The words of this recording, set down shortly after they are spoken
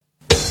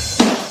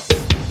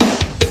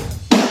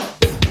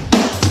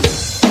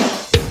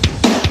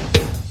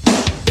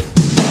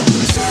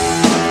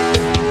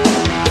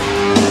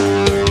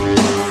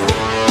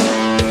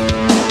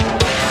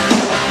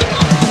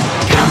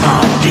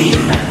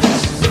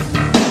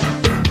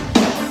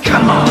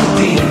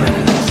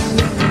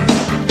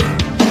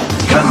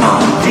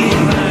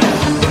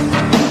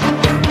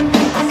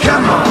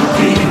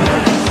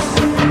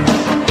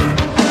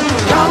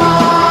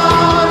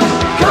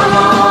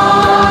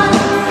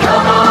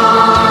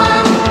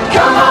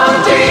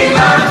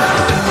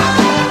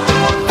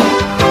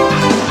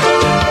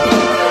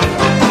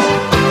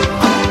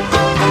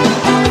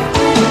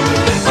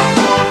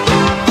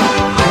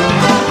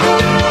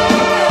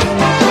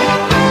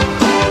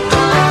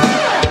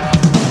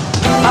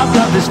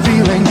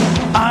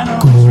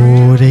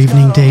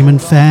evening, Demon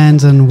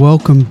fans, and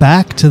welcome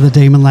back to the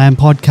Demonland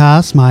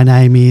podcast. My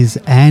name is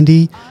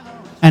Andy,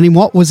 and in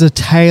what was a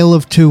tale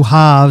of two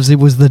halves, it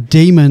was the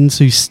Demons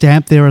who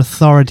stamped their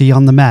authority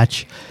on the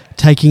match,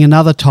 taking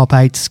another top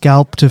 8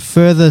 scalp to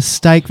further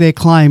stake their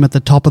claim at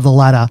the top of the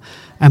ladder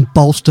and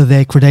bolster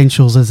their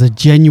credentials as a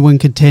genuine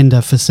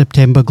contender for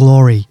September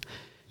glory.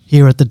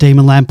 Here at the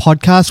Demonland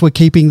podcast, we're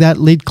keeping that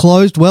lid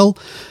closed, well,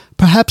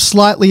 perhaps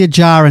slightly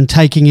ajar and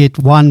taking it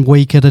 1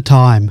 week at a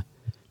time.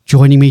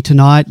 Joining me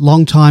tonight,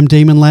 long-time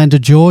Demonlander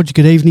George.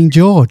 Good evening,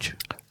 George.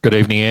 Good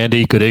evening,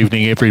 Andy. Good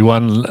evening,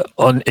 everyone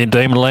in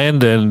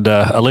Demonland and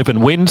 11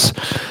 wins.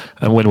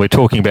 And when we're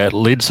talking about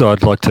lids,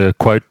 I'd like to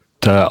quote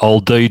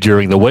old D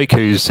during the week,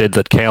 who said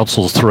that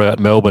councils throughout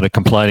Melbourne are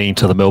complaining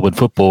to the Melbourne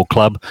Football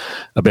Club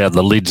about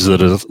the lids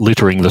that are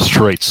littering the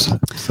streets.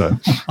 So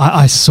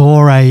I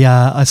saw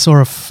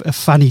a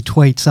funny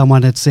tweet.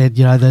 Someone had said,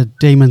 you know, the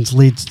Demons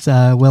lids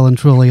well and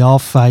truly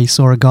off. I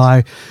saw a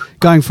guy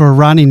going for a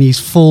run in his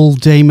full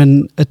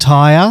demon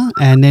attire,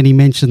 and then he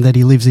mentioned that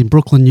he lives in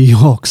Brooklyn, New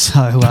York.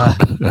 So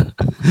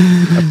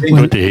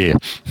good to hear.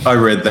 I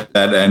read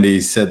that, and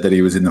he said that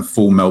he was in the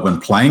full Melbourne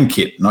playing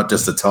kit, not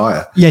just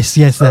attire. Yes,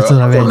 that's what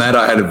I meant. From that,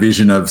 I had a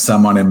vision of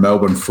someone in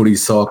Melbourne footy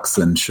socks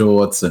and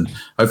shorts, and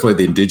hopefully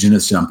the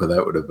Indigenous jumper.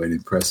 That would have been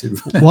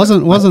impressive.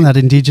 Wasn't that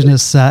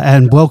Indigenous?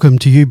 And welcome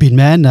to you, Bin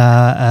Man.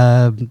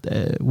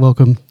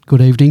 Welcome.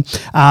 Good evening.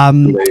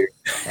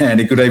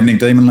 Andy, good evening,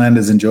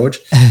 Demonlanders and George.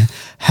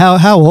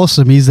 How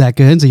awesome is that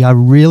Guernsey? I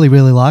really,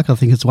 really like it. I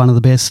think it's one of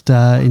the best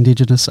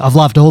Indigenous. I've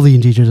loved all the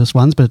Indigenous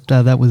ones, but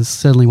that was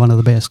certainly one of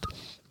the best.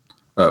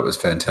 Oh, it was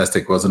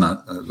fantastic, wasn't it?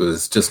 It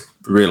was just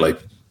really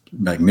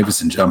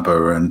magnificent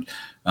jumper, and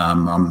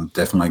I'm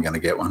definitely going to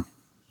get one.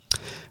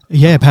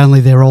 Yeah,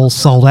 apparently they're all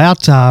sold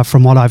out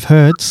from what I've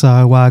heard,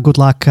 so good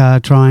luck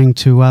trying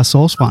to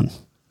source one.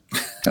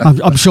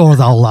 I'm sure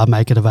they'll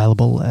make it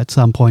available at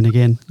some point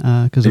again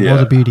because it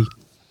was a beauty.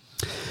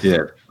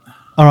 Yeah.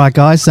 All right,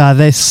 guys,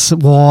 this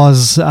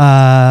was,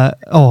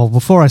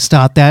 before I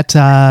start that,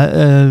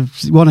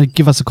 you want to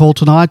give us a call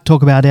tonight,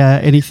 talk about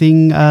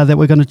anything that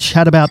we're going to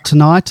chat about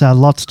tonight.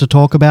 Lots to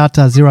talk about,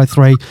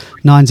 03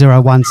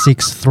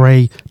 9016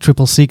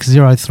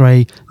 366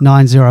 03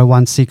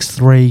 9016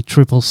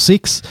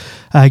 366.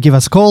 Give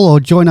us a call or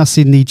join us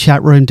in the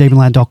chat room,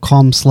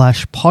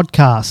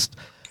 demonland.com/podcast.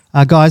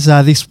 Guys,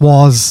 this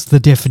was the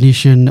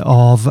definition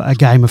of a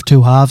game of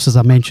two halves, as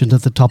I mentioned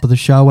at the top of the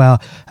show. Our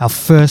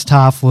first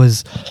half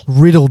was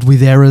riddled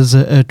with errors,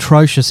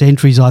 atrocious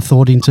entries, I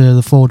thought, into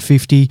the forward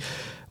 50,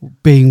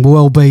 being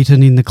well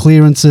beaten in the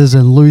clearances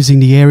and losing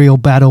the aerial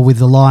battle with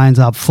the Lions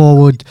up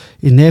forward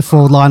in their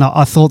forward line.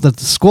 I thought that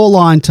the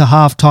scoreline to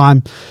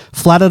halftime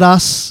flattered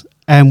us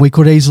and we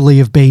could easily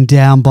have been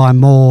down by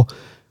more.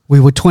 We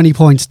were 20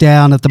 points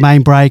down at the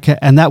main break,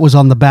 and that was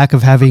on the back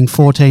of having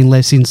 14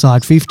 less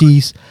inside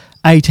 50s,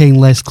 18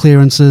 less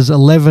clearances,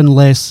 11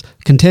 less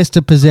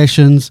contested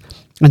possessions,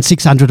 and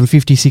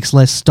 656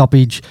 less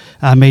stoppage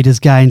metres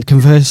gained.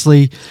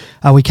 Conversely,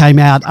 we came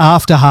out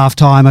after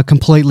halftime a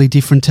completely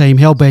different team,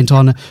 hell-bent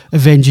on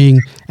avenging,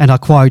 and I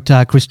quote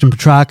Christian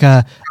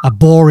Petrarca, a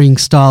boring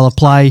style of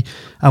play.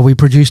 We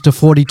produced a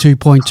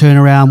 42-point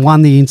turnaround,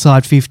 won the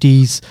inside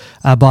 50s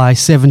by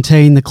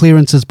 17, the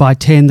clearances by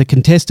 10, the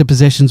contested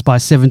possessions by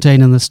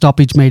 17, and the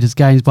stoppage metres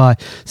gained by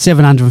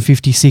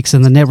 756,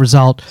 and the net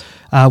result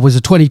was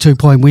a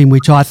 22-point win,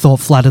 which I thought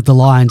flattered the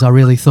Lions. I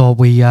really thought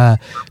we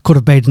could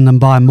have beaten them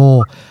by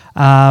more.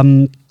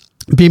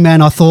 Big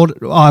Man, I thought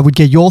I would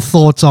get your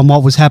thoughts on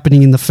what was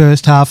happening in the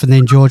first half, and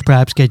then George,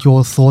 perhaps get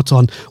your thoughts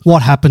on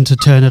what happened to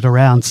turn it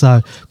around.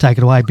 So take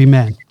it away, Big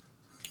Man.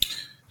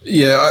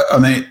 Yeah, I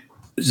mean,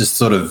 just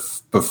sort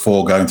of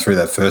before going through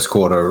that first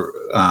quarter,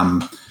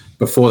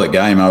 before the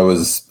game, I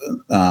was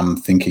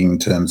thinking in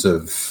terms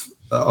of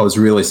I was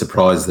really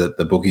surprised that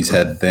the bookies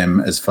had them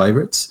as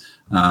favourites.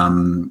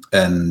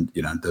 And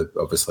you know,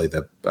 obviously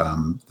the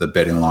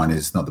betting line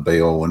is not the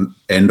be all and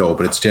end all,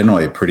 but it's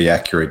generally a pretty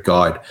accurate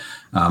guide.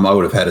 I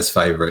would have had as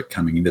favourite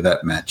coming into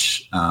that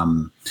match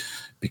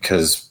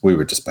because we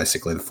were just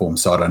basically the form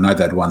side. I know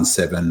they'd won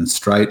 7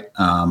 straight,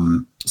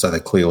 so they're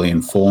clearly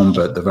in form,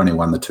 but they've only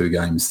won the 2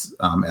 games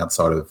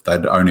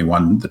they'd only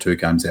won the 2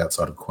 games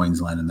outside of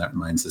Queensland, and that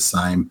remains the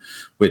same.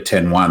 We're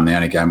 10-1. The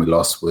only game we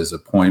lost was a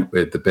point.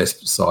 We're the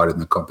best side in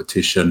the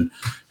competition,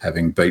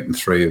 having beaten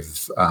 3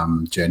 of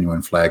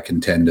genuine flag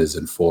contenders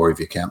and 4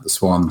 if you count the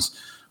Swans.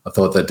 I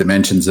thought the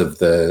dimensions of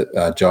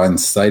the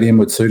Giants Stadium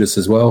would suit us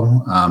as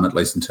well, at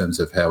least in terms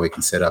of how we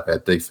can set up our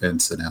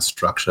defence and our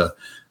structure.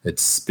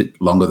 It's a bit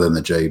longer than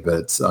the G, but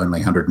it's only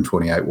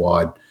 128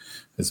 wide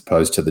as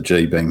opposed to the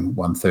G being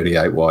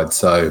 138 wide.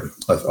 So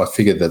I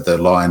figured that the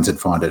Lions would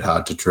find it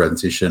hard to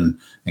transition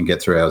and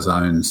get through our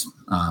zones,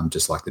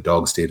 just like the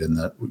Dogs did, and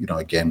that, you know,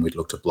 again, we'd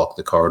look to block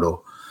the corridor.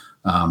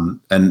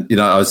 And, you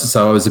know, I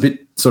was a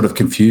bit sort of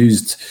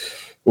confused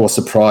or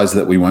surprised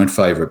that we weren't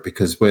favourite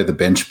because we're the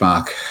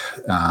benchmark.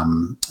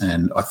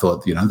 And I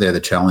thought, you know, they're the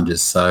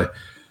challengers. So,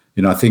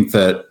 you know, I think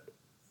that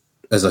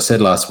as I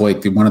said last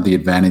week, one of the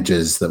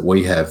advantages that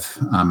we have,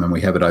 and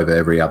we have it over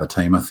every other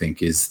team, I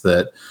think, is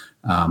that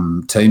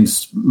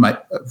teams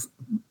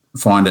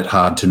find it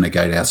hard to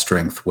negate our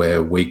strength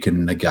where we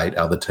can negate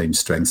other teams'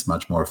 strengths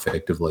much more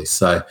effectively.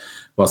 So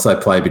whilst they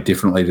play a bit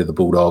differently to the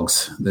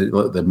Bulldogs,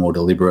 they're more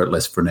deliberate,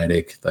 less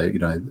frenetic.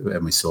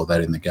 And we saw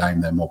that in the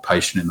game. They're more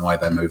patient in the way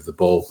they move the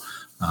ball.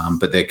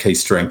 But their key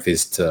strength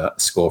is to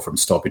score from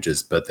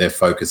stoppages, but their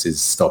focus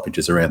is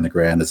stoppages around the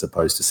ground as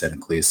opposed to set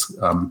and clear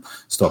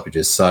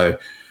stoppages. So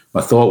my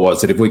thought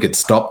was that if we could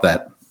stop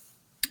that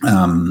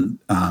and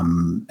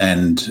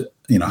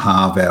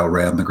halve our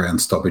around the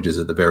ground stoppages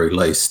at the very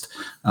least,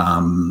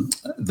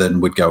 then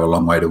we'd go a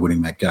long way to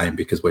winning that game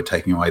because we're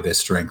taking away their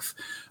strength.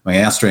 I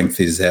mean, our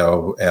strength is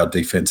our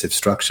defensive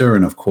structure,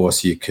 and of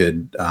course you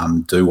could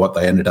do what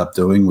they ended up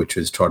doing, which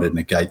was try to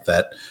negate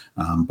that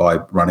by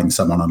running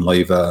someone on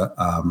lever,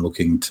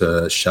 looking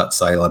to shut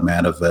Salem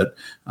out of it.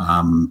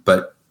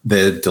 But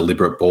their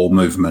deliberate ball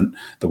movement,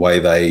 the way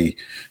they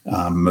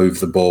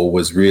moved the ball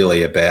was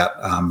really about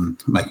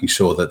making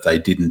sure that they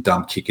didn't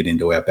dump kick it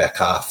into our back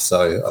half.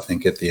 So I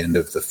think at the end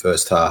of the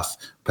first half,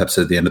 perhaps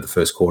at the end of the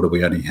first quarter,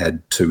 we only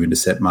had 2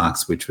 intercept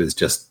marks, which was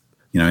just,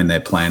 in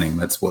their planning.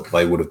 That's what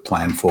they would have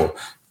planned for.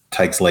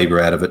 Takes Lever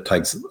out of it,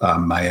 takes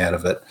May out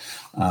of it.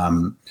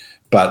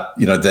 But,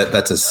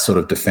 that's a sort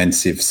of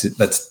defensive,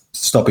 that's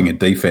stopping a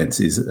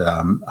defence is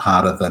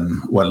harder than,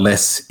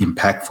 less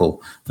impactful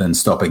than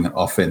stopping an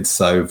offence.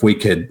 So if we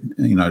could,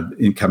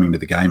 in coming to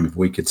the game, if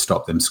we could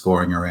stop them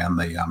scoring around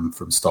the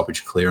from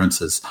stoppage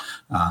clearances,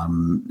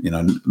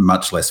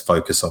 much less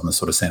focus on the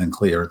sort of send and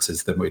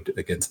clearances than we did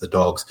against the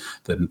Dogs,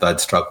 then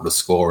they'd struggle to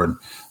score.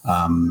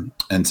 And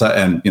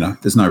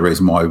there's no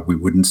reason why we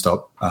wouldn't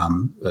stop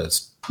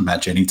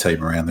match any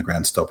team around the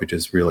ground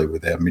stoppages really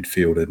with our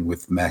midfield and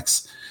with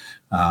Max.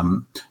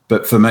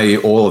 But for me,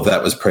 all of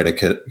that was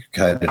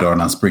predicated on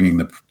us bringing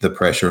the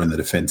pressure and the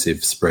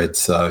defensive spread.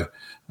 So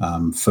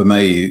for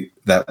me,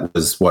 that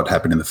was what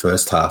happened in the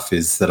first half,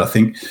 is that I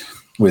think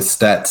with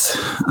stats,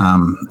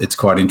 it's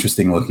quite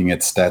interesting looking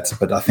at stats,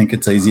 but I think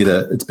it's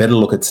better to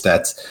look at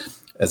stats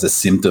as a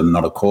symptom,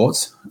 not a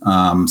cause.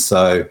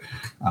 The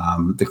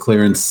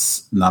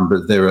clearance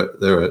number, they're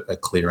a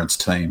clearance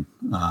team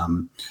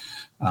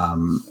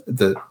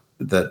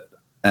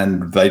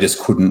and they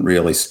just couldn't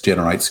really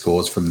generate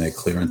scores from their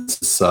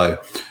clearances. So,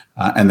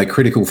 and the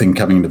critical thing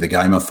coming into the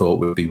game, I thought,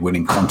 would be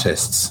winning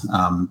contests.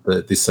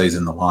 This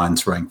season, the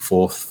Lions ranked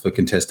 4th for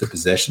contested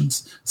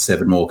possessions,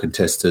 7 more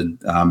contested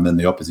than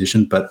the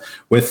opposition, but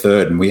we're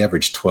 3rd and we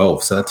averaged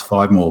 12, so that's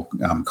 5 more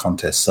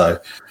contests. So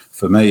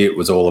for me, it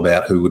was all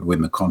about who would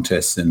win the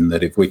contest, and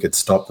that if we could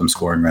stop them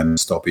scoring around the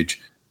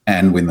stoppage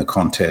and win the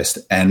contest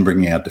and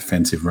bring out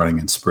defensive running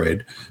and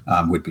spread,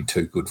 would be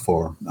too good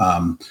for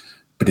them.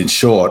 But in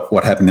short,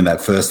 what happened in that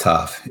first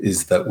half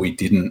is that we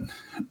didn't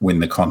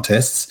win the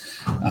contests.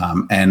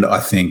 And I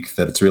think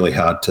that it's really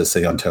hard to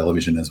see on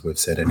television, as we've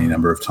said any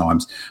number of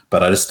times,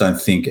 but I just don't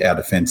think our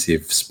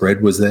defensive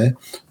spread was there.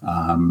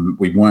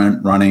 We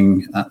weren't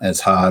running as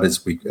hard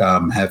as we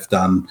have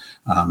done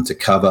to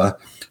cover.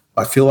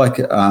 I feel like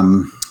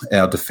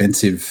our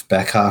defensive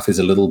back half is was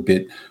a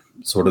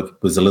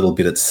little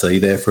bit at sea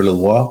there for a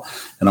little while.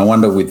 And I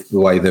wonder, with the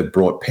way they've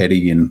brought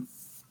Petty in,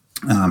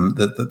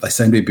 that they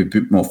seem to be a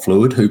bit more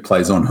fluid, who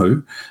plays on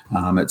who.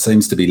 It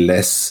seems to be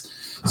less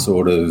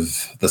sort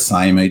of the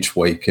same each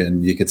week,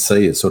 and you could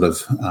see it sort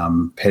of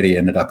Petty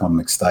ended up on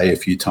McStay a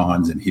few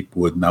times and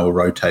Hipwood, and they were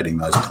rotating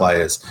those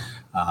players.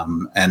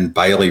 And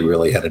Bailey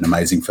really had an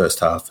amazing first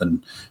half,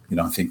 and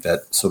I think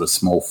that sort of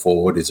small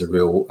forward is a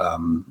real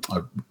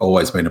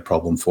always been a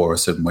problem for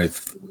us, and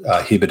with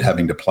Hibbert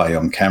having to play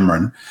on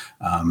Cameron,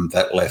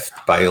 that left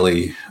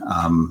Bailey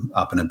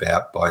up and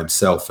about by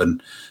himself,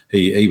 and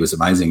he was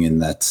amazing in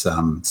that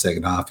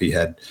second half. He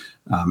had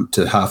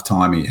to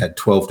half-time, he had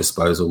 12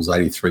 disposals,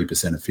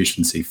 83%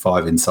 efficiency,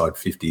 5 inside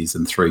 50s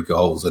and 3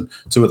 goals. And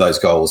 2 of those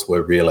goals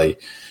were really,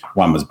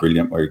 one was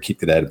brilliant where he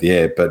kicked it out of the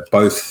air, but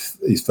both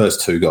his first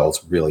 2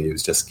 goals, really, he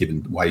was just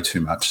given way too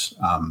much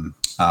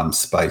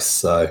space.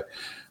 So,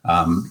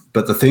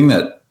 but the thing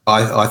that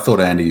I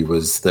thought, Andy,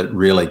 was that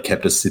really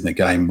kept us in the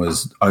game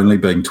was only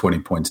being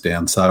 20 points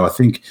down. So I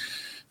think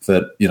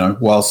that,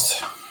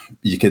 whilst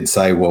you could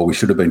say, well, we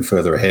should have been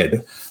further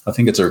ahead, I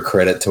think it's a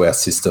credit to our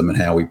system and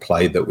how we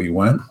played that we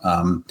weren't.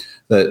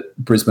 That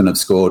Brisbane have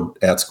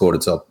outscored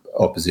its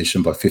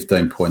opposition by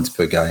 15 points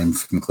per game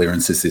from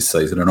clearances this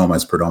season, and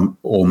almost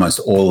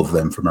all of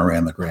them from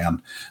around the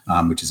ground,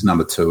 which is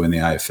number 2 in the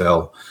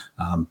AFL.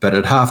 But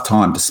at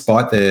halftime,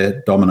 despite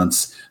their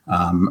dominance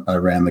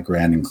around the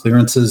ground in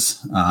clearances,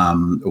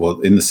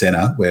 in the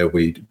centre, where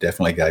we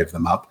definitely gave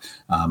them up,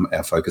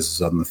 our focus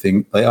is on the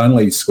thing. They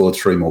only scored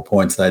 3 more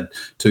points. They had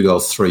 2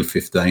 goals,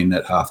 3-15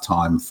 at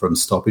halftime from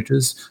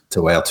stoppages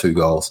to our 2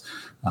 goals.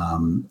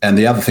 And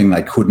the other thing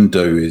they couldn't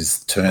do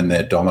is turn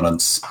their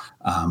dominance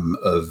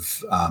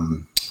of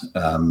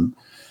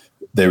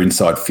their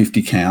inside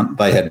 50 count.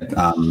 They had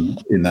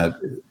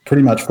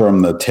pretty much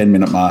from the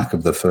 10-minute mark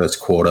of the first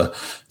quarter,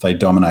 they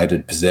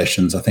dominated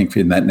possessions. I think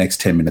in that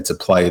next 10 minutes of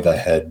play, they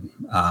had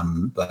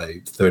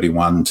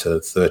 31 to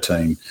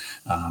 13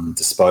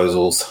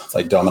 disposals.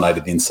 They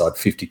dominated the inside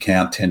 50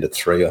 count,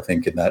 10-3, I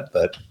think, in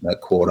that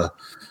quarter.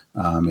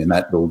 In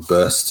that little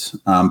burst,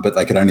 but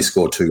they could only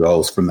score 2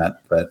 goals from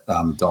that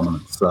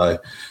dominance. So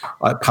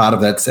part of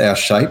that's our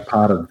shape,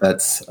 part of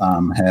that's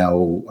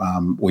how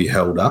we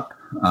held up.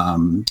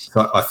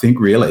 So I think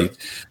really,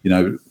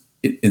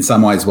 in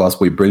some ways, whilst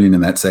we're brilliant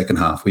in that second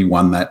half, we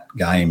won that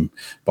game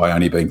by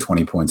only being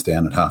 20 points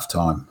down at half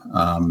time.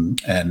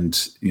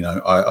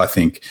 I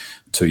think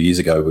 2 years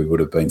ago we would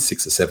have been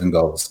 6 or 7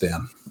 goals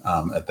down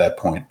at that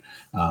point.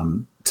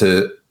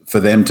 For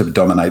them to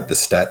dominate the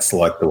stats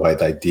like the way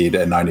they did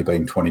and only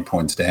being 20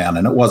 points down,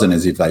 and it wasn't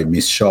as if they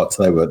missed shots.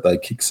 They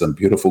kicked some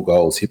beautiful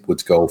goals.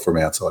 Hipwood's goal from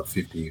outside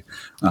 50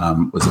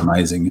 was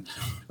amazing.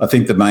 I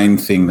think the main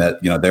thing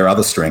that, their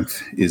other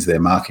strength is their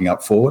marking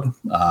up forward.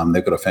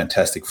 They've got a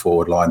fantastic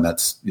forward line.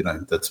 That's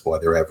why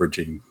they're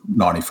averaging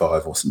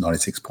 95 or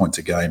 96 points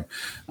a game.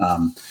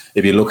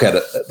 If you look at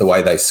it, the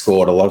way they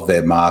scored, a lot of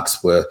their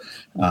marks were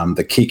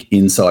the kick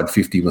inside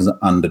 50 was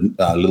under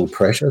a little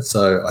pressure.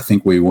 So I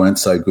think we weren't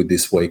so good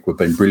this week. We've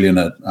been brilliant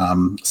at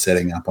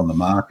setting up on the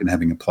mark and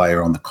having a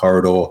player on the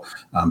corridor,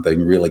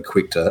 being really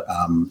quick to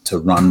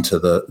run to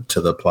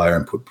the player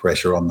and put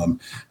pressure on them.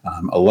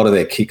 A lot of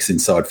their kicks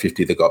inside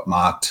 50 that got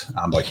marked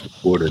by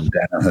Wood and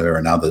Danaher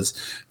and others,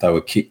 they were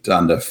kicked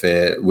under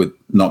fair with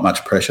not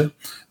much pressure,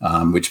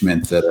 which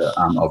meant that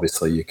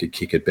obviously you could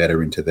kick it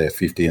better into their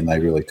 50, and they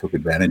really took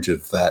advantage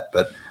of that.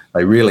 But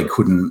they really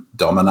couldn't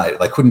dominate.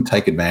 They couldn't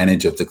take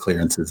advantage of the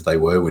clearances they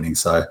were winning.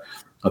 So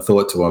I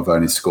thought to have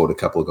only scored a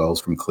couple of goals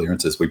from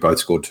clearances. We both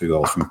scored 2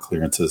 goals from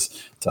clearances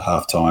to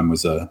half-time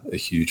was a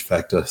huge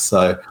factor.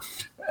 So,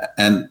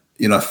 and,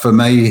 for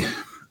me,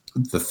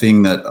 the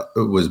thing that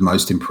was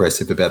most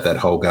impressive about that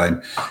whole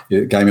game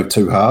of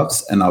 2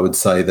 halves, and I would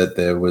say that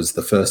there was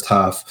the first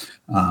half,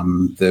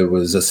 there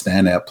was a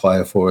standout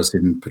player for us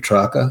in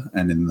Petrarca,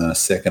 and in the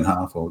second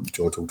half, or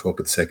George will talk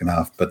about the second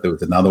half, but there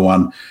was another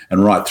one,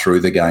 and right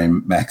through the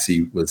game,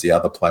 Maxi was the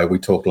other player. We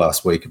talked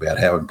last week about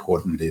how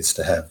important it is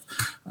to have,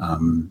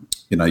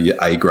 your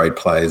A-grade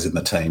players in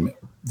the team.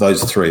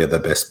 Those 3 are the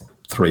best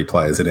 3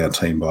 players in our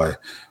team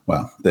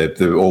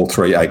they're all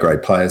 3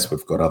 A-grade players.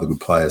 We've got other good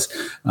players.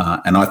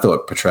 And I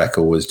thought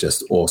Petrarca was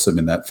just awesome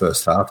in that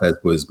first half, as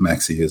was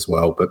Maxi as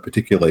well, but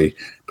particularly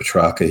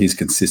Petrarca, his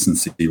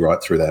consistency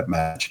right through that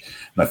match.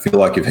 And I feel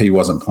like if he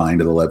wasn't playing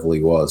to the level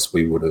he was,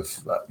 we would have,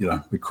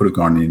 we could have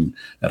gone in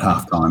at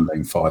halftime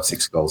being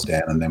 5-6 goals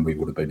down, and then we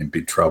would have been in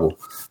big trouble.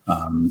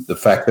 The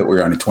fact that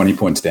we're only 20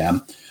 points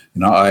down,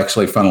 I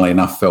actually, funnily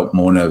enough, felt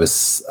more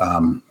nervous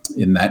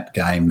in that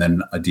game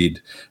than I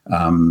did,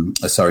 in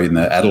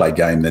the Adelaide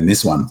game than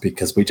this one,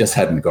 because we just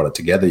hadn't got it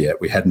together yet.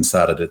 We hadn't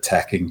started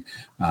attacking.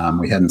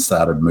 We hadn't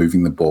started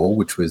moving the ball,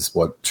 which was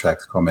what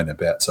Track's comment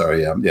about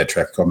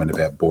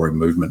boring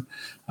movement.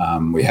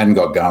 We hadn't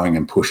got going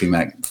and pushing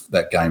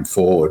that game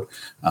forward.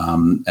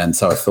 And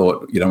so I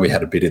thought, we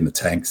had a bit in the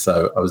tank.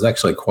 So I was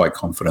actually quite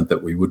confident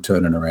that we would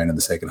turn it around in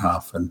the second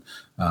half. And,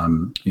 I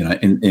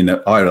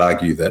would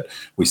argue that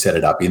we set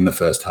it up in the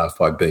first half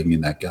by being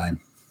in that game.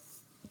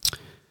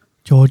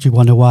 George, you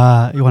want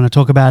to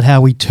talk about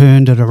how we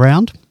turned it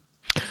around?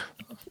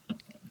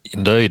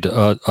 Indeed.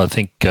 I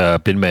think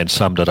Binman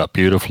summed it up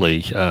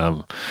beautifully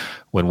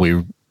when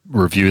we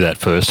review that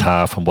first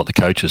half and what the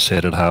coaches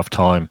said at half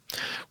time.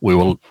 We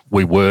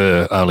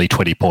were only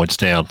 20 points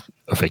down,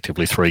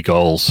 effectively 3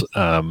 goals,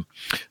 and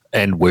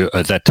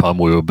at that time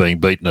we were being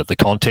beaten at the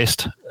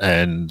contest,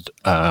 and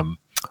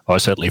I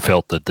certainly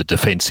felt that the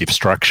defensive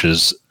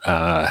structures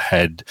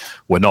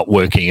were not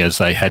working as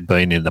they had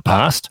been in the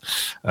past.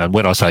 And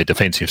when I say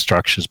defensive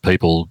structures,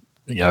 people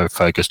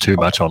focus too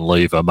much on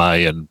Lever,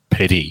 May and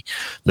Petty.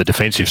 The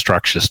defensive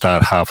structures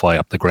start halfway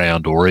up the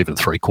ground or even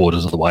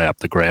 3/4 of the way up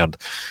the ground,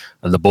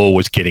 and the ball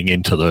was getting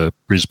into the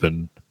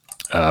Brisbane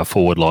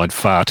forward line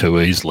far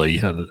too easily,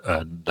 and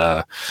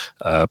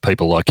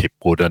people like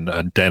Hipwood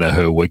and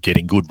Danaher were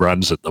getting good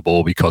runs at the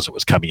ball because it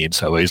was coming in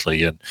so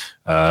easily, and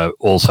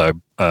also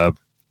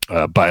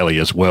Bailey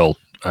as well.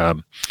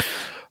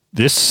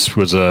 This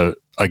was a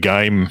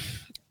game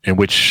in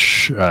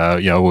which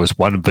it was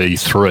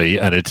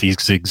 1v3, and it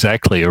is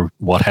exactly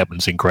what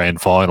happens in grand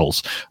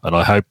finals. And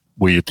I hope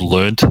we've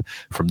learnt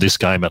from this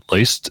game at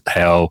least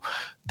how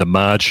the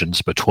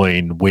margins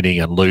between winning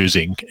and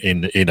losing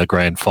in a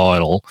grand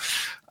final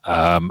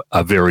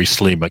are very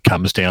slim. It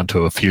comes down to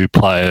a few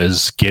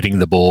players getting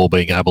the ball,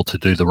 being able to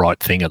do the right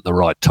thing at the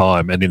right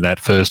time. And in that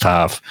first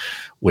half,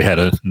 we had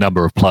a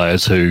number of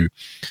players who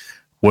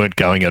weren't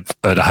going at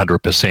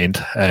 100%,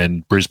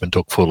 and Brisbane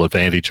took full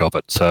advantage of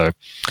it. So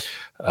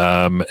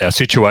our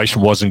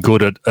situation wasn't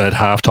good at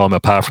halftime,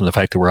 apart from the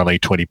fact that we're only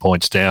 20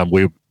 points down.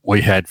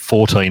 We had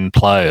 14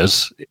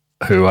 players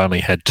who only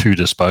had 2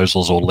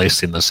 disposals or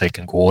less in the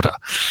second quarter.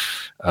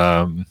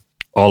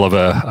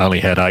 Oliver only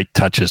had 8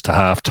 touches to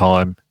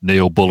half-time.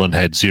 Neil Bullen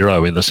had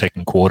 0 in the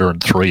second quarter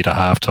and 3 to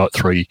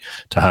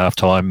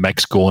half-time.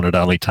 Max Gawn had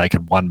only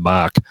taken 1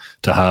 mark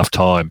to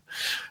half-time.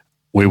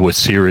 We were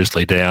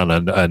seriously down,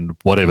 and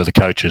whatever the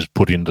coaches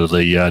put into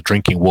the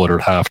drinking water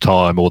at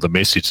half-time or the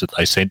message that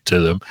they sent to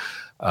them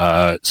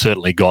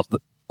certainly got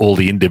all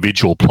the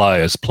individual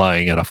players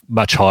playing at a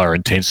much higher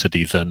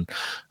intensity than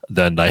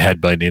they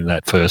had been in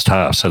that first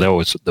half. So that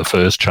was the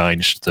first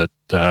change that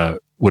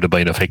would have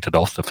been affected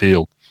off the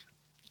field.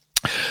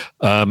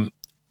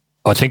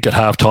 I think at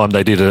halftime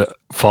they did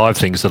 5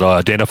 things that I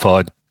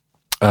identified.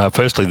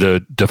 Firstly,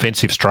 the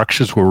defensive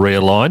structures were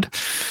realigned.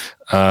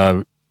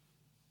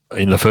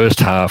 In the first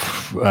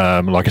half,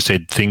 like I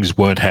said, things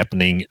weren't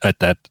happening at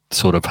that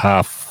sort of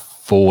half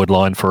forward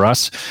line for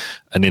us.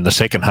 And in the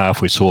second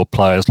half, we saw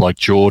players like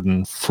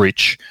Jordan,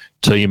 Fritsch,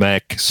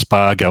 T-Mac,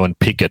 Spargo and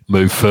Pickett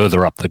move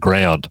further up the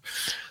ground.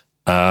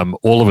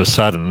 All of a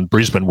sudden,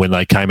 Brisbane, when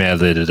they came out of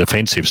their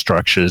defensive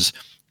structures,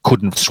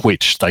 couldn't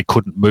switch. They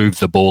couldn't move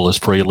the ball as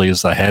freely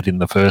as they had in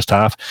the first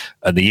half,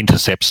 and the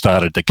intercepts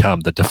started to come.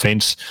 The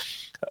defence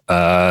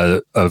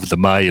of the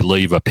May,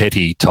 Lever,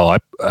 Petty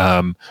type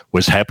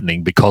was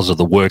happening because of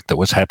the work that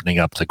was happening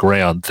up the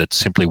ground that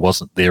simply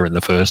wasn't there in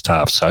the first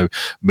half. So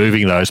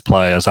moving those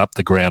players up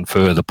the ground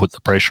further put the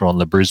pressure on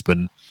the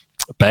Brisbane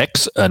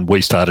backs, and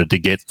we started to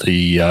get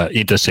the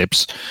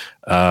intercepts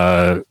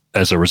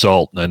as a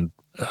result. And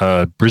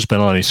Brisbane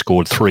only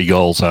scored 3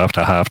 goals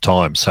after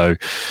half-time. So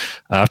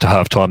after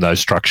half-time, those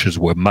structures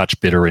were much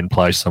better in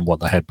place than what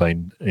they had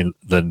been in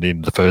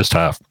the first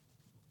half.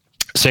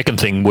 Second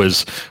thing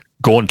was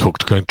Gawn took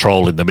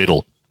control in the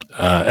middle,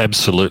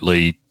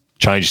 absolutely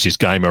changed his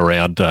game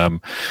around.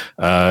 In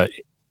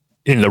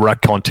the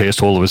ruck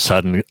contest, all of a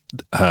sudden,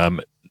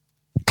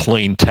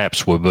 clean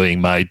taps were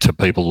being made to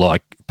people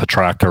like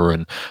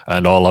Petrarca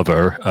and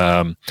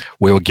Oliver.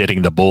 We were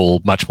getting the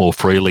ball much more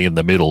freely in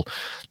the middle.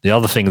 The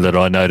other thing that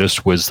I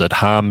noticed was that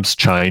Harms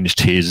changed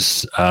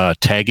his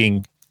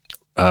tagging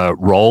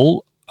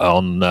role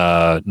on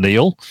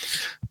Neil.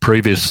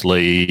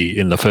 Previously,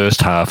 in the first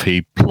half,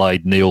 he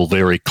played Neil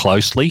very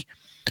closely,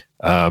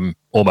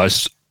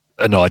 almost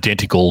an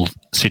identical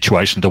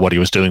situation to what he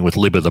was doing with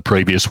Libba the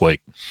previous week.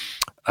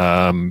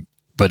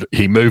 But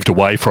he moved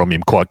away from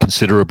him quite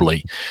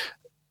considerably.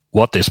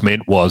 What this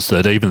meant was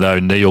that even though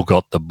Neil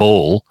got the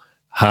ball,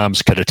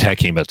 Harms could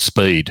attack him at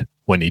speed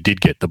when he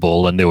did get the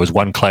ball. And there was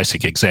one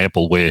classic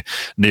example where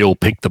Neil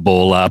picked the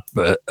ball up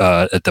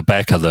at the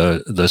back of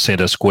the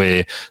centre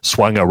square,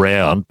 swung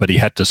around, but he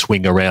had to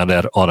swing around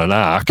out on an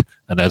arc,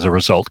 and as a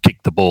result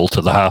kicked the ball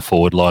to the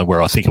half-forward line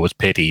where I think it was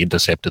Petty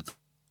intercepted the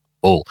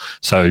ball.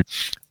 So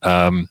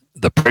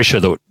the pressure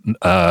that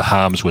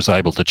Harms was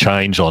able to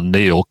change on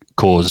Neil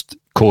caused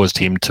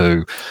him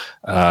to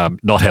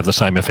not have the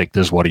same effect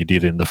as what he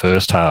did in the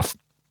first half.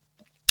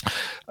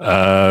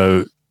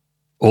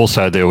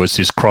 Also, there was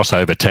this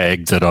crossover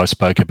tag that I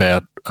spoke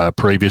about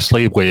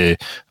previously where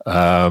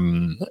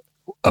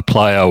a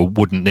player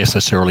wouldn't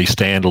necessarily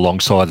stand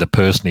alongside the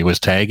person he was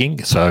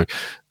tagging. So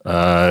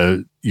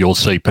you'll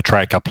see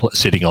Petrarca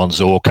sitting on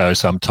Zorko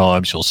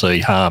sometimes. You'll see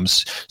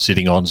Harms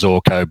sitting on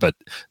Zorko, but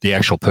the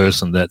actual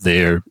person that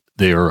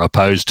they're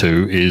opposed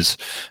to is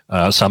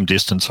some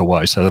distance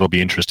away. So that'll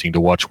be interesting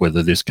to watch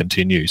whether this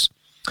continues.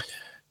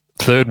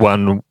 Third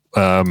one,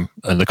 and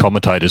the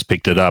commentators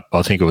picked it up.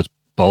 I think it was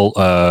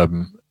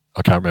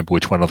I can't remember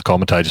which one of the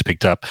commentators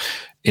picked up.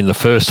 In the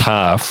first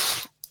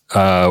half,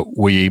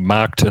 we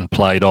marked and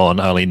played on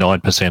only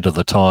 9% of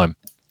the time.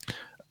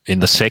 In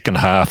the second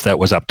half, that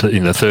was up to,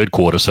 in the third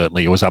quarter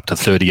certainly, it was up to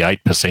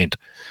 38%.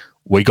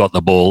 We got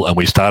the ball and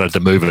we started to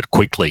move it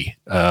quickly.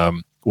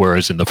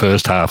 Whereas in the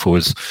first half, it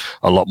was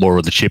a lot more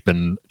of the chip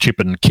and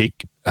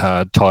kick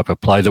type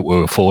of play that we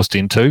were forced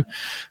into.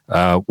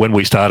 When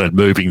we started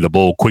moving the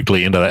ball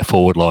quickly into that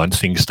forward line,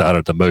 things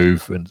started to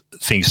move and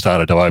things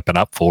started to open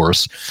up for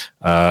us,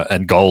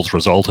 and goals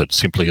resulted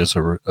simply as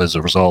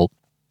a result.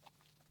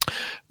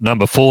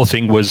 Number 4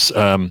 thing was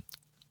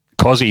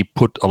Cozzy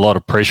put a lot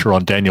of pressure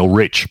on Daniel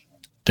Rich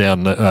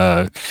down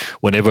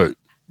whenever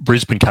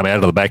Brisbane come out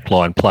of the back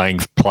line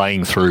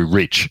playing through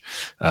Rich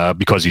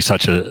because he's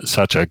such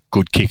a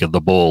good kick of the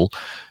ball.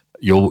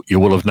 You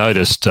will have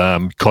noticed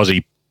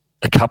Cozzy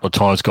a couple of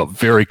times got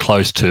very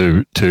close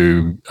to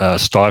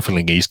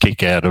stifling his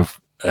kick out of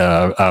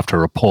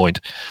after a point.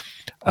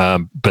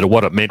 But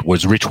what it meant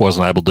was Rich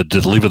wasn't able to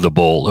deliver the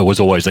ball. It was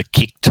always a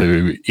kick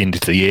into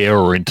the air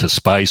or into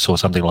space or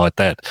something like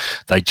that.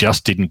 They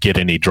just didn't get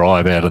any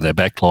drive out of their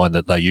back line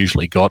that they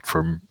usually got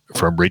from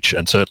Rich,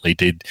 and certainly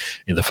did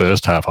in the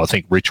first half. I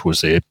think Rich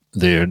was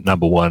their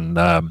number one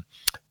got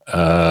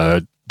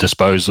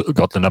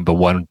the number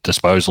one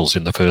disposals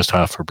in the first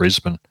half for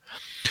Brisbane.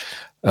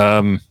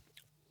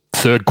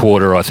 Third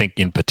quarter, I think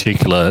in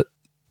particular,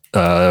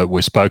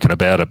 we've spoken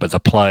about it, but the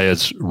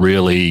players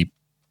really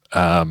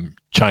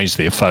changed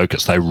their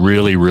focus. They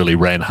really, really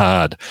ran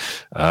hard.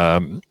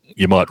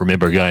 You might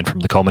remember again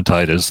from the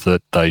commentators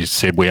that they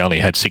said we only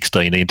had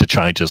 16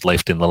 interchanges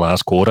left in the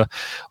last quarter.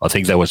 I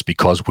think that was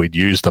because we'd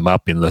used them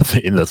up in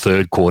the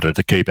third quarter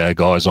to keep our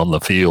guys on the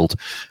field,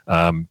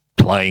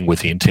 playing with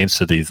the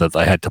intensity that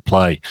they had to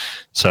play.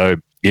 So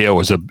yeah, it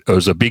was a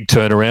big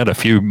turnaround, a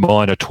few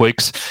minor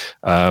tweaks,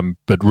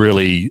 but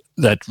really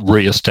that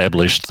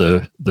re-established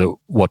the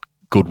what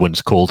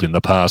Goodwin's called in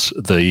the past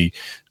the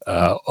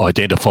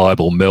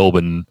identifiable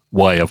Melbourne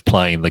way of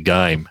playing the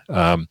game.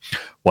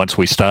 Once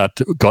we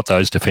got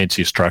those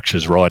defensive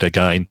structures right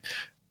again,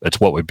 it's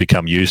what we've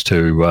become used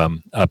to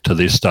up to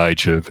this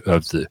stage of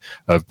the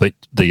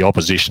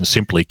opposition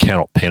simply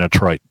cannot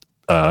penetrate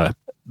our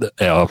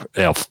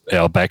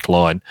back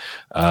line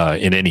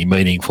in any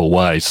meaningful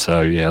way. So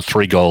yeah,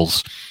 3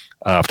 goals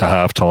after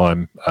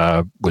halftime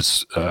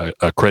was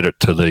a credit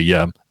to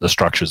the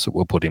structures that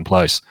were put in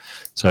place.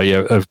 So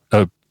yeah,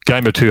 a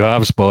game of 2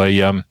 halves but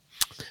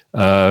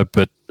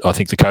I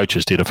think the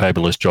coaches did a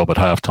fabulous job at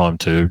halftime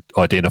to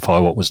identify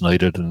what was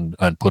needed and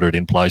put it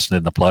in place, and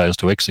then the players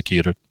to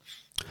execute it.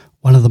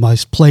 One of the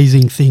most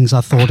pleasing things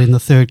I thought in the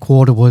third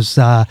quarter was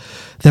that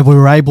we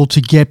were able to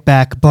get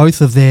back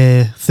both of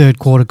their third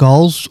quarter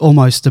goals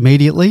almost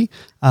immediately,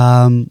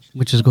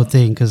 which is a good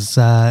thing because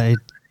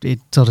it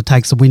sort of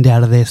takes the wind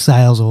out of their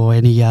sails or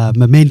any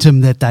momentum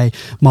that they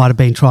might have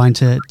been trying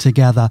to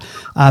gather.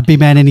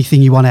 B-Man,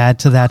 anything you want to add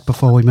to that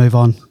before we move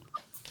on?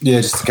 Yeah,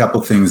 just a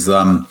couple of things.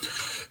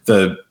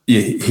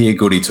 You hear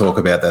Goody talk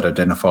about that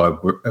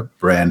identifiable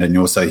brand, and you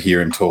also hear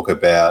him talk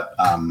about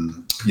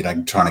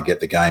trying to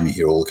get the game. You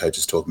hear all the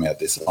coaches talking about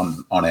this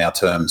on our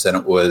terms, and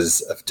it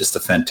was just a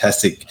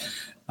fantastic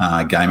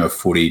game of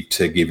footy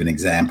to give an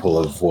example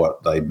of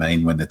what they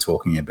mean when they're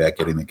talking about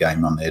getting the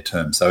game on their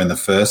terms. So in the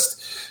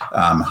first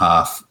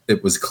half,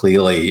 it was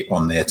clearly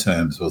on their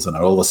terms, wasn't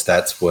it? All the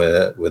stats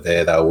were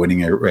there. They were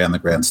winning around the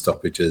ground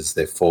stoppages.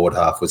 Their forward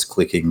half was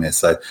clicking there.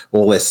 So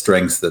all their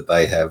strengths that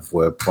they have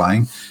were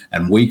playing,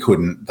 and we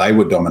couldn't. They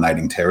were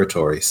dominating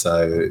territory.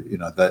 So,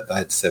 they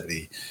had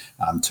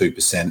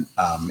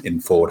 72% in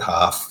forward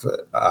half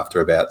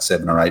after about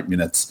 7 or 8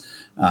 minutes.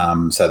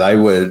 So they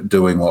were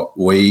doing what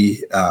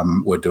we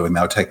were doing.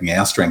 They were taking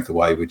our strength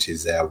away, which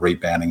is our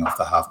rebounding off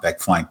the half-back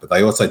flank. But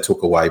they also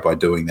took away, by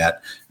doing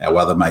that, our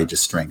other major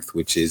strength,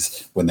 which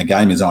is when the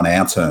game is on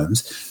our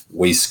terms,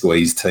 we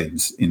squeeze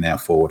teams in our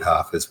forward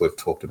half, as we've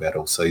talked about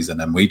all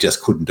season. And we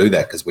just couldn't do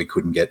that because we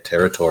couldn't get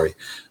territory.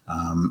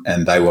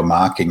 And they were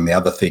marking. The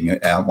other thing,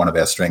 one of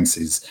our strengths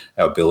is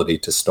our ability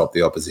to stop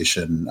the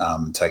opposition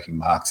taking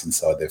marks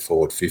inside their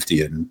forward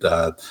 50. And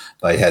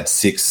they had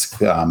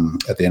 6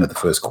 at the end of the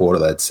first quarter.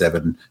 They had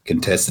 7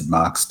 contested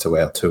marks to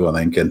our 2, I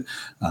think, and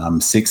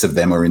 6 of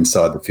them were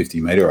inside the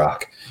 50-metre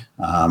arc.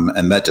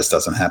 And that just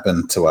doesn't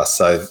happen to us.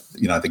 So,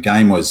 the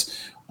game was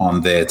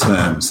on their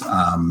terms.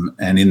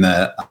 And in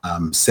the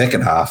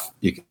second half,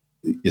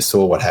 you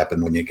saw what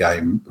happened when your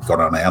game got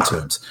on our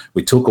terms.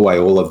 We took away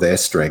all of their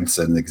strengths,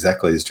 and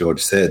exactly as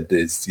George said,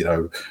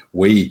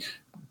 we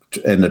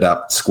ended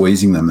up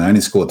squeezing them. They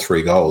only scored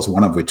 3 goals,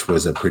 one of which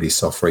was a pretty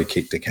soft free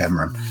kick to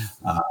Cameron.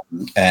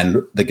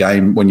 And the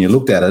game, when you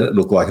looked at it, it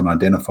looked like an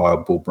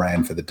identifiable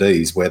brand for the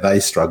D's, where they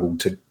struggled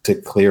to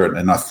clear it.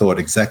 And I thought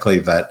exactly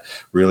that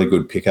really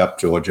good pickup,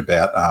 George,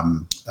 about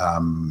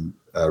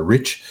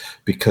Rich,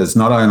 because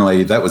not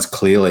only that was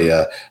clearly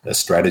a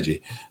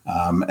strategy,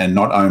 and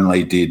not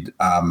only did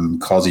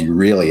Cozzy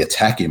really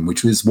attack him,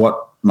 which was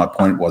what my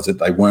point was, that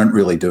they weren't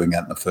really doing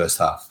that in the first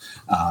half.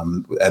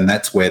 And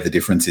that's where the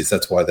difference is.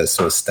 That's why those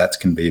sort of stats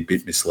can be a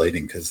bit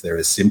misleading, because they're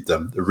a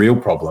symptom. The real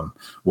problem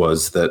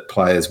was that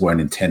players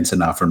weren't intense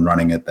enough and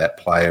running at that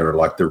player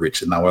like the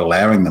Rich, and they were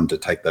allowing them to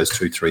take those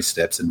 2-3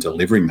 steps and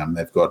delivering them.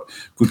 They've got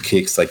good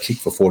kicks. They kick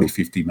for 40,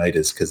 50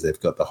 metres because they've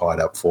got the height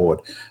up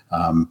forward.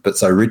 But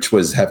so Rich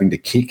was having to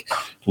kick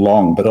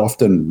long, but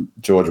often,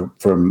 George,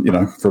 from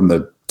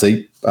the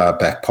deep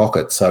back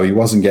pocket, so he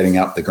wasn't getting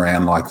up the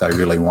ground like they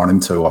really want him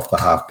to off the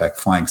half-back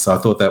flank. So I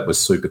thought that was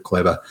super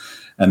clever.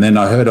 And then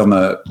I heard on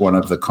one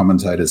of the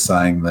commentators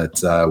saying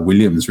that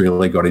Williams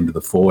really got into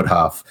the forward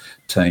half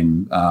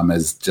team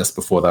as just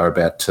before they were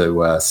about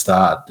to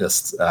start,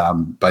 just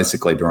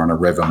basically trying to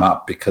rev them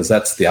up, because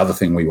that's the other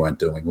thing we weren't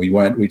doing.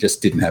 We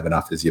just didn't have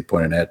enough, as you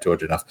pointed out,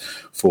 George, enough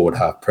forward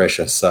half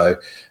pressure. So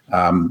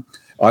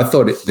I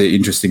thought the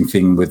interesting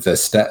thing with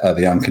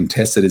the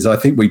uncontested is I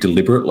think we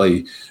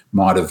deliberately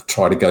might have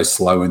tried to go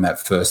slow in that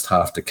first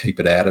half to keep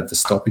it out of the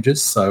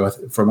stoppages. So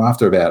from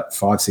after about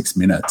 5-6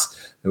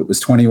 minutes, it was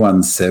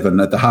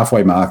 21-7. At the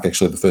halfway mark,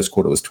 actually, the first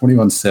quarter was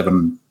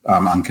 21-7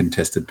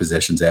 uncontested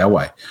possessions our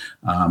way.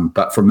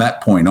 But from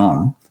that point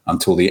on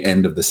until the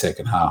end of the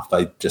second half,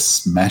 they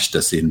just smashed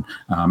us in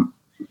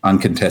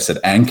uncontested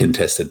and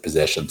contested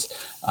possessions.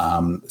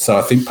 So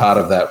I think part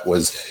of that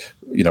was,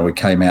 we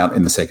came out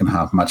in the second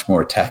half much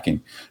more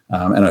attacking.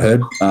 And I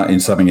heard in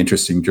something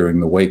interesting during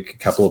the week, a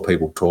couple of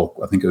people talk,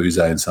 I think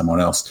Uze and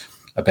someone else,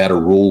 about a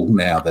rule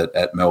now that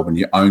at Melbourne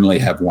you only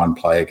have one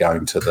player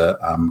going to the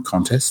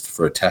contest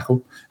for a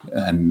tackle,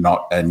 and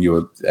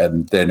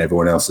then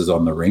everyone else is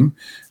on the ring.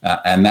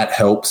 And that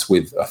helps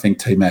with, I think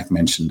T-Mac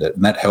mentioned it,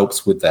 and that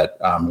helps with that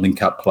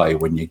link-up play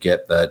when you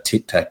get the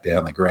tic-tac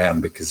down the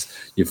ground, because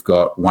you've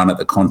got one at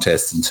the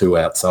contest and two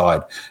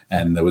outside,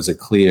 and there was a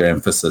clear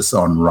emphasis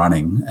on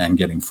running and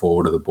getting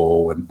forward of the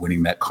ball and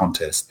winning that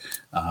contest.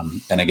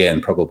 And again,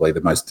 probably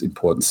the most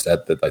important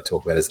stat that they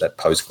talk about is that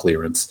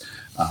post-clearance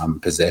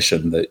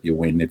possession that you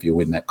win if you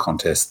win that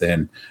contest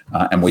then.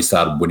 And we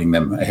started winning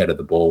them ahead of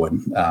the ball,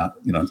 and,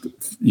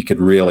 you could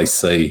really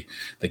see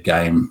the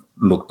game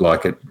looked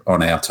like it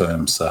on our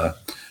terms. So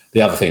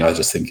the other thing I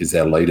just think is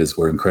our leaders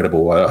were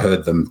incredible. I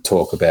heard them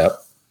talk about,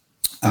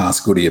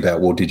 ask Goody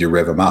about, well, did you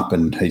rev them up?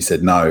 And he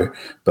said no,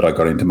 but I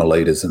got into my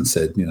leaders and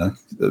said,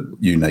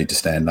 you need to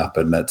stand up.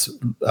 And that's,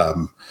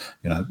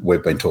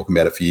 we've been talking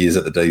about it for years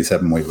at the D's,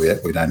 haven't we?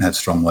 We don't have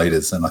strong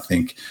leaders, and I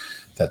think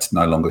that's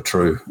no longer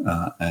true,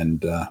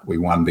 and we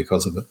won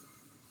because of it.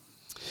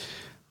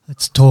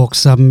 Let's talk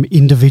some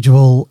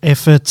individual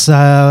efforts.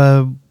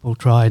 We'll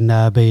try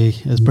and be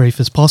as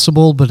brief as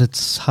possible, but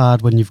it's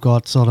hard when you've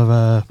got sort of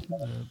a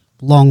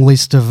long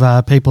list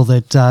of people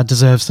that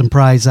deserve some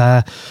praise.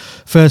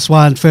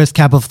 First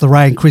cab off the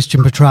rank,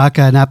 Christian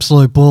Petrarca, an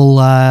absolute bull.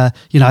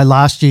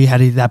 Last year had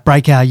that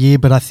breakout year,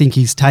 but I think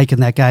he's taken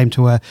that game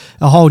to a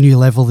whole new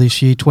level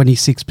this year.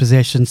 26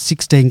 possessions,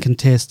 16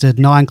 contested,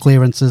 9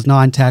 clearances,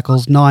 9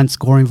 tackles, 9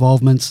 score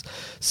involvements,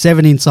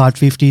 7 inside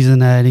 50s,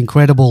 and an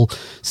incredible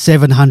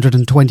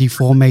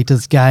 724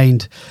 metres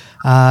gained.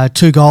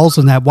 2 goals,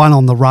 and that one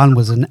on the run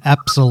was an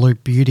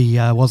absolute beauty,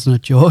 wasn't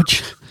it,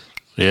 George?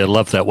 Yeah,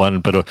 love that one,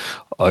 but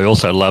I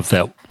also love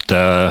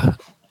that.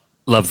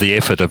 Love the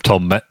effort of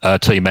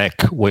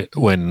T-Mac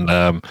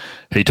when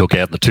he took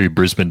out the 2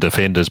 Brisbane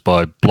defenders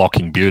by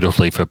blocking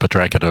beautifully for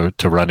Petrarca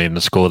to run in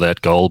and score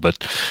that goal.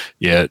 But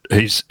yeah,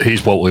 he's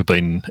what we've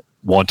been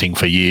wanting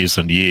for years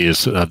and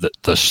years.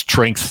 The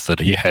strength that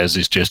he has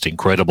is just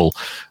incredible,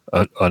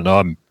 and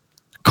I'm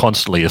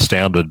constantly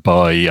astounded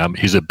by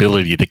his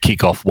ability to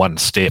kick off one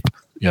step,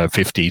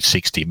 50,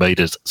 60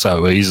 metres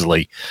so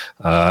easily.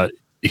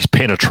 His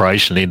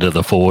penetration into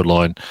the forward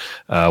line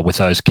with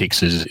those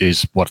kicks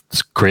is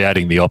what's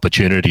creating the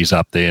opportunities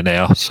up there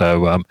now.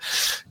 So, and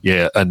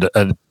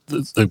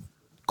the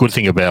good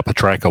thing about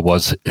Petrarca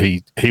was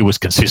he was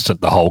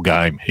consistent the whole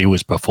game. He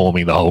was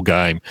performing the whole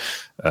game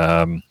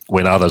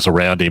when others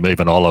around him,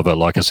 even Oliver,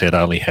 like I said,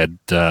 only had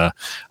 8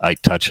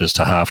 touches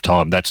to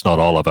half-time. That's not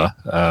Oliver,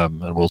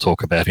 and we'll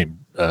talk about him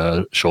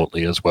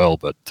shortly as well.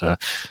 But,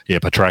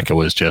 Petrarca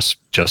was just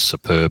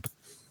superb.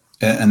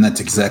 And that's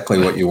exactly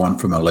what you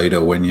want from a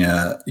leader when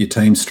your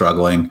team's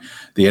struggling.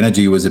 The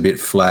energy was a bit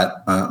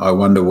flat. I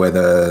wonder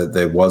whether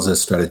there was a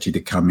strategy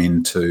to come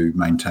in to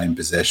maintain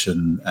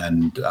possession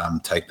and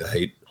take the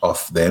heat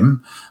off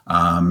them.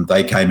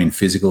 They came in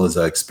physical as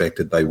I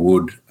expected they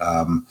would.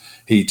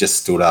 He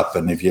just stood up,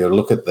 and if you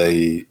look at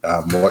the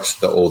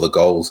watch all the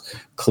goals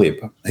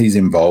clip, he's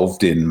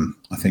involved in,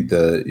 I think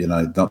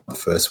not the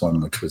first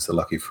one, which was the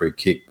lucky free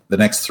kick. The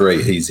next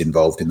 3, he's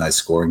involved in those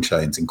scoring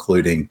chains,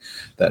 including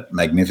that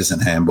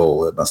magnificent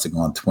handball that must have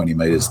gone 20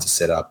 metres to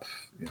set up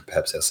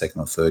perhaps our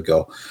second or third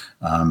goal.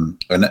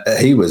 And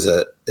he was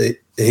a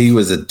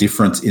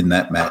difference in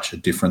that match, a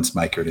difference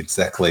maker. And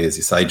exactly as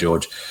you say,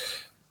 George,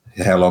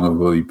 how long have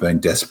we been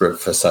desperate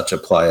for such a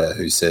player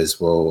who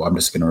says, well, I'm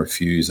just going to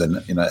refuse? And,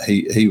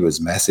 he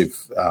was massive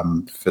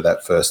for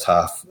that first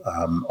half.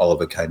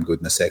 Oliver came good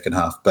in the second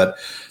half. But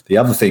the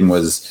other thing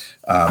was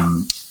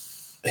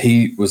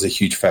he was a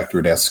huge factor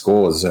in our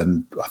scores.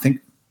 And I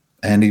think,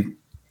 Andy,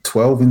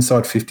 12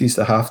 inside 50s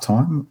to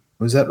half-time.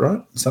 Was that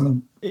right?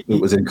 It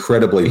was an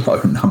incredibly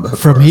low number.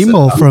 From him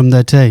or from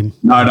the team?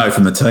 No,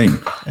 from the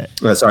team.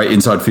 Sorry,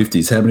 inside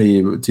 50s. How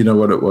many, do you know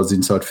what it was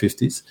inside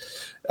 50s?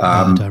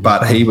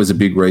 But he was a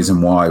big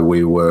reason why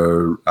we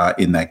were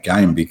in that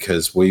game,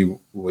 because we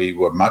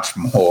were much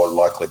more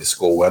likely to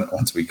score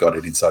once we got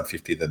it inside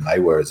 50 than they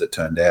were, as it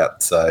turned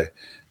out. So,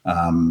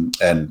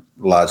 and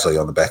largely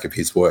on the back of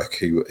his work,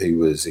 he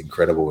was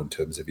incredible in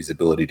terms of his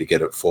ability to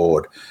get it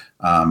forward.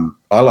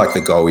 I like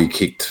the goal he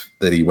kicked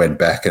that he went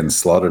back and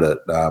slotted it.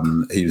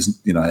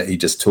 He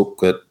just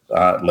took it.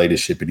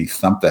 Leadership, and he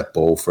thumped that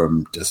ball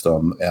from just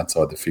on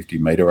outside the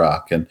 50-metre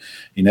arc, and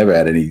he never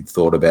had any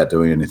thought about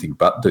doing anything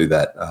but do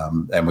that,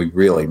 and we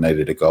really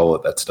needed a goal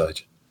at that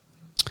stage.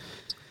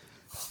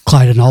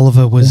 Clayton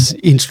Oliver was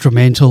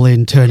instrumental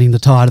in turning the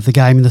tide of the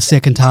game in the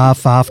second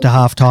half. After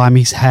half-time,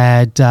 he's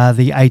had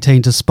the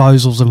 18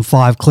 disposals and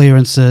 5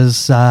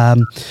 clearances.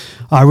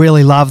 I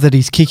really love that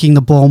he's kicking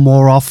the ball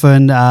more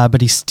often, but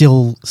he's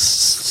still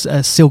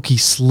silky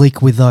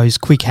slick with those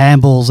quick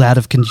handballs out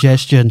of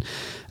congestion,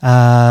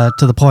 to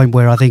the point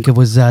where I think it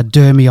was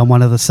Dermy on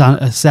one of the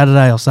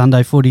Saturday or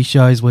Sunday footy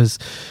shows was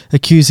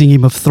accusing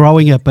him of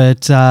throwing it,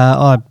 but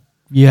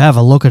you have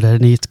a look at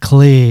it and it's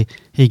clear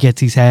he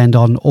gets his hand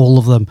on all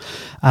of them.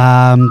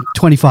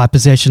 25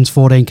 possessions,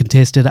 14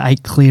 contested,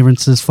 8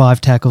 clearances,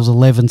 5 tackles,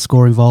 11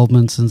 score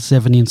involvements and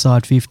 7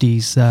 inside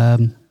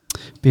 50s.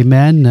 Big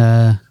man,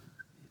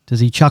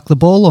 does he chuck the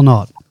ball or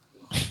not?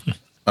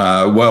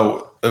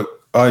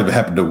 I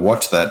happened to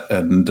watch that,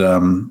 and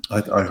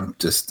I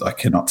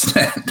cannot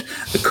stand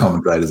the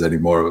commentators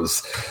anymore. It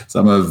was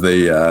some of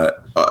the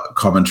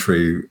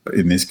commentary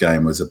in this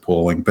game was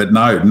appalling. But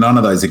no, none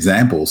of those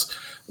examples.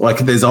 Like,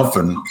 there's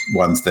often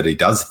ones that he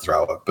does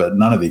throw it, but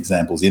none of the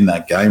examples in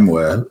that game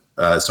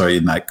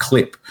in that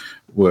clip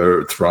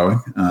were throwing.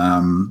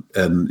 And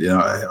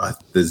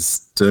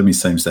Dermy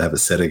seems to have a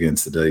set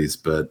against the D's,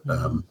 but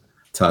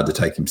it's hard to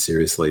take him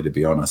seriously, to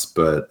be honest.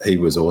 But he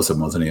was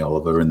awesome, wasn't he,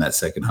 Oliver, in that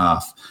second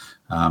half?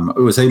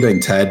 Was he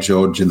being tagged,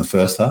 George, in the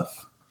first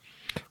half?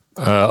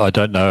 I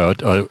don't know.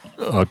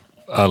 I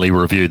only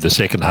reviewed the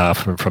second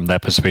half from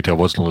that perspective. I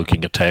wasn't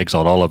looking at tags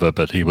on Oliver,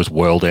 but he was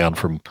well down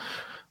from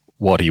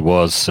what he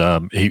was.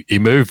 He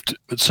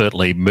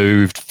certainly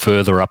moved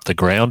further up the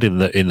ground in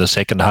the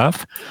second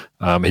half.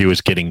 He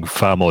was getting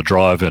far more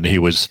drive, and he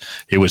was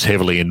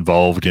heavily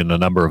involved in a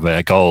number of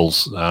our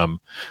goals.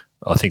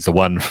 I think the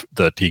one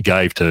that he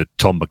gave to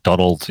Tom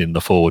McDonald in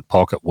the forward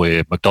pocket,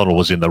 where McDonald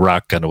was in the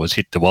ruck and it was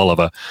hit to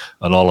Oliver,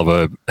 and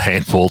Oliver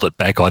handballed it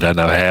back, I don't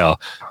know how,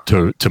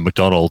 to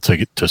McDonald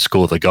to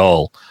score the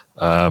goal,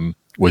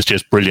 was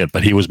just brilliant.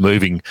 But he was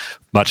moving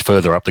much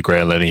further up the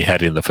ground than he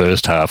had in the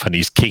first half, and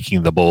he's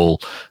kicking the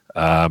ball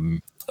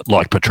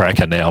like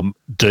Petrarca now,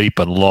 deep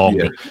and long,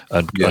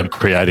 and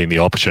creating the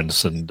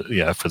options. And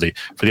for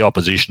the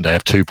opposition to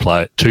have two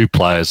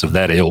players of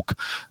that ilk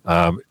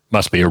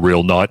must be a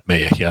real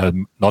nightmare.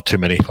 Not too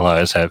many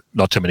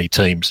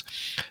teams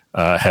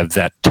have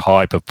that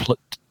type of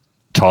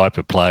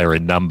player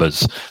in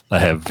numbers. They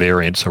have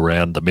variance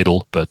around the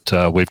middle, but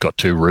we've got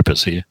two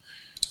rippers here.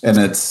 And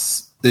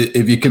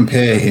if you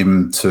compare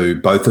him to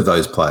both of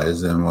those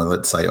players, and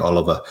let's say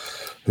Oliver,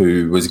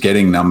 who was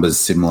getting numbers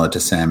similar to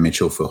Sam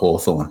Mitchell for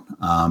Hawthorn,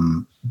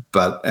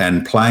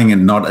 and playing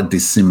in not a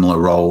dissimilar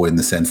role in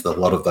the sense that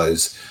a lot of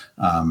those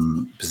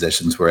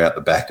possessions were out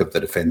the back of the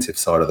defensive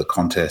side of the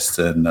contest,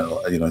 and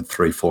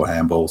 3-4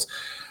 handballs.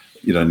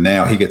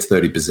 Now he gets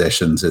 30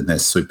 possessions, and they're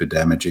super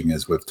damaging,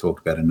 as we've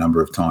talked about a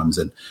number of times.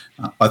 And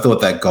I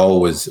thought that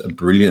goal was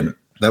brilliant.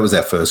 That was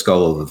our first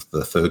goal of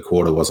the third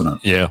quarter,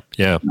 wasn't it?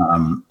 Yeah.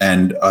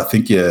 And I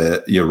think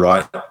you're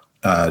right,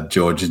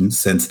 George, in the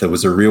sense there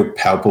was a real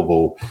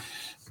palpable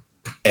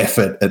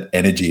effort and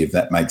energy, if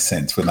that makes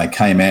sense. When they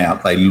came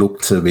out, they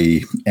looked to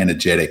be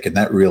energetic, and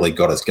that really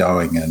got us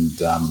going.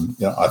 And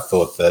I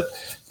thought that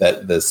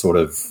the sort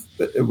of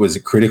it was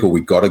critical.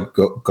 We got a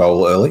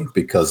goal early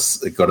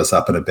because it got us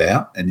up and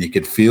about, and you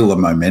could feel the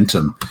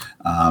momentum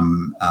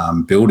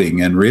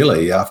building. And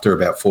really, after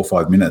about 4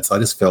 or 5 minutes, I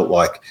just felt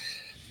like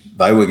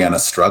they were going to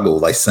struggle.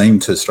 They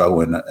seemed to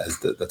struggle, and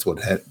that's what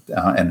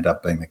ended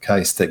up being the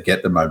case, to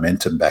get the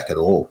momentum back at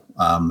all.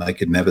 They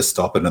could never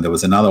stop it. And there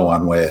was another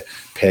one where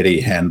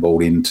Petty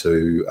handballed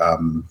into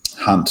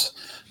Hunt,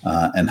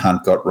 and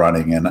Hunt got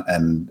running.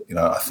 And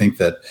I think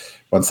that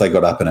once they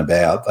got up and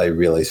about, they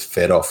really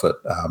fed off it.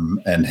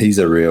 And he's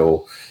a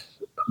real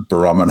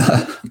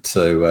barometer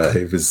to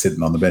he was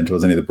sitting on the bench,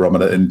 wasn't he, the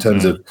barometer in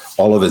terms of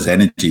Oliver's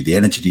energy, the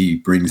energy he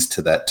brings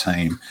to that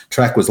team.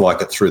 Track was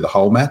like it through the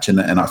whole match,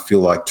 and I feel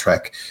like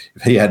Track,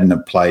 if he hadn't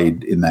have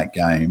played in that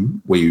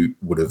game, we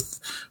would have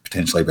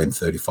potentially been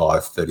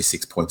 35,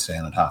 36 points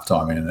down at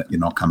halftime, and you're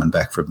not coming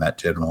back from that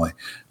generally.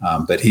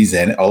 But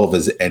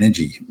Oliver's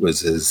energy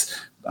was as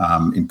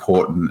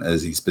important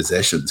as his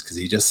possessions, because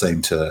he just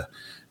seemed to,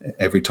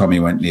 every time he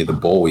went near the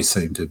ball, he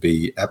seemed to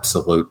be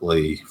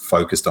absolutely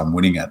focused on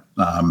winning it.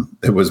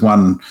 There was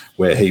one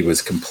where he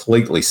was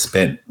completely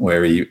spent,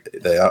 where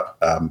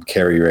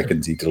Kerry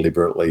reckons he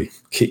deliberately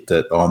kicked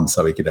it on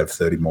so he could have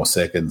 30 more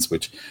seconds,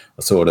 which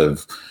I sort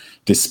of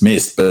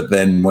dismissed. But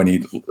then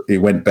when he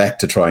went back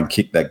to try and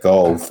kick that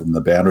goal from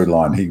the boundary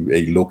line,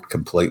 he looked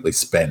completely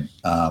spent.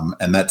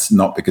 And that's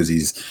not because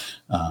he's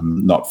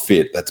not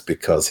fit. That's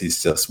because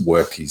he's just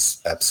worked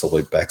his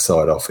absolute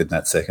backside off in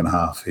that second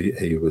half.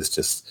 He was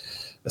just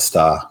a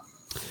star.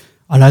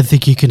 I don't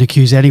think you can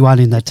accuse anyone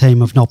in that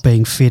team of not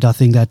being fit. I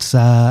think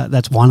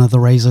that's one of the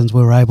reasons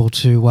we were able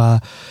to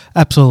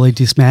absolutely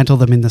dismantle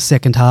them in the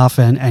second half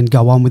and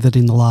go on with it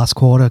in the last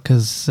quarter,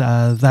 because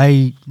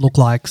they look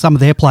like some of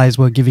their players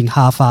were giving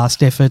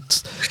half-assed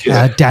efforts.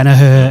 Yeah.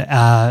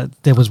 Danaher,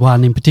 there was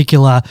one in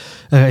particular,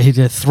 he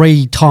did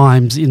 3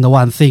 times in the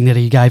one thing that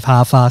he gave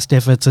half-assed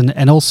efforts.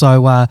 And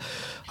also I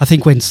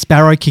think when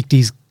Sparrow kicked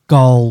his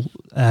goal,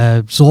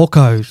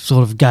 Zorko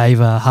sort of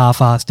gave a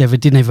half-assed effort,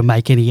 didn't even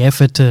make any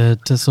effort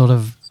to sort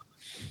of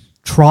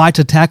try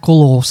to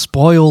tackle or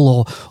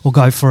spoil or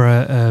go for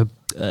a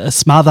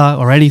smother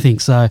or anything.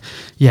 So,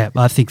 yeah,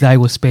 I think they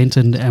were spent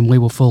and we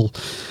were full.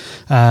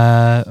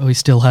 We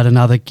still had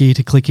another gear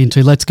to click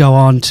into. Let's go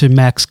on to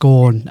Max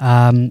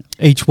Gawn.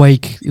 Each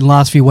week, in the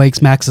last few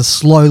weeks, Max has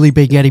slowly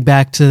been getting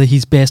back to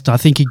his best. I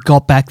think he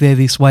got back there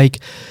this week.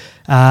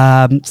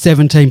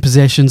 17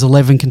 possessions,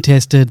 11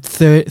 contested,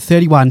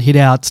 31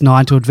 hit-outs,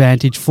 9 to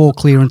advantage, 4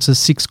 clearances,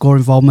 6 score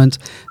involvement.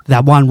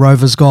 That one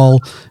Rovers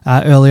goal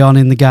early on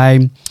in the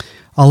game.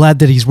 I'll add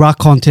that his ruck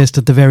contest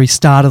at the very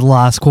start of the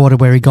last quarter,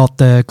 where he got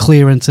the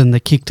clearance and the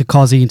kick to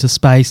Cozzy into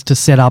space to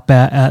set up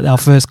our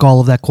first goal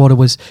of that quarter,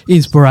 was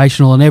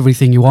inspirational and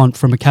everything you want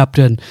from a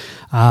captain.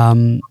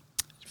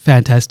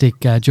 Fantastic,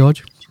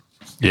 George.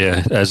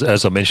 Yeah,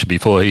 as I mentioned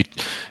before,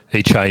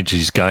 he changed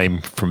his game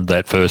from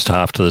that first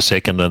half to the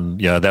second, and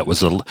that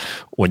was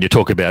when you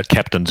talk about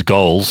captain's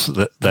goals,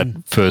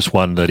 that first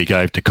one that he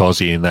gave to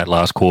Cozzy in that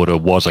last quarter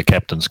was a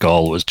captain's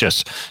goal. It was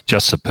just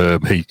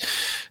superb. He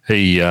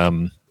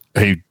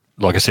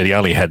like I said, he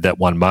only had that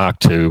one mark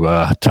to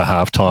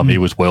halftime. He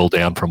was well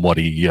down from what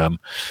he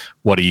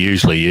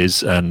usually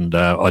is, and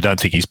I don't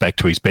think he's back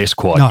to his best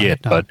quite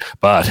yet. No.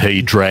 But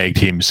he dragged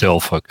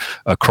himself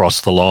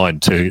across the line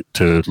to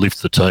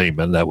lift the team,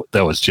 and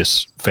that was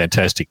just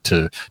fantastic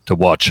to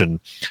watch. And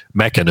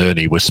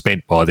McInerney was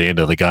spent by the end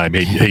of the game.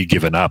 He'd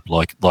given up,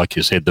 like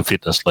you said, the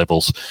fitness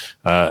levels,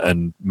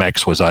 and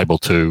Max was able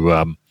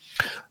to.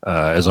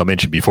 As I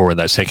mentioned before, in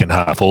that second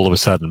half, all of a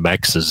sudden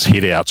Max's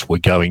hit-outs were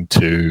going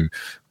to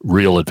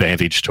real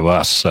advantage to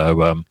us.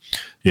 So,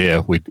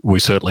 we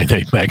certainly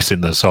need Max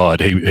in the side.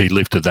 He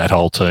lifted that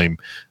whole team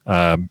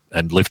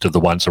and lifted the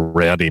ones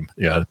around him,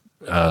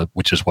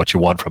 which is what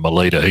you want from a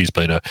leader. He's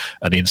been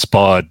an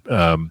inspired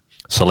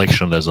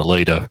selection as a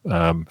leader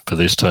for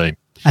this team.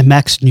 And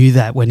Max knew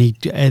that when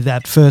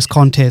that first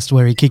contest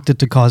where he kicked it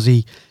to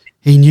Cozzy,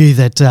 he knew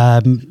that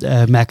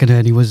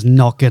McInerney was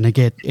not going to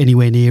get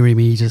anywhere near him.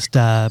 He just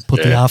put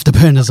the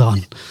afterburners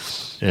on.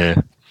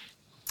 Yeah.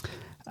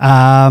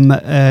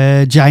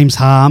 James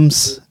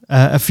Harms,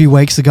 a few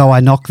weeks ago I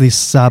knocked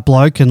this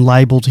bloke and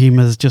labelled him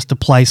as just a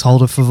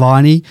placeholder for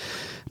Viney.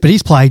 But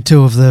he's played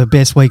two of the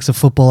best weeks of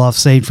football I've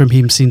seen from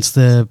him since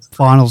the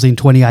finals in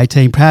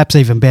 2018, perhaps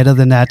even better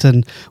than that.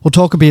 And we'll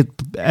talk a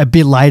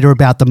bit later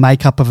about the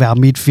makeup of our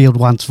midfield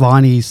once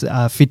Viney's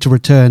fit to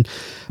return.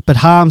 But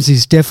Harms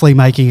is definitely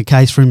making a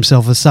case for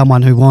himself as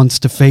someone who wants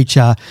to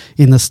feature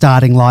in the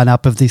starting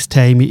lineup of this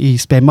team. He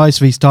spent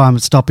most of his time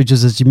at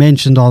stoppages, as you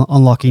mentioned, on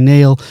Lachie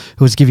Neale,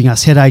 who was giving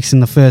us headaches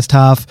in the first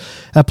half.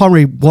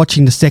 Upon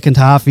watching the second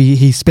half,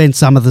 he spent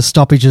some of the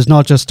stoppages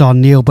not just on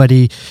Neale, but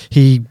he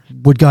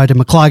would go to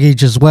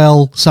McCluggage as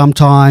well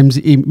sometimes.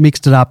 He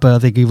mixed it up. I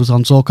think he was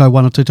on Zorko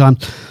one or two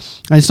times.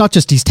 And it's not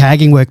just his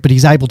tagging work, but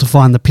he's able to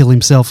find the pill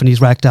himself, and he's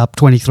racked up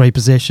 23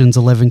 possessions,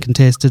 11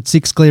 contested,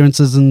 6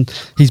 clearances, and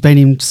he's been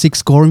in 6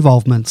 score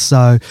involvements.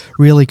 So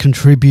really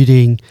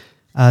contributing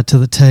to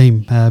the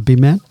team. Big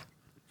man?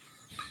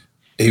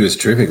 He was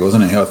terrific,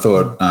 wasn't he? I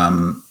thought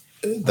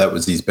that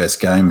was his best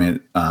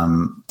game.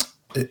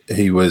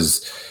 He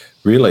was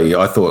really,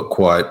 I thought,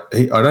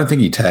 I don't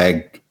think he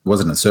tagged.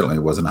 Certainly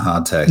wasn't a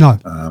hard tag. No.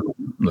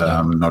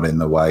 Not in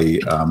the way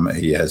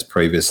he has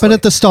previously. But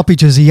at the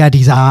stoppages, he had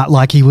his art,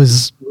 like he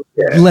was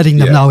letting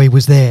them know he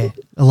was there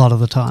a lot of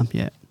the time.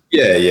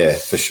 Yeah,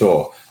 for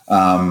sure.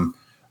 I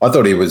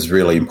thought he was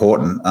really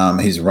important.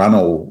 His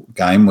run-all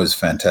game was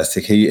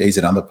fantastic. He's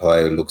another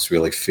player who looks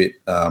really fit,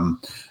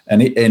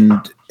 and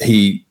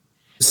he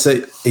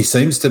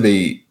seems to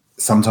be.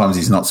 Sometimes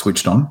he's not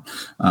switched on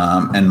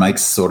and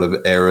makes sort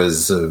of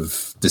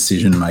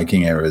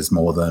decision-making errors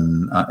more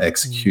than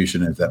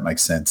execution, if that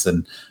makes sense.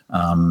 And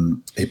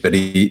but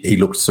he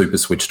looked super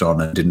switched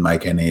on and didn't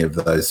make any of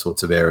those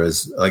sorts of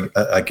errors. Like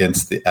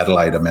against the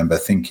Adelaide, I remember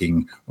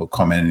thinking or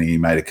commenting he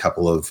made a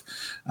couple of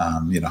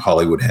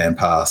Hollywood hand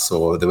pass,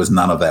 or there was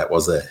none of that,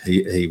 was there?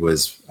 He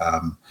was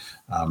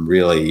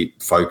really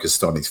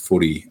focused on his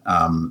footy.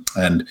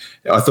 And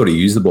I thought he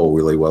used the ball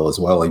really well as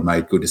well. He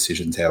made good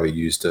decisions how he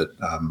used it.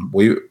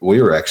 We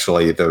were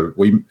actually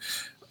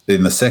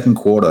in the second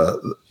quarter,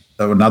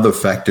 another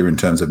factor in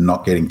terms of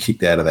not getting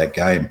kicked out of that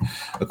game.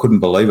 I couldn't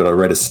believe it. I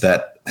read a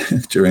stat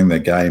during the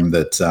game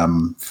that,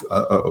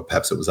 or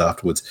perhaps it was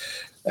afterwards,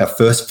 our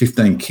first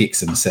 15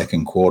 kicks in the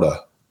second quarter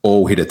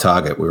all hit a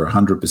target. We were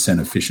 100%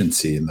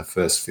 efficiency in the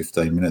first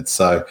 15 minutes.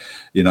 So,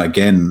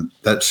 again,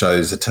 that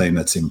shows a team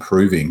that's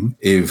improving.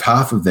 If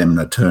half of them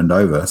are turned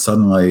over,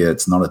 suddenly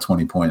it's not a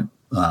 20-point,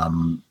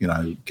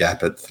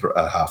 gap at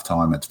half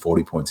time. It's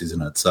 40 points,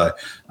 isn't it? So,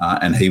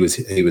 and he was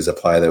a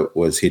player that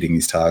was hitting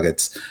his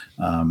targets,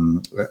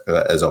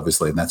 as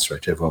obviously in that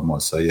stretch everyone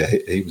was. So, yeah,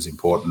 he was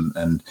important,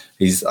 and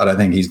I don't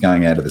think he's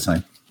going out of the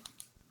team.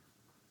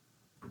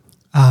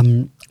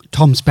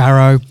 Tom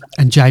Sparrow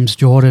and James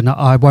Jordan.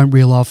 I won't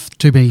reel off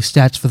too many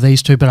stats for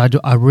these two, but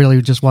I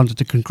really just wanted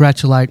to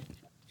congratulate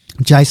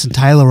Jason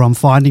Taylor on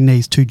finding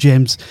these two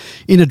gems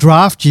in a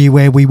draft year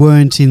where we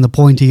weren't in the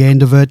pointy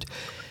end of it.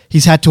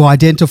 He's had to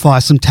identify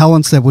some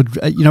talents that would,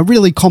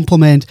 really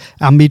complement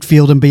our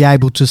midfield and be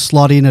able to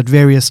slot in at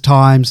various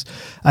times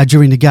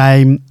during the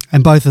game.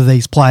 And both of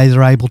these players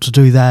are able to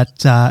do that,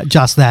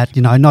 just that,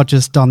 not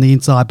just on the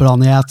inside, but on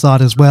the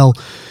outside as well.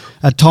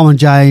 Tom and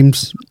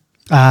James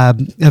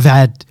have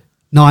had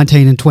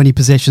 19 and 20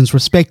 possessions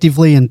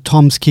respectively, and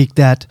Tom's kicked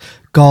that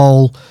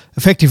goal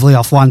effectively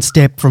off one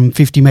step from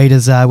 50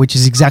 metres, which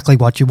is exactly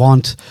what you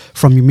want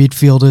from your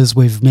midfielders.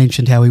 We've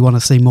mentioned how we want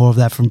to see more of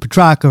that from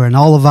Petrarca and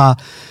Oliver,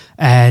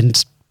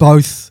 and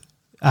both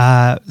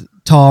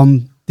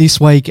Tom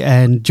this week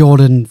and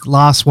Jordan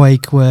last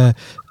week were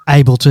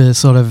able to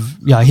sort of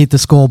hit the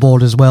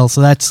scoreboard as well.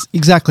 So that's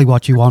exactly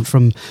what you want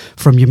from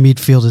your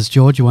midfielders.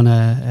 George, you want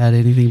to add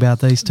anything about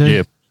these two?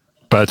 Yeah,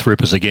 both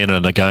rippers again,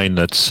 and again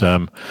that's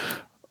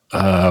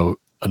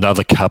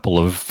another couple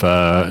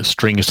of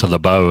strings to the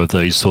bow of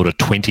these sort of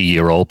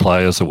 20-year-old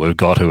players that we've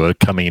got who are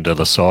coming into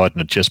the side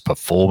and are just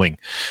performing.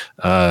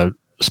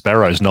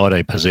 Sparrow's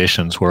 19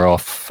 possessions were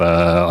off,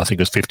 I think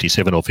it was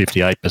 57 or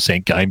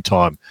 58% game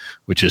time,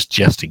 which is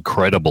just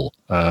incredible.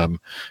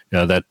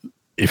 That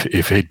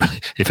if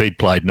he'd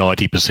played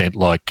 90%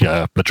 like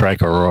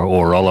Petrarca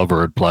or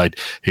Oliver had played,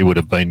 he would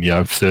have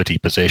been 30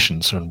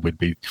 possessions, and we'd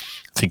be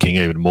thinking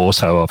even more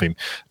so of him.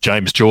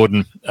 James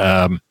Jordan,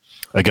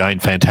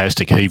 again,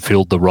 fantastic. He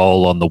filled the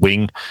role on the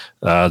wing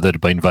that had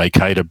been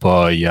vacated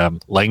by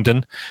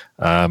Langdon.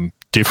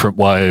 Different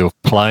way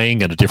of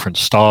playing and a different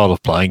style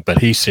of playing, but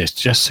he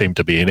just seemed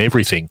to be in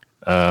everything.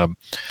 And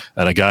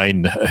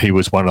again, he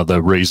was one of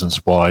the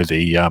reasons why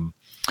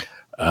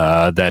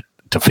that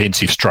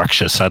defensive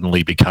structure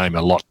suddenly became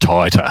a lot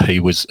tighter. He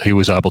was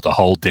able to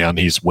hold down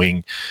his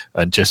wing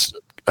and just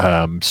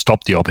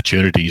stop the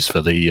opportunities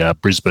for the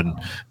Brisbane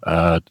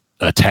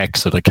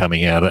attacks that are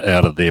coming out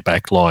of their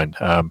back line.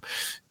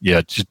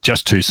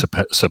 Just two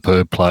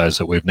superb players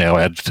that we've now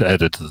added to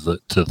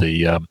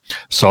the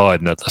side.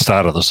 And at the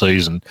start of the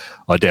season,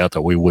 I doubt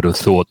that we would have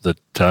thought that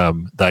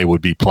they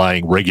would be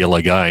playing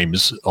regular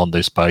games on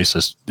this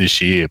basis this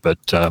year. But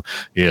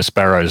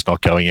Sparrow's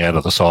not going out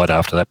of the side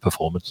after that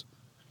performance.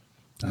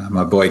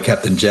 My boy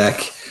Captain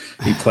Jack,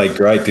 he played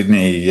great, didn't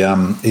he?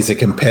 He's a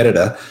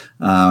competitor,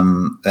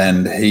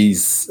 and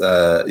he's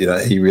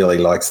he really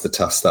likes the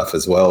tough stuff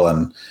as well.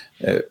 And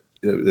it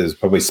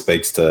probably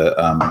speaks to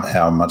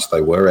how much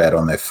they were out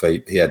on their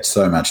feet. He had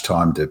so much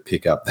time to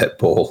pick up that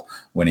ball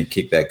when he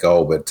kicked that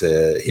goal, but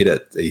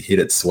he hit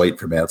it sweet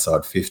from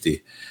outside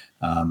 50.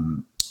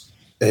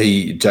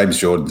 James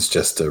Jordan's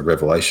just a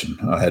revelation.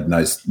 I had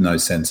no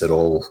sense at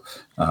all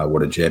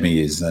what a gem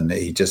he is, and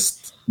he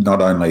just,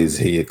 not only is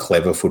he a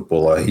clever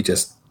footballer, he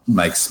just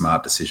makes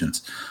smart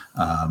decisions.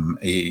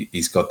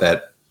 He's got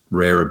that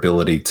rare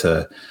ability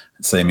to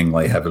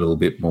seemingly have a little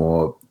bit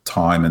more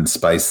time and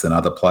space than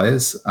other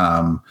players.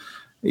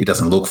 He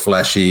doesn't look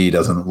flashy. He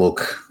doesn't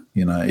look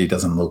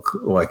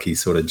like he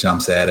sort of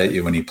jumps out at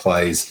you when he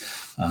plays.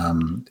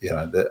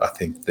 I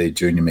think the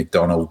Junior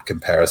McDonald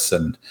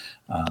comparison,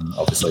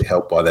 obviously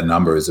helped by the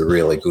number, is a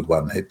really good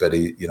one. But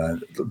he,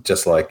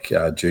 just like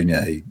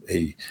Junior,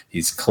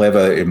 he's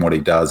clever in what he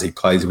does. He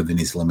plays within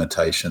his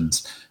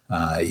limitations.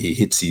 He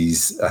hits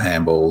his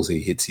handballs.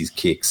 He hits his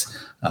kicks.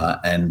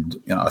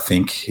 And I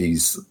think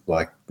he's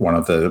like one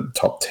of the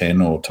top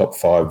 10 or top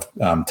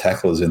 5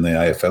 tacklers in the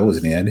AFL,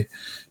 isn't he, Andy?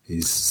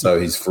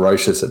 He's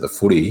ferocious at the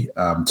footy.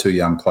 Two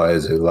young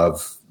players who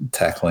love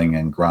tackling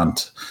and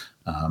grunt.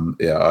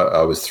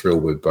 I was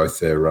thrilled with both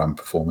their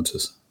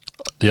performances.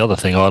 The other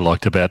thing I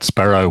liked about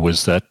Sparrow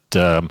was that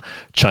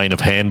chain of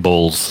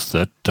handballs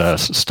that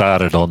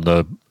started on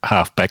the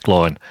half back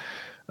line.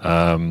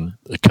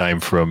 It came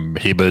from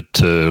Hibbert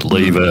to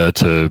Lever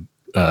to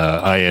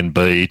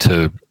ANB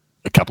to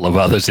a couple of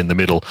others in the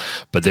middle,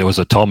 but there was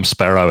a Tom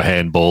Sparrow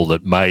handball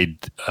that made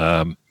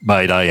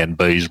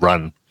ANB's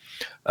run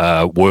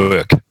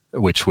work,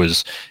 which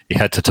was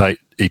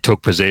he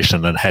took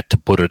possession and had to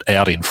put it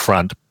out in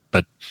front,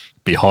 but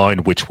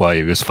behind which way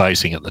he was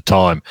facing at the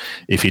time.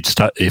 If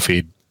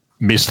he'd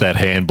missed that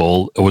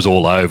handball, it was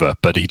all over,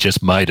 but he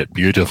just made it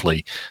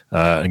beautifully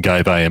and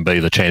gave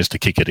ANB the chance to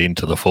kick it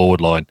into the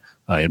forward line.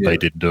 ANB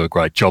didn't do a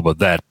great job of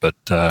that, but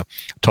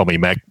Tommy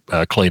Mack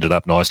cleaned it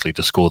up nicely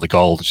to score the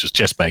goal, which is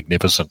just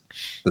magnificent.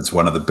 It's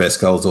one of the best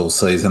goals all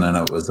season, and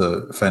it was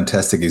a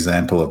fantastic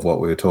example of what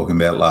we were talking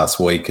about last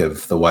week,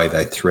 of the way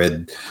they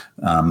thread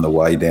the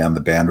way down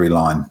the boundary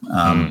line.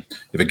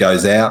 If it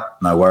goes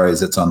out, no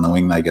worries, it's on the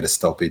wing, they get a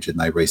stoppage and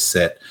they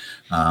reset.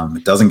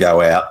 It doesn't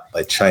go out,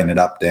 they chain it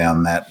up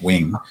down that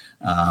wing.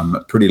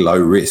 Pretty low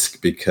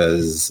risk,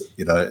 because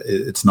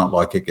it's not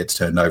like it gets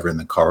turned over in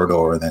the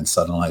corridor and then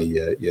suddenly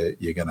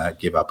you're going to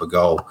give up a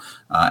goal.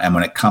 And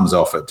when it comes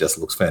off, it just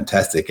looks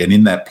fantastic. And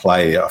in that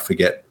play, I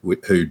forget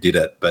who did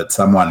it, but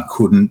someone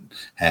couldn't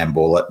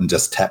handball it and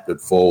just tapped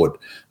it forward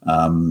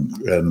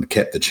and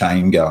kept the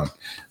chain going,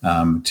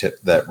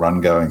 kept that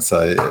run going.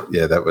 So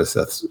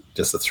that's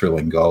just a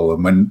thrilling goal.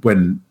 And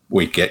when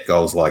we get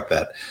goals like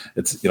that,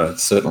 it's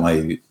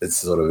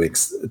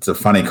it's a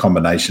funny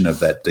combination of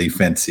that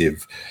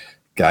defensive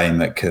game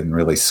that can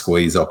really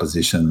squeeze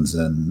oppositions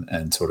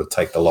and sort of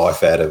take the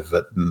life out of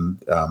it,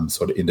 and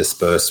sort of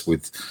intersperse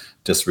with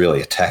just really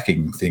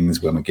attacking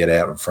things when we get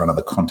out in front of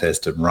the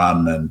contest and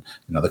run. And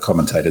the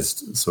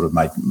commentators sort of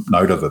make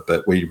note of it,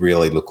 but we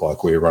really look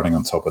like we were running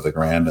on top of the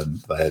ground and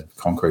they had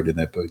concrete in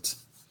their boots.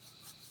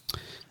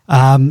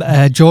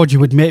 George,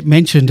 you had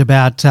mentioned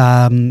about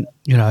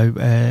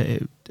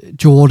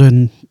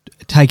Jordan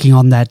taking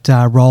on that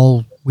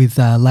role with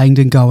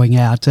Langdon going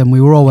out, and we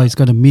were always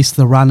going to miss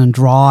the run and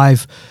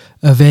drive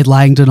of Ed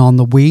Langdon on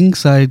the wing.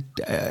 So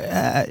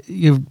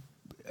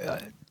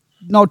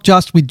not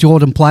just with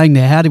Jordan playing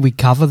there, how did we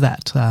cover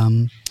that?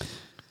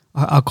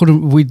 I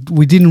couldn't. We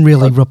didn't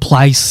really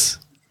replace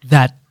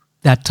that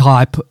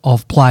type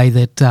of play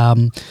that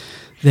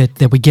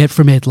that we get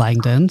from Ed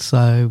Langdon.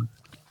 So,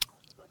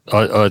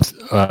 I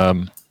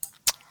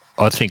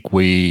think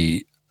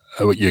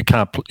you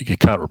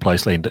can't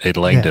replace Ed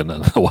Langdon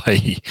and the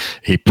way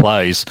he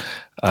plays.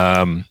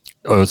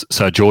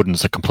 So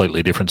Jordan's a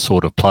completely different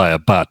sort of player,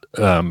 but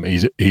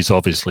he's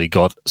obviously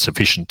got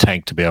sufficient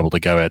tank to be able to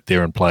go out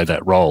there and play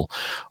that role.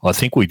 I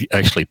think we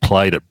actually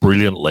played it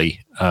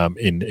brilliantly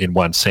in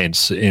one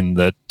sense, in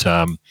that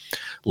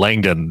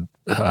Langdon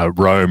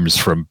roams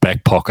from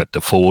back pocket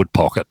to forward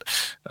pocket.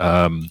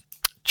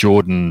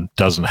 Jordan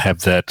doesn't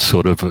have that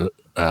sort of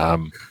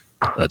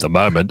at the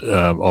moment.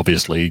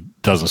 Obviously,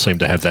 doesn't seem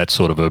to have that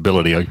sort of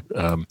ability.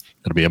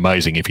 It'd be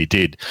amazing if he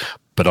did.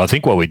 But I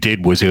think what we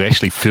did was we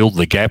actually filled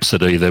the gaps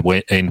at either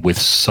end with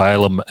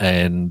Salem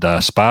and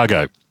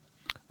Spargo.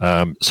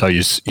 So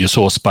you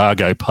saw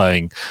Spargo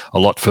playing a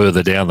lot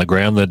further down the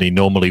ground than he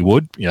normally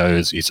would. You know,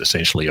 he's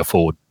essentially a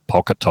forward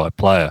pocket type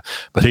player,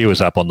 but he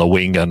was up on the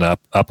wing and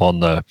up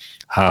on the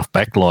half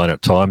back line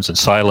at times, and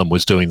Salem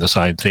was doing the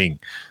same thing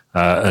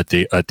at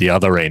the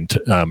other end,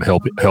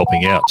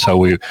 helping out. So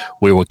we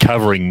were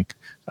covering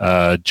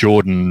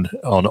Jordan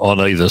on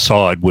either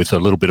side with a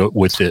little bit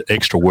with the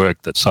extra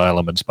work that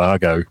Salem and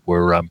Spargo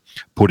were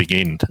putting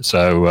in.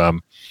 So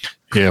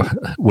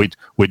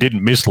we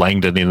didn't miss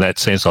Langdon in that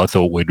sense. I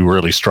thought we'd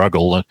really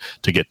struggle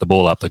to get the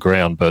ball up the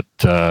ground, but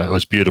it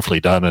was beautifully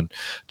done. And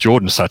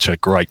Jordan's such a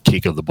great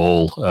kick of the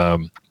ball.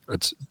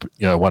 It's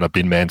one of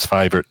Bin Man's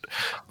favourite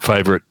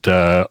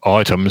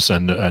items,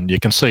 and you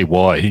can see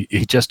why.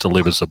 He just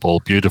delivers the ball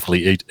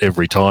beautifully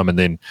every time, and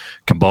then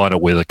combine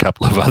it with a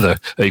couple of other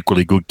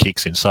equally good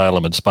kicks in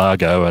Salem and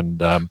Spargo,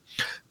 and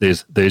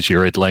there's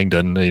your Ed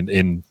Langdon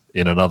in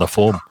another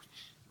form.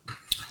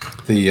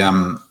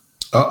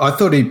 I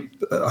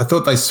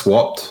thought they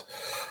swapped.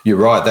 You're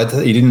right, that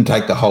he didn't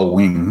take the whole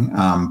wing,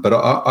 but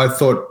I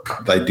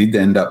thought they did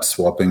end up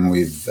swapping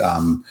with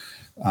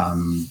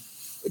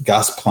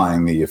Gus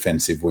playing the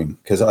offensive wing,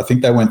 because I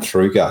think they went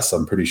through Gus,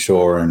 I'm pretty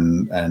sure,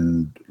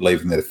 and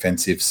leaving the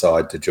defensive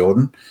side to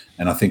Jordan.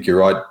 And I think you're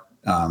right,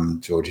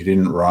 George, he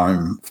didn't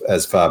roam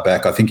as far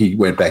back. I think he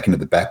went back into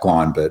the back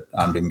line, but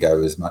didn't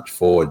go as much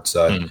forward.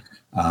 So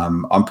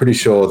I'm pretty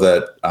sure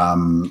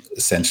that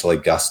essentially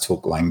Gus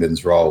took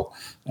Langdon's role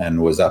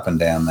and was up and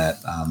down that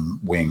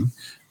wing,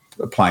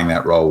 playing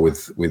that role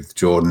with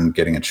Jordan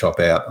getting a chop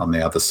out on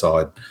the other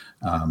side,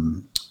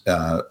 on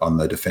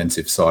the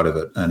defensive side of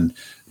it. And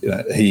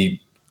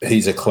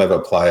he's a clever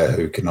player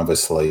who can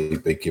obviously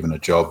be given a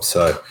job.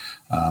 So,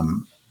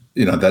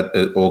 that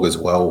it augurs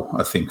well,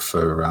 I think,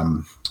 for,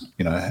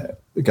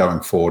 going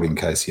forward in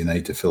case you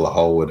need to fill a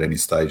hole at any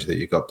stage, that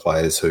you've got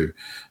players who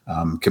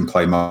can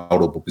play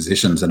multiple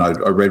positions. And I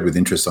read with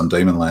interest on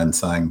Demonland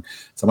saying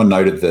someone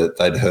noted that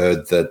they'd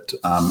heard that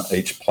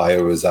each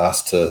player was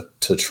asked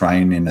to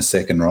train in a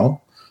second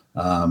role.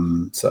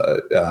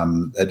 So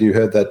had you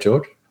heard that,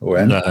 George? Or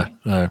Andrew?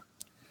 No,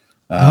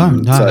 I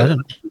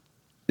didn't.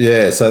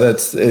 Yeah, so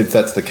if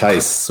that's the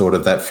case, sort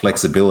of that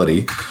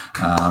flexibility,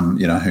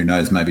 who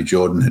knows, maybe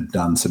Jordan had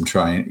done some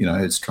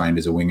has trained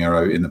as a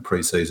winger in the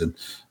preseason.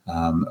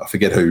 I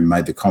forget who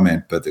made the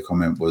comment, but the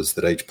comment was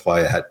that each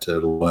player had to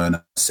learn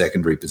a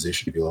secondary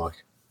position, if you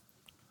like.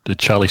 Did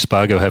Charlie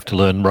Spargo have to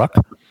learn ruck?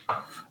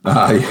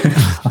 I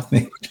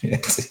think,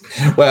 yes.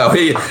 Well,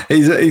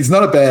 he's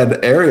not a bad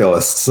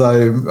aerialist,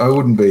 so I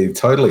wouldn't be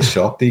totally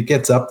shocked. He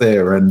gets up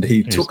there and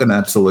he took an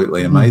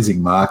absolutely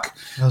amazing mark.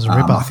 That was a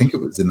ripper. I think it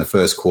was in the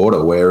first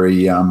quarter where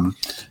he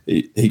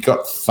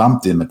got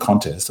thumped in the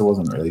contest. It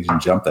wasn't really, he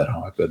didn't jump that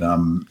high, but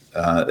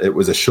it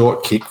was a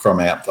short kick from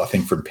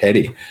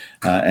Petty,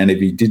 and if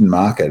he didn't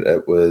mark it,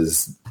 it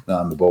was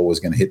the ball was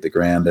going to hit the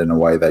ground and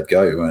away they'd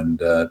go. And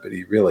but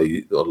he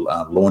really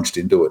launched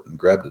into it and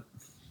grabbed it.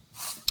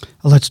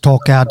 Let's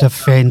talk our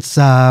defence.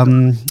 I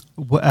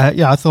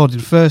thought in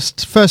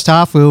first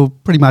half we were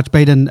pretty much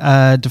beaten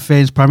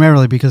defence,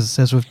 primarily because,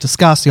 as we've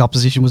discussed, the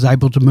opposition was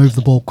able to move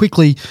the ball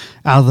quickly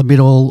out of the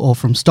middle or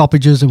from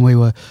stoppages, and we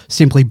were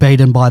simply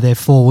beaten by their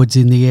forwards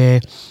in the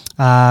air.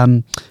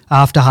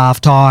 After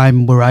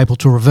half-time, we were able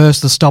to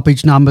reverse the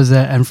stoppage numbers,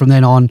 and from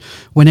then on,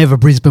 whenever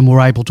Brisbane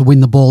were able to win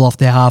the ball off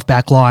their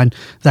half-back line,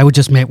 they were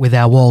just met with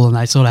our wall, and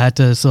they sort of had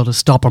to sort of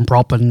stop and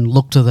prop and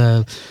look to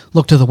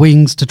the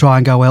wings to try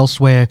and go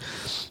elsewhere.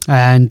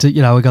 And,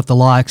 we got the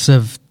likes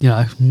of,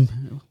 don't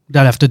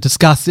have to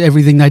discuss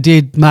everything they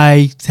did.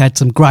 May had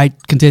some great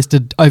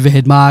contested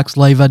overhead marks.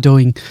 Lever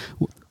doing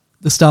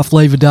the stuff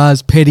Lever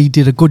does. Petty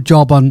did a good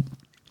job on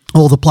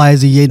all the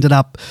players. He ended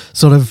up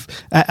sort of,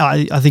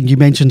 I think you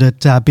mentioned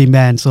it, Bin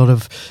Man,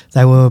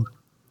 they were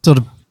sort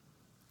of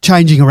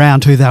changing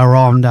around who they were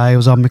on. He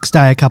was on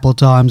McStay a couple of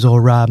times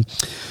or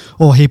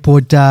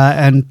Hipwood,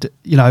 and,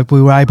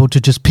 we were able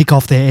to just pick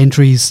off their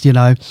entries,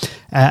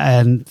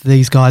 and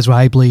these guys were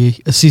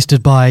ably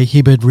assisted by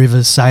Hibberd,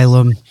 Rivers,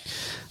 Salem.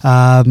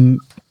 Our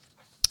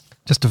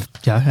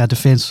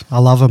defence, I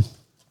love them.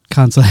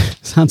 Can't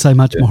say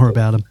much more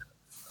about them.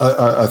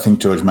 I think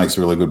George makes a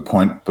really good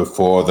point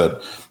before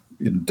that.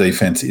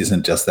 defense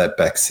isn't just that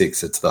back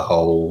six; it's the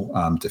whole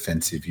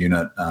defensive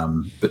unit.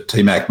 But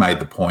T-Mac made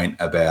the point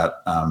about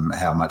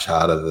how much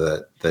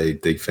harder the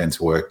defense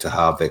worked to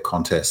halve their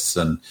contests,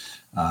 and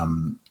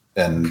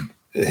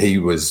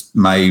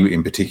May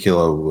in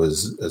particular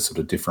was a sort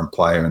of different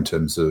player in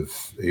terms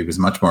of he was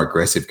much more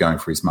aggressive going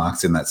for his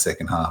marks in that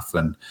second half,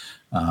 and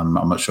I'm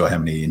not sure how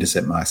many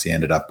intercept marks he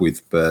ended up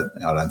with, but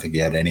I don't think he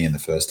had any in the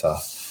first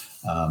half.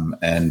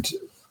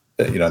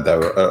 They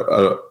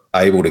were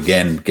able to,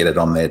 again, get it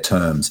on their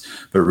terms.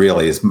 But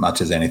really, as much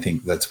as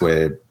anything, that's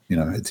where,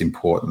 it's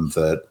important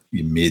that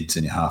your mids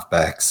and your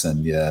halfbacks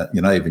and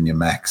even your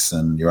Max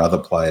and your other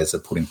players are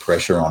putting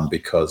pressure on,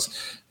 because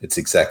it's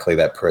exactly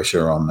that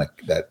pressure on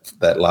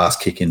that last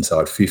kick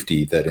inside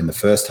 50 that in the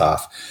first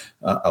half,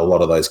 a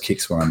lot of those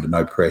kicks were under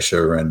no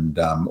pressure and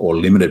or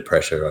limited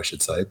pressure, I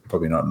should say.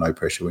 Probably not no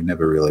pressure. We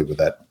never really were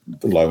that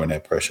low in our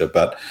pressure.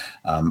 But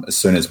as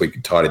soon as we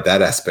tidied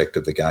that aspect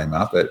of the game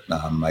up, it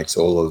makes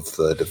all of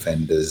the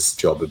defenders'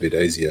 job a bit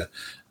easier.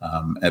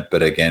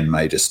 But again,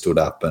 May just stood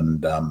up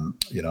and,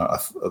 I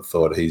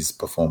thought his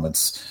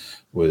performance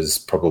was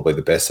probably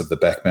the best of the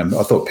backmen.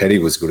 I thought Petty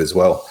was good as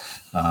well.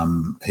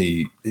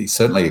 He's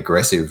certainly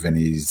aggressive and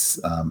he's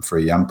for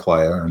a young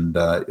player. And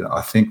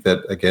I think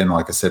that, again,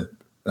 like I said,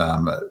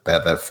 about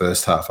that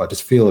first half, I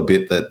just feel a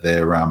bit that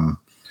they're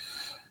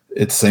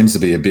it seems to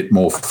be a bit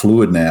more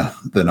fluid now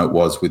than it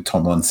was with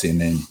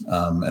Tomlinson in,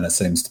 and it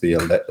seems to be a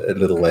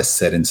little less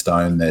set in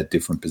stone, their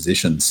different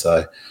positions.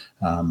 So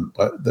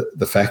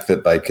the fact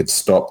that they could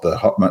stop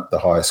the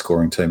highest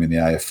scoring team in the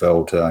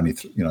AFL to only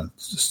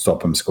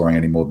stop them scoring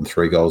any more than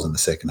 3 goals in the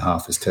second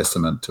half is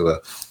testament to a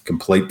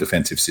complete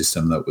defensive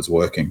system that was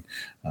working.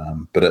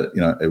 But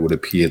it would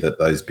appear that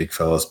those big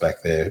fellas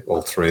back there,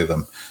 all 3 of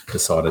them,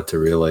 decided to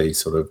really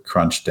sort of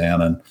crunch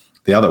down. And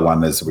the other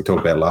one, as we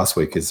talked about last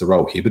week, is the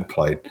role Hibberd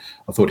played.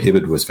 I thought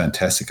Hibberd was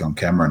fantastic on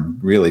Cameron,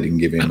 really didn't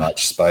give him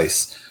much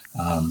space.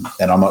 And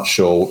I'm not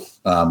sure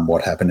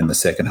what happened in the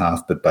second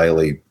half, but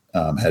Bailey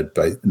had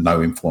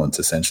no influence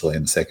essentially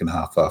in the second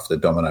half after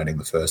dominating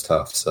the first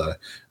half. So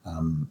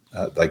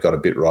they got a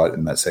bit right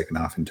in that second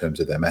half in terms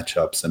of their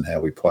matchups and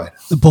how we played.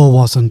 The ball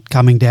wasn't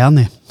coming down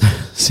there.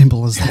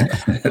 Simple as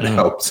that. It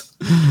helps.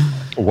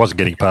 It wasn't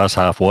getting past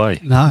halfway.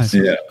 No.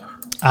 Yeah.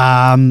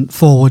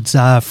 Forwards,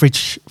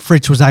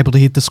 Fritsch was able to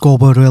hit the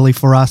scoreboard early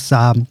for us,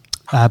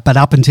 but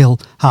up until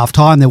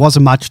half-time there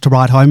wasn't much to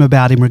write home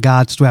about in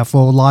regards to our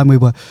forward line. We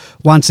were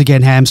once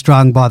again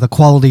hamstrung by the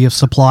quality of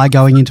supply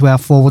going into our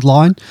forward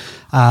line,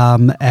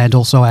 and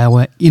also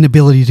our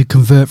inability to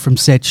convert from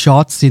set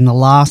shots. In the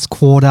last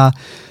quarter,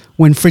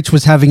 when Fritsch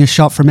was having a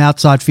shot from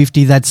outside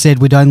 50, that said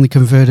we'd only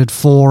converted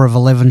 4 of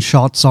 11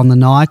 shots on the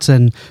night,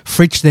 and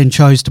Fritsch then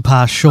chose to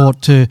pass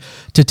short to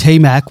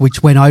T-Mac,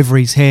 which went over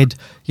his head,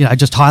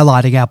 just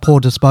highlighting our poor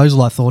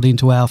disposal, I thought,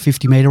 into our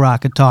 50-metre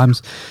arc at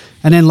times.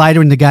 And then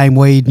later in the game,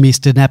 Weed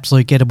missed an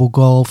absolute gettable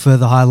goal,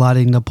 further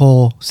highlighting the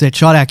poor set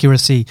shot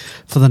accuracy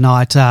for the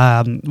night,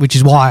 which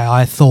is why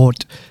I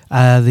thought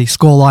the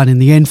scoreline in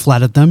the end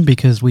flattered them,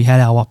 because we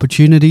had our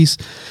opportunities,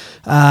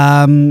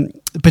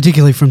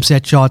 particularly from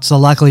set shots. So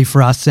luckily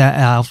for us,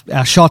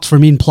 our shots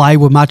from in play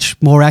were much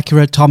more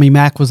accurate. Tommy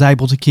Mack was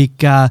able to kick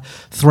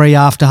 3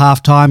 after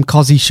half-time.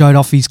 Cozzy showed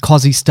off his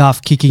Cozzy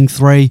stuff, kicking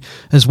 3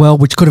 as well,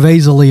 which could have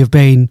easily have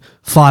been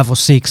 5 or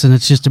 6, and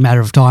it's just a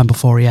matter of time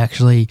before he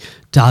actually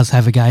does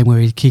have a game where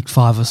he kicked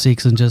 5 or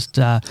 6 and just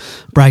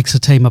breaks the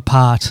team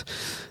apart.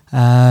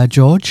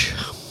 George?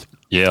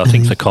 Yeah, I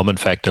think the common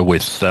factor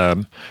with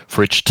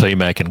Fritsch,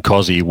 T-Mac and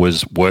Cozzy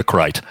was work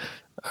rate.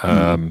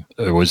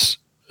 It was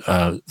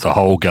the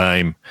whole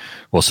game,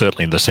 well,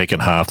 certainly in the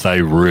second half,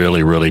 they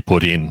really, really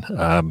put in.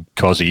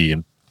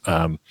 Cozzy,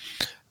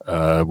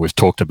 and we've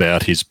talked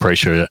about his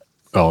pressure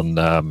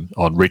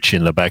on Rich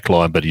in the back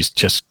line, but he's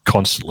just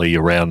constantly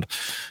around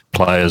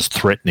players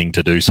threatening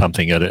to do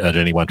something at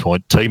any one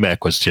point.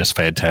 T-Mac was just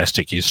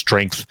fantastic. His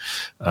strength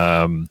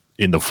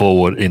in the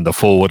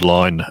forward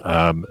line,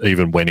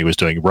 even when he was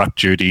doing ruck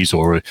duties,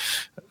 or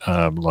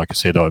like I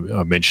said,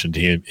 I mentioned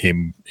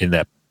him in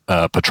that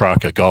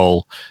Petrarca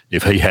goal.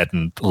 If he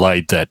hadn't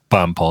laid that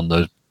bump on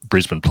the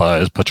Brisbane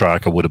players,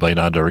 Petrarca would have been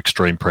under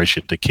extreme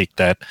pressure to kick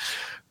that.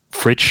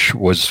 Fritsch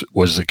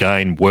was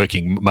again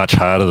working much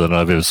harder than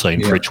I've ever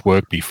seen Fritsch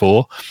work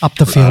before. Up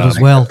the field as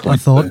well, I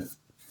thought.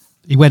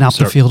 He went up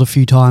the field a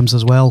few times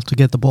as well to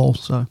get the ball.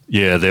 So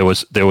yeah, there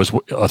was.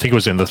 I think it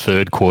was in the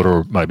third quarter,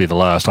 or maybe the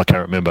last. I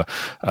can't remember.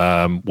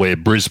 Where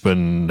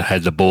Brisbane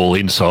had the ball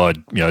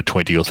inside,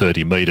 20 or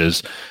 30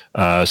 metres.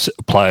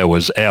 Player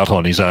was out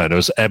on his own. It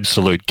was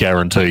absolute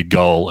guaranteed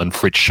goal, and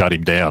Fritsch shut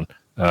him down.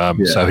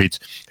 So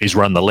he's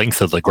run the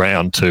length of the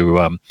ground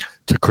to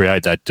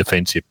create that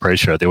defensive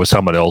pressure. There was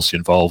someone else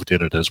involved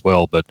in it as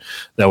well, but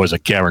that was a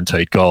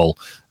guaranteed goal.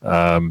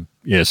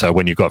 So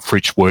when you've got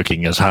Fritsch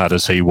working as hard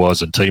as he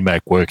was, and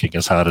T-Mac working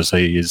as hard as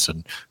he is,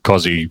 and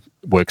Cozzy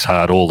works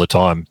hard all the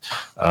time,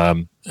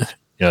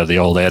 the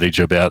old adage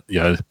about,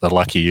 the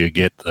luckier you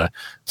get, the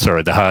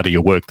harder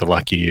you work, the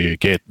luckier you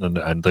get,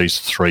 and these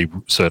 3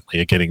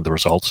 certainly are getting the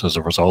results as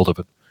a result of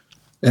it.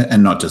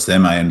 And not just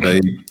them, A&B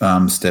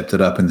stepped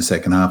it up in the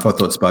second half. I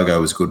thought Spago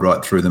was good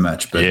right through the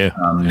match, but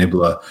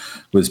Nibbler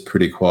was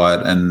pretty quiet.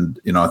 And,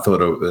 I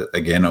thought,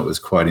 it was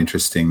quite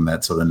interesting,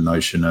 that sort of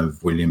notion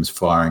of Williams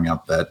firing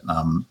up that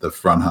the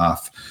front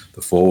half,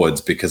 the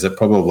forwards, because it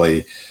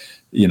probably,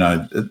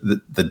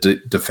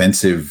 the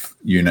defensive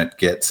unit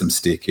gets some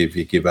stick if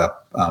you give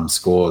up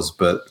scores.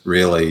 But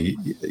really,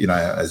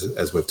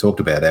 as we've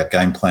talked about, our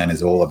game plan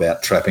is all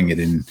about trapping it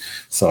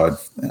inside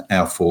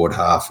our forward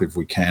half if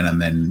we can.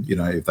 And then,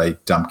 if they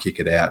dump kick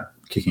it out,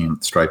 kicking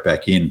it straight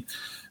back in.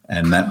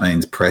 And that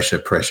means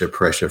pressure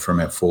from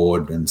our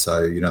forward. And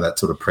so, that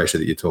sort of pressure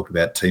that you talked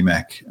about,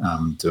 T-Mac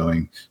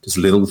doing, just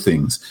little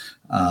things,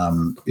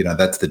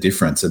 that's the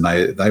difference. And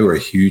they were a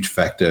huge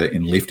factor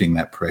in lifting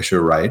that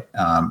pressure rate,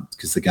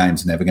 because the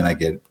game's never going to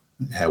get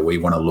how we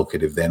want to look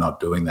at if they're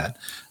not doing that.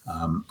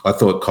 I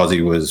thought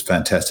Cozzy was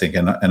fantastic.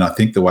 And I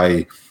think the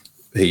way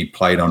he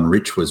played on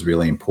Rich was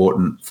really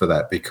important for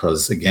that,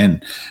 because,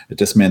 again, it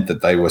just meant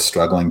that they were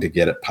struggling to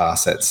get it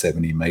past that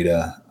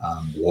 70-metre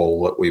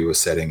wall that we were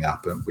setting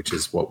up, which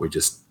is what we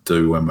just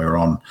do when we're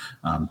on,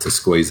 to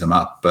squeeze them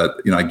up. But,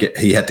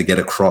 he had to get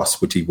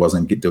across, which he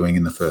wasn't doing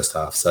in the first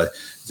half. So it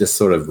just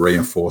sort of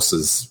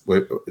reinforces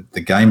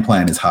the game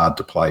plan is hard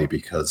to play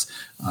because,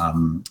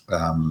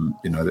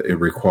 it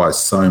requires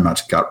so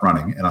much gut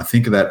running. And I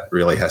think that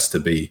really has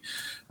to be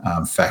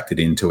factored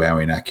into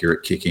our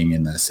inaccurate kicking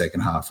in the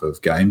second half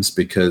of games,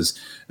 because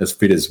as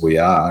fit as we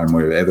are, and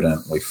we're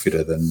evidently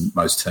fitter than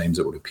most teams,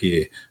 it would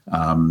appear,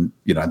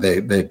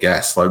 they're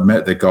gassed.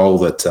 Like the goal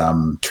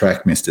that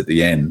Track missed at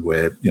the end,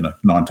 where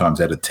 9 times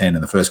out of 10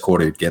 in the first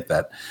quarter he'd get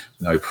that,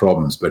 no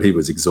problems, but he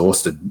was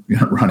exhausted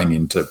running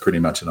into pretty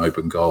much an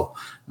open goal.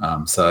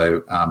 But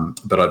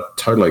I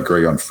totally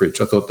agree on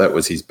Fritsch. I thought that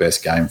was his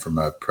best game from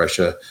a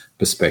pressure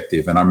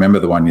perspective. And I remember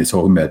the one you're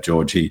talking about,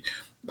 George, he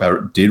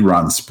did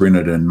run,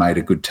 sprinted and made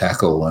a good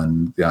tackle,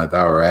 and they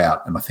were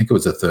out. And I think it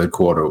was the third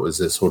quarter. It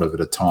was sort of at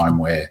a time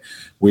where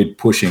we'd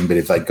push him, but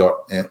if they got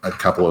a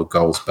couple of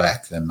goals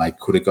back, then they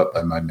could have got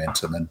their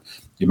momentum. And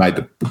you made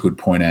the good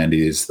point,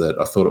 Andy, is that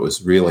I thought it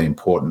was really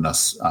important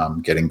us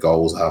getting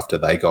goals after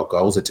they got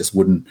goals. It just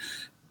wouldn't.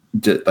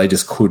 They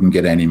just couldn't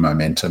get any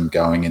momentum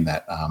going in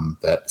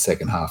that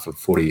second half of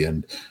footy,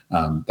 and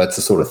that's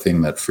the sort of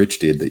thing that Fritsch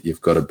did, that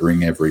you've got to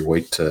bring every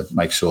week to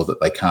make sure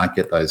that they can't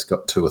get those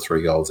 2 or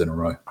 3 goals in a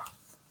row.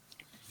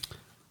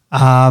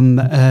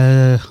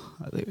 I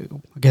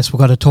guess we've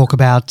got to talk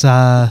about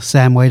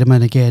Sam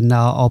Weideman again.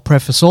 I'll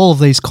preface all of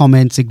these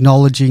comments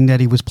acknowledging that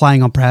he was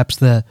playing on perhaps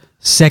the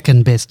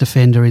second best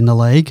defender in the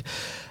league.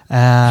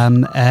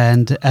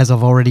 And as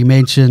I've already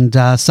mentioned,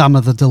 some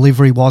of the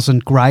delivery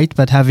wasn't great.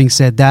 But having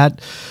said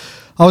that,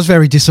 I was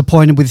very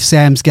disappointed with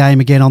Sam's game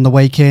again on the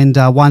weekend.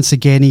 Once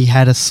again, he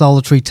had a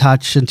solitary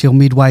touch until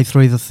midway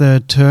through the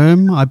third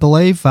term, I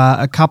believe.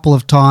 A couple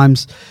of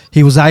times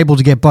he was able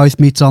to get both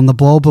mitts on the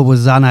ball but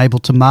was unable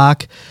to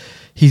mark.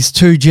 His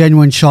 2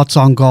 genuine shots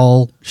on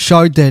goal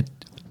showed that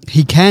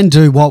he can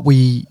do what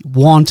we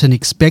want and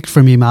expect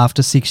from him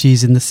after 6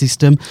 years in the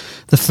system.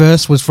 The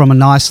first was from a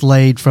nice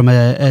lead from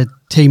a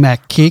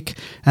T-Mac kick,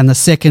 and the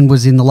second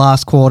was in the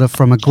last quarter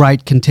from a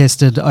great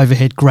contested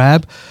overhead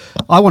grab.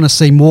 I want to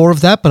see more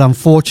of that, but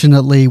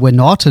unfortunately we're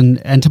not.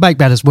 And to make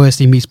matters worse,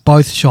 he missed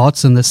both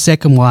shots, and the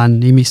second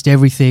one, he missed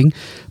everything.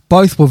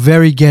 Both were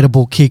very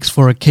gettable kicks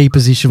for a key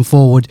position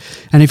forward.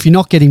 And if you're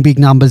not getting big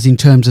numbers in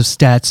terms of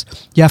stats,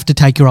 you have to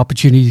take your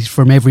opportunities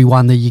from every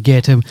one that you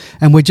get. And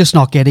we're just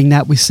not getting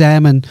that with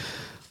Sam. And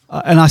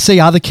I see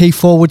other key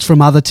forwards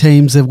from other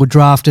teams that were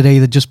drafted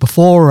either just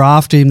before or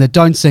after him that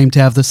don't seem to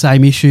have the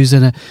same issues.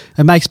 And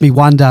it makes me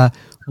wonder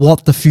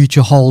what the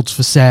future holds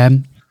for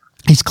Sam.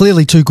 He's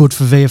clearly too good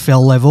for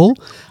VFL level,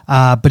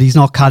 but he's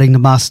not cutting the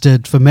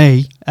mustard for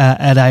me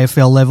at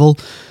AFL level.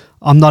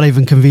 I'm not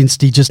even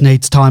convinced he just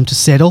needs time to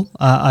settle.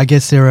 I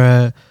guess there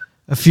are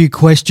a few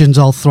questions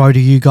I'll throw to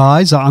you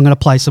guys. I'm going to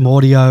play some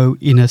audio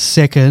in a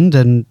second,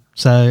 and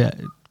so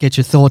get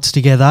your thoughts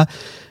together.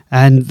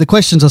 And the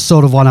questions I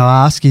sort of want to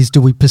ask is,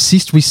 do we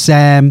persist with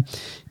Sam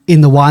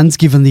in the ones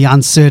given the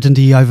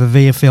uncertainty over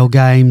VFL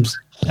games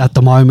at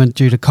the moment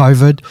due to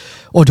COVID,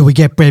 or do we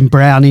get Ben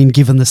Brown in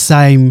given the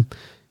same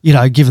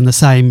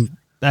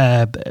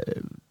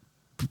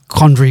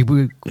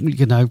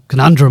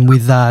conundrum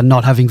with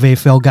not having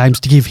VFL games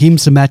to give him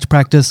some match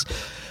practice?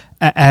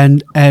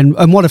 And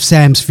what of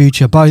Sam's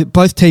future?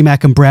 Both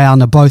T-Mac and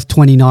Brown are both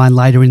 29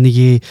 later in the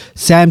year.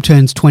 Sam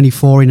turns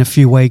 24 in a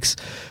few weeks.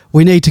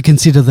 We need to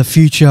consider the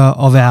future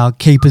of our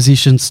key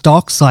position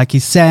stocks. Like,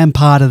 is Sam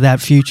part of that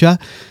future?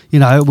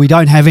 We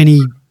don't have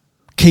any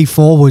key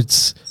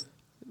forwards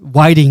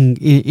waiting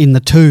in the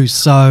twos,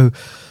 so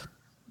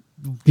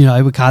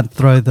we can't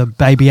throw the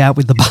baby out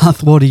with the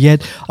bathwater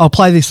yet. I'll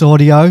play this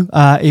audio.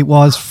 It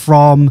was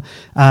from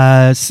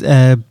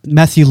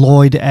Matthew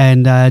Lloyd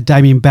and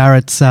Damien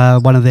Barrett's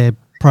one of their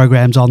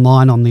programs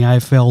online on the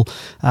AFL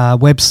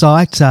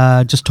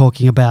website, just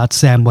talking about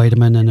Sam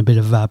Weideman and a bit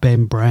of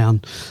Ben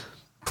Brown.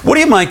 What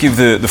do you make of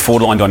the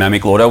forward line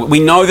dynamic, Lord? We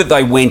know that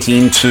they went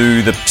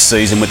into the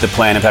season with the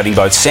plan of having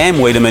both Sam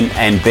Wiedemann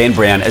and Ben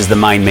Brown as the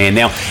main man.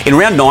 Now, in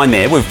round 9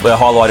 there, we've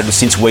highlighted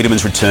since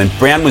Wiedemann's return,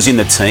 Brown was in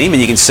the team, and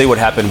you can see what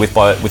happened with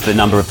the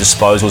number of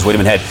disposals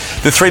Wiedemann had.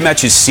 The 3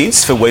 matches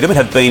since for Wiedemann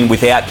have been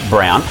without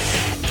Brown.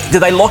 Do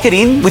they lock it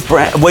in with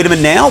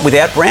Wiedemann now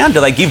without Brown?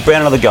 Do they give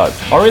Brown another go?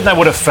 I reckon they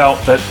would have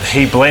felt that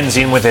he blends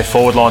in with their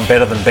forward line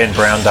better than Ben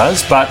Brown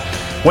does, but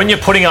when you're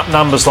putting up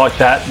numbers like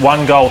that,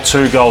 1 goal,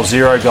 2 goals,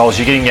 0 goals,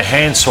 you're getting your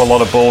hands to a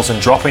lot of balls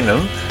and dropping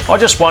them. I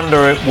just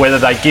wonder whether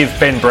they give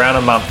Ben Brown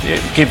a month,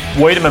 give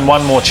Wiedemann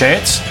one more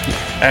chance,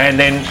 and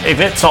then if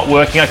it's not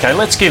working, okay,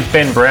 let's give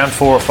Ben Brown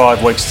 4 or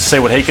 5 weeks to see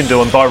what he can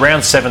do, and by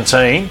round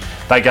 17,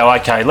 they go,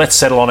 okay, let's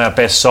settle on our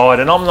best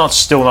side. And I'm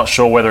still not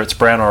sure whether it's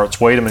Brown or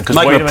it's Wiedemann.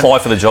 Make him apply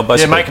for the job,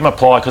 basically. Yeah, make him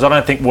apply, because I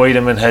don't think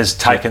Wiedemann has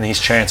taken his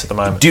chance at the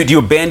moment. Do you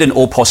abandon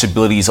all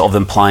possibilities of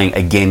them playing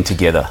again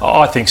together?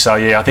 I think so,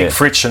 yeah. I think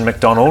Fritsch and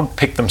McDonald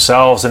pick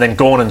themselves, and then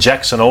Gawn and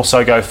Jackson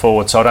also go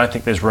forward. So I don't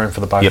think there's room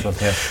for the both of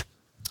them. Yeah.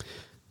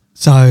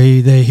 So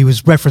he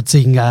was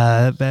referencing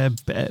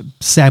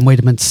Sam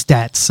Wiedemann's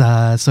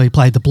stats. So he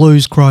played the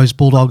Blues, Crows,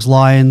 Bulldogs,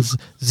 Lions,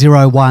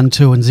 0, 1,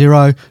 2 and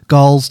 0.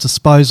 Goals,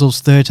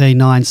 disposals, 13,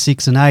 9,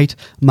 6 and 8.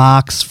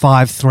 Marks,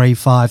 5, 3,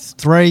 5,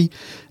 3.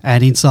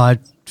 And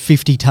inside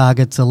 50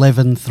 targets,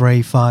 11,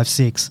 3, 5,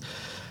 6.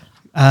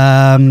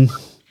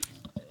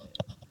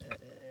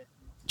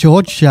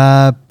 George,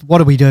 what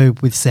do we do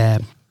with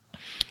Sam?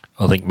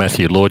 I think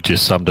Matthew Lloyd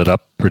just summed it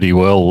up pretty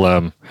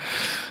well.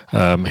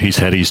 He's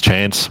had his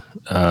chance.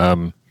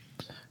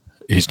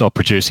 He's not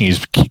producing.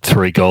 He's kicked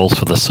 3 goals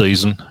for the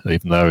season,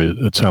 even though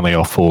it's only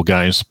off 4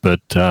 games. But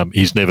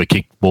he's never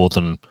kicked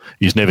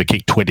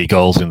 20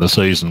 goals in the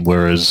season,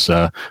 whereas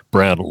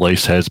Brown at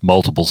least has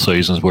multiple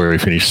seasons where he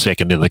finished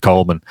second in the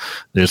Coleman.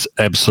 There's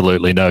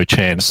absolutely no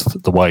chance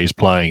the way he's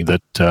playing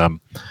that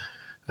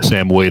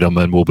Sam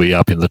Wiedemann will be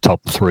up in the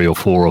top 3 or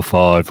 4 or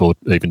 5 or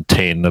even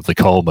 10 of the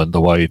Coleman.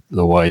 The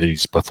way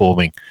he's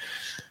performing.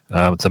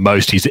 The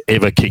most he's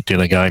ever kicked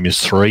in a game is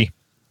 3.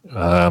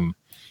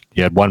 He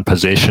had 1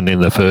 possession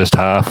in the first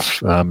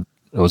half. It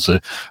was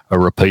a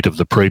repeat of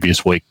the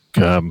previous week.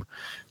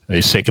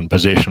 His second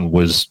possession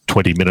was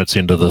 20 minutes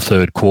into the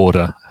third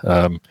quarter.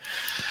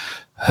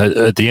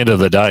 At the end of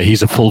the day,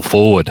 he's a full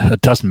forward.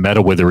 It doesn't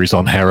matter whether he's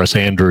on Harris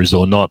Andrews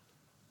or not.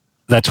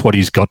 That's what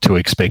he's got to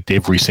expect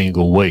every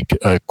single week,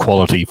 a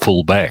quality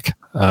full back.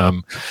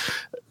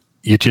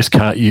 You just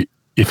can't...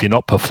 If you're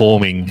not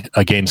performing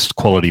against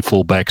quality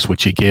fullbacks,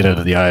 which you get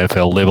at the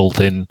AFL level,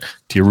 then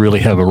do you really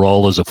have a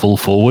role as a full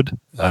forward?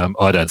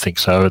 I don't think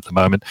so at the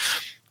moment.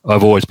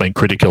 I've always been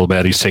critical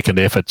about his second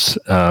efforts.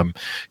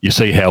 You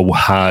see how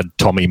hard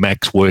Tommy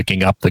Mack's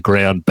working up the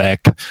ground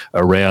back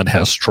around,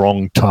 how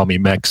strong Tommy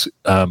Mack's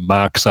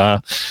marks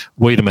are.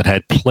 Wiedemann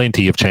had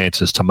plenty of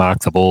chances to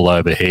mark the ball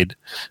overhead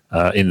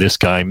in this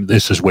game.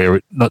 This is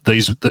where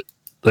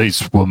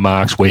these were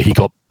marks where he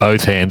got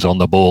both hands on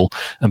the ball,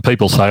 and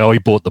people say, oh, he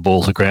brought the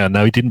ball to ground.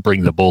 No, he didn't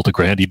bring the ball to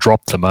ground. He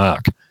dropped the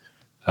mark.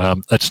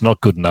 That's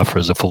not good enough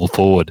as a full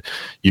forward.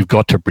 You've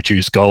got to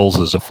produce goals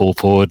as a full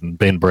forward, and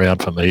Ben Brown,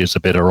 for me, is a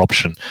better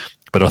option.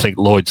 But I think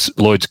Lloyd's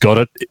got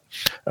it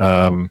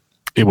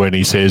when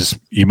he says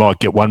you might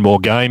get 1 more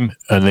game,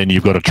 and then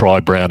you've got to try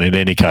Brown in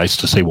any case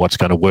to see what's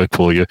going to work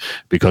for you,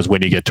 because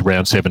when you get to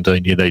round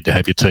 17, you need to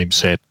have your team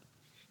set.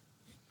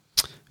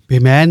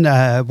 Big man,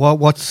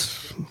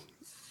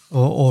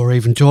 or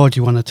even George,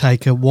 you want to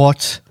take a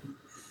what's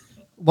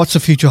the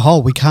future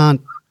hold? We can't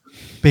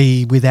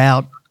be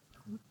without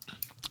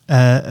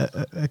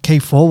a key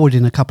forward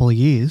in a couple of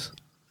years.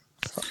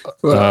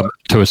 To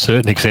a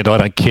certain extent, I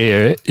don't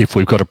care if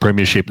we've got a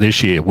premiership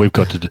this year.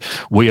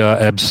 We are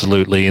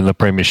absolutely in the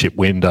premiership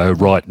window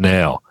right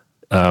now.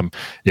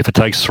 If it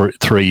takes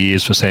 3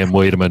 years for Sam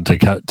Wiedemann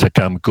to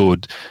come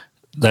good,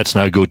 that's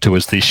no good to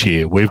us this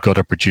year. We've got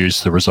to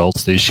produce the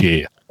results this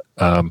year.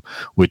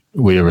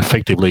 We're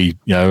effectively,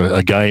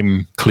 a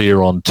game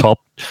clear on top,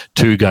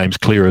 2 games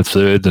clear of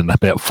third, and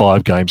about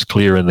 5 games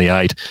clear in the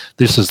 8.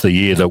 This is the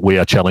year that we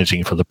are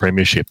challenging for the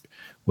premiership.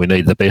 We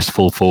need the best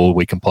full forward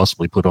we can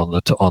possibly put on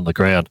the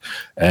ground,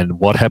 and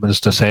what happens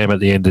to Sam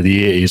at the end of the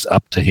year is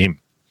up to him.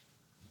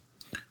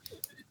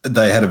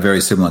 They had a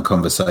very similar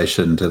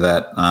conversation to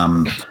that,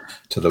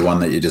 to the one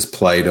that you just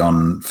played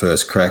on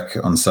First Crack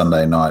on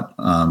Sunday night.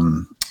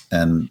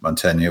 And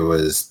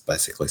Montagna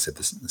basically said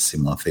a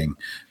similar thing,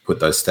 put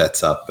those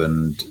stats up,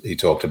 and he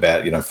talked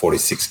about,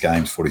 46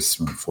 games,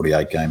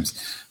 48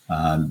 games,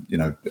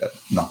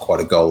 not quite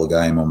a goal a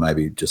game, or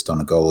maybe just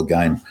on a goal a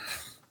game.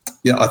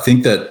 I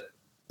think that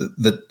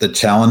the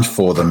challenge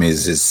for them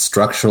is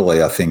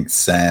structurally, I think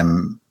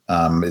Sam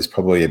is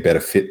probably a better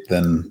fit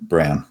than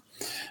Brown.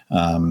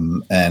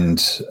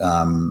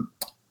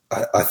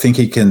 I think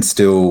he can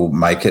still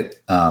make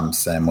it,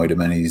 Sam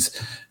Wiedemann.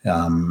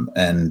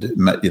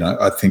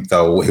 I think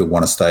he'll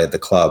want to stay at the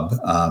club,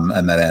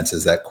 and that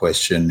answers that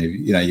question.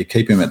 You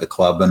keep him at the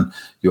club and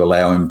you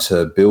allow him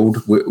to build.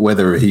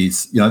 Whether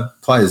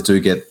players do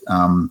get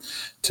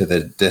to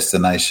their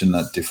destination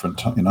at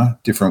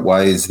different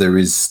ways. There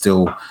is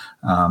still,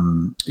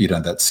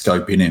 that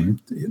scope in him.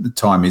 The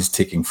time is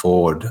ticking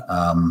forward.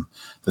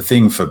 The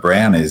thing for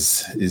Brown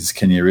is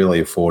can you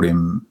really afford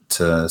him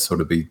to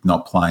sort of be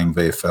not playing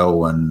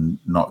VFL and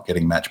not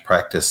getting match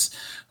practice?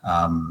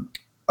 I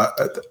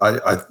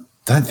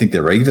don't think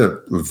they're either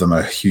of them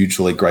a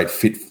hugely great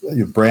fit.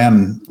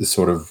 Brown is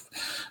sort of,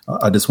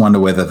 I just wonder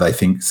whether they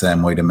think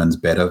Sam Wiedemann's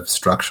better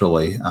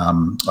structurally.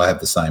 I have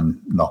the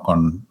same knock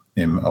on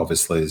him,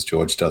 obviously, as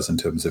George does in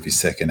terms of his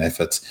second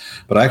efforts.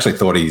 But I actually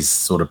thought his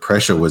sort of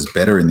pressure was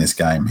better in this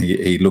game.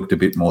 He looked a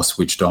bit more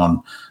switched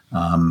on.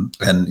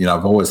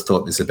 I've always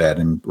thought this about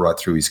him right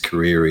through his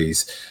career.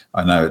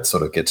 I know it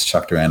sort of gets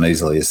chucked around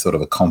easily as sort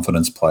of a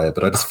confidence player,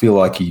 but I just feel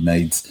like he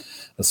needs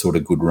a sort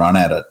of good run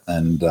at it.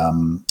 And,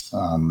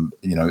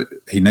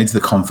 he needs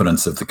the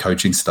confidence of the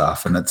coaching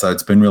staff. And so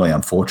it's been really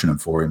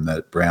unfortunate for him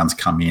that Brown's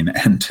come in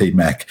and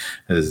T-Mac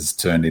has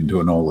turned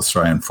into an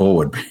all-Australian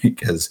forward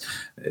because,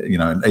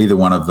 either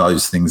one of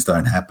those things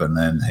don't happen.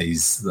 And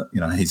he's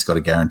got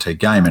a guaranteed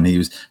game. And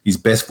his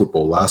best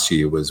football last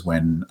year was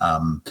when,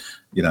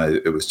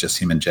 it was just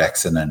him and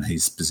Jackson and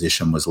his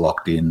position was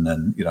locked in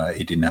and,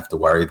 he didn't have to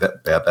worry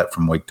about that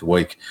from week to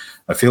week.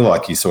 I feel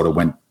like he's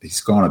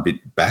gone a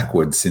bit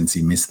backwards since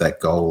he missed that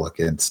goal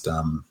against,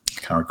 I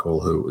can't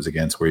recall who it was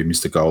against, where he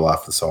missed a goal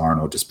after the siren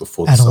or just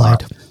before the siren.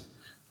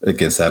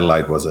 Against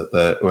Adelaide, was it?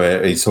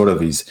 Where he sort of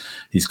his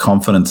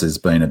confidence has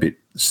been a bit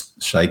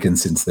shaken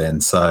since then.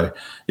 So,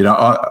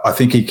 I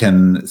think he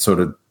can sort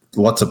of,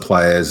 lots of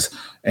players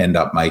end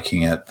up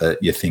making it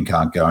that you think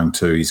aren't going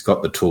to. He's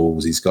got the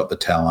tools, he's got the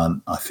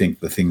talent. I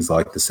think the things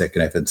like the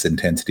second efforts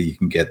intensity you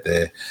can get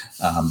there.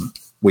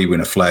 We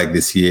win a flag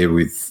this year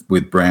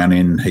with Brown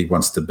in. He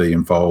wants to be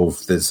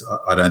involved.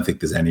 I don't think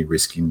there's any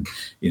risk in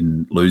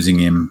losing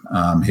him.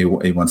 He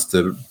wants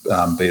to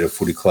be at a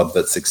footy club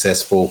that's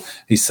successful.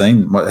 He's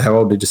seen, how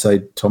old did you say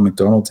Tom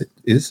McDonald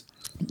is?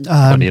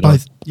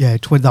 Both, yeah,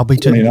 they'll be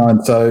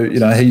 29. So,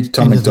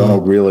 Tom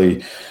McDonald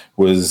really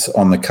was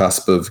on the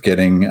cusp of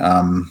getting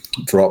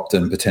dropped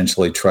and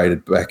potentially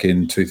traded back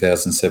in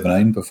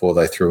 2017 before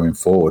they threw him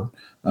forward.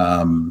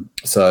 Tom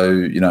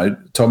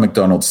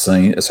McDonald's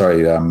Sam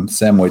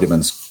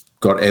Wiedemann's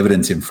got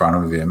evidence in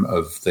front of him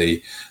of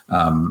the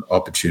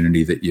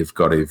opportunity that you've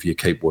got if you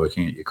keep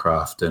working at your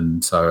craft.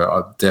 And so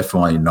I'm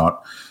definitely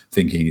not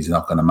thinking he's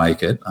not going to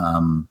make it.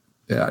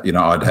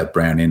 I'd have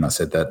Brown in. I've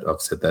said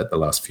that the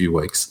last few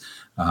weeks.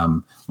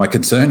 My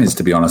concern is,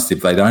 to be honest,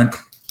 if they don't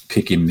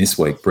pick him this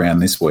week, Brown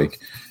this week,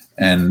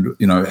 and,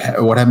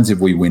 what happens if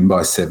we win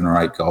by 7 or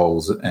 8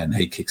 goals and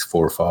he kicks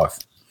 4 or 5?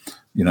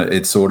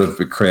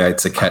 It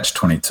creates a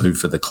catch-22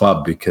 for the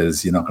club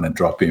because you're not going to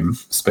drop him,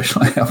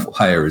 especially our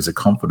player is a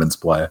confidence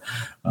player.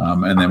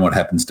 And then what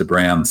happens to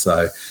Brown?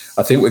 So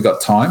I think we've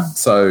got time.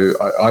 So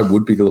I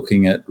would be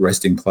looking at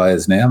resting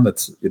players now. We've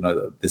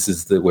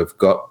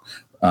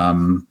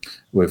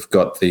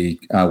got the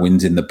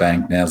wins in the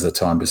bank. Now's the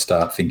time to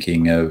start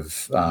thinking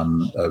of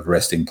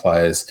resting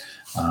players.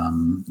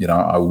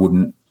 I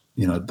wouldn't.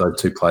 Those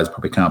two players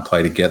probably can't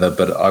play together,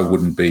 but I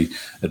wouldn't be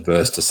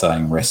adverse to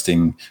saying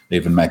resting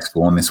even Max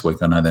Gawn this week.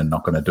 I know they're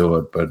not going to do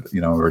it, but,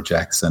 or a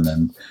Jackson.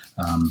 And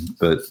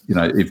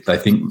if they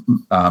think,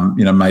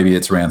 maybe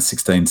it's around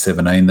 16,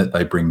 17 that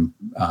they bring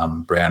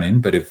Brown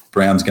in. But if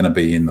Brown's going to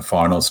be in the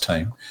finals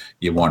team,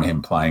 you want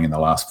him playing in the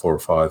last 4 or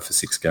 5 for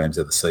 6 games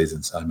of the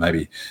season. So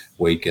maybe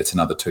Week gets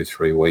another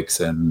 2-3 weeks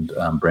and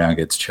Brown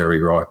gets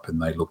cherry ripe and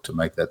they look to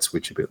make that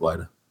switch a bit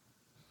later.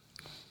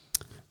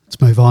 Let's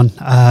move on.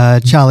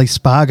 Charlie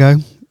Spargo.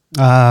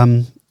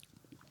 I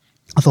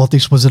thought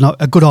this was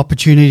a good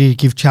opportunity to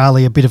give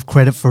Charlie a bit of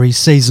credit for his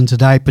season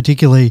today,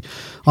 particularly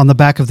on the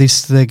back of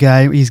his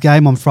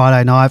game on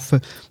Friday night. For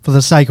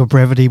the sake of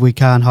brevity, we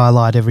can't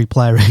highlight every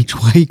player each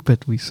week,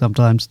 but we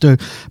sometimes do.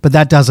 But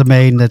that doesn't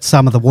mean that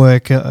some of the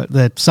work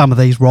that some of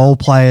these role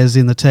players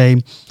in the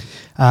team,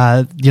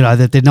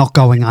 that they're not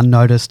going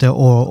unnoticed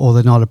or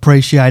they're not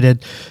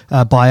appreciated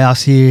by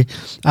us here.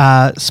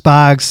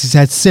 Spargs has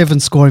had 7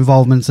 score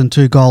involvements and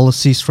 2 goal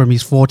assists from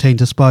his 14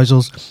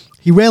 disposals.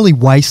 He rarely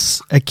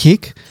wastes a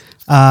kick.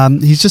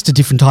 He's just a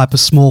different type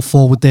of small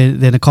forward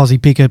than a Cozzy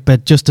Pickett,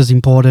 but just as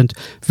important.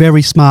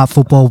 Very smart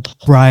football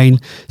brain.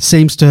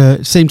 Seems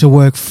to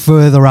work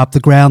further up the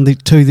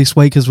ground too this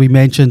week, as we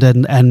mentioned,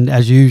 and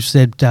as you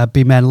said,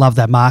 Big Man, love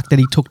that mark that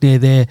he took near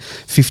their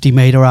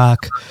 50-metre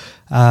arc.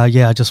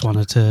 I just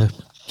wanted to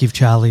give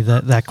Charlie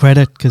that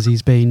credit because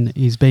he's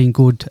been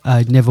good.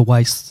 Never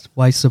wastes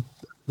the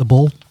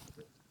ball.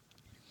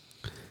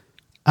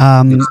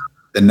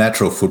 A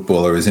natural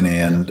footballer, isn't he?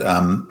 And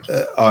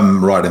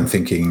I'm right in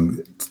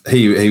thinking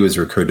he was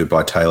recruited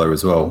by Taylor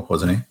as well,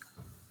 wasn't he?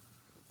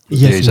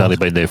 Yes, he's only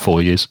been there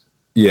 4 years.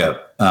 Yeah.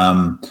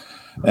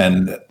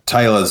 And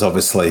Taylor's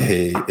obviously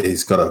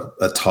he's got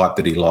a type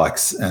that he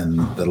likes, and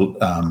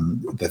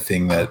the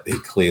thing that he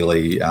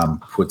clearly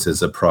puts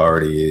as a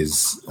priority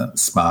is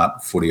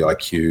smart footy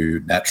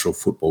IQ, natural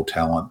football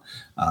talent,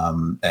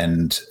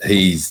 and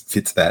he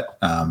fits that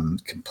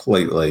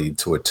completely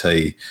to a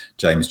T.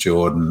 James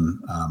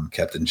Jordan,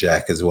 Captain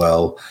Jack as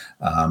well,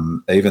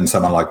 even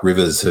someone like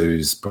Rivers,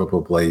 who's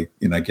probably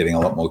getting a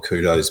lot more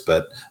kudos,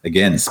 but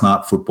again,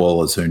 smart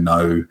footballers who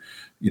know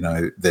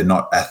they're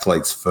not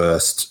athletes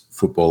first,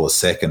 footballers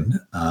second,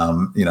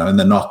 and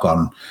the knock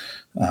on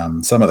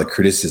some of the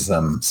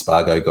criticism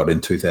Spargo got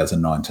in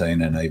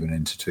 2019 and even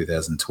into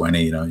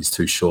 2020, he's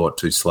too short,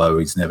 too slow,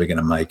 he's never going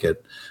to make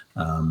it.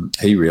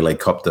 He really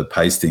copped a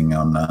pasting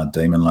on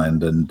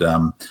Demonland, and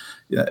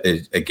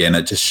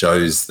it just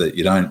shows that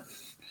you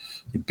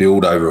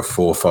build over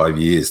 4 or 5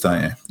 years,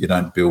 don't you? You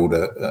don't build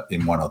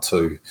in 1 or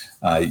 2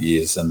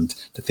 years. And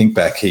to think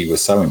back, he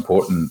was so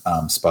important,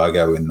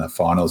 Spargo, in the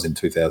finals in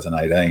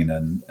 2018,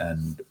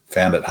 and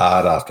found it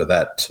hard after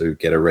that to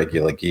get a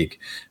regular gig.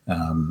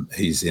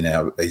 He's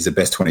a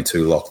best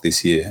 22 lock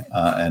this year,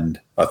 and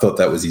I thought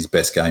that was his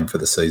best game for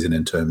the season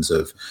in terms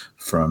of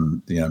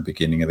from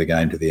beginning of the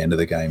game to the end of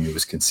the game. He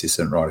was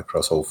consistent right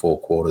across all 4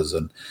 quarters,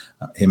 and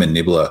him and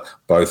Nibbler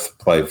both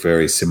played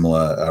very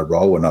similar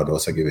role. And I'd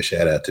also give a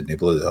shout out to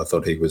Nibbler. I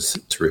thought he was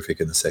terrific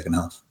in the second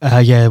half.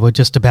 We're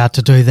just about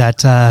to do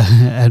that,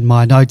 and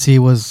my notes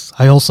here was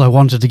I also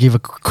wanted to give a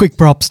quick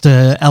props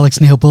to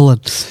Alex Neil-Bullen,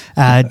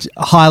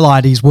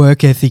 highlight his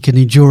work ethic and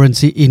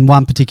endurance in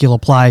one particular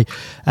play.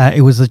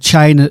 It was the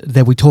chain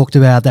that we talked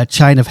about, that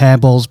chain of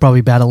handballs, probably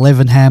about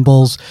 11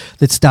 handballs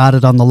that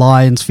started on the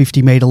Lions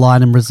 50-metre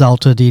line and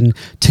resulted in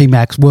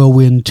T-Mac's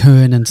whirlwind,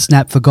 turn and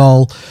snap for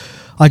goal.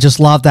 I just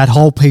love that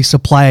whole piece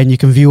of play, and you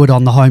can view it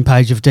on the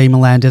homepage of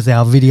Demonland as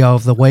our video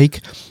of the week.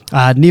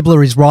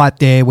 Nibbler is right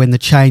there when the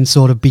chain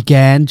sort of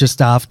began,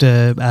 just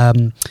after,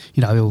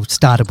 it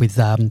started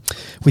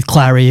with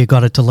Clary, who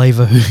got it to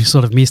Lever, who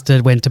sort of missed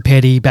it, went to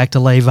Petty, back to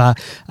Lever,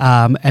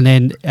 and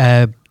then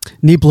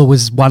Nibbler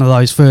was one of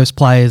those first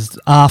players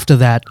after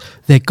that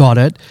got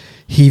it.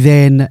 He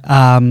then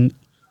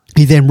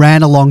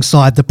ran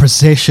alongside the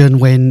procession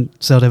when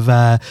sort of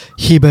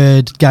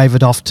Hibberd gave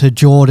it off to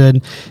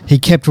Jordan. He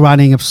kept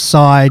running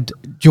aside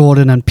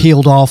Jordan and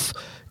peeled off,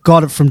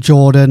 got it from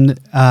Jordan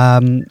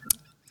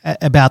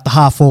about the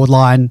half-forward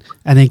line,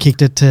 and then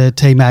kicked it to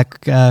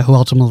T-Mac, who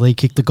ultimately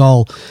kicked the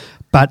goal.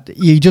 But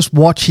you just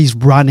watch his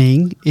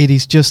running. It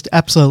is just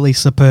absolutely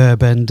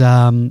superb, and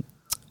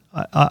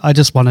I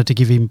just wanted to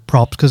give him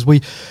props because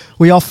we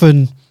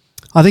often...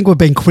 I think we've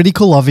been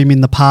critical of him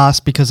in the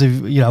past because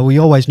of, we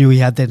always knew he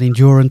had that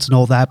endurance and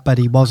all that, but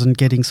he wasn't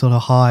getting sort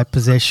of high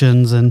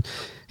possessions, and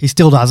he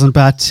still doesn't,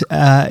 but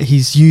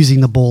he's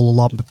using the ball a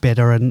lot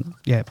better. And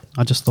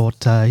I just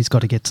thought he's got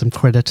to get some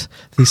credit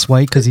this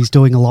week because he's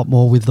doing a lot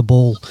more with the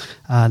ball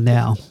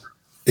now.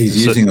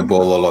 He's using the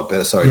ball a lot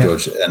better. Sorry,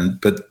 George.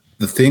 But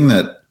the thing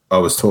that I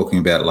was talking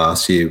about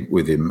last year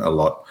with him a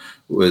lot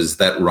was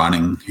that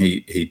running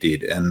he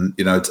did. And,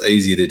 it's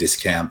easy to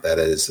discount that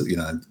as,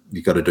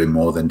 you've got to do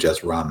more than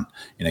just run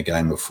in a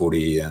game of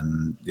footy.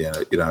 And, he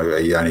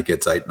only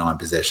gets 8-9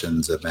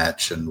 possessions a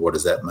match. And what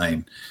does that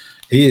mean?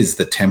 He is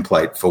the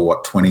template for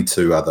what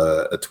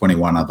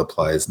 21 other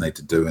players need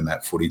to do in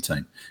that footy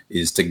team,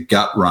 is to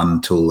gut run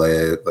till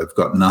they've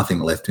got nothing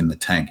left in the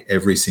tank,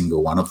 every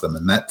single one of them.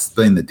 And that's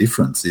been the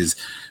difference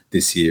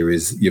this year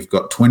is you've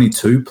got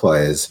 22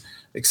 players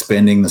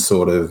expending the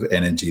sort of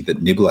energy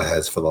that Nibbler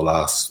has for the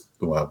last,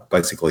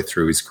 basically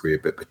through his career,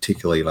 but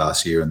particularly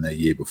last year and the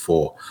year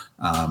before.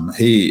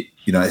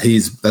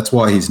 That's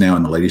why he's now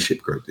in the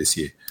leadership group this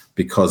year,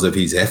 because of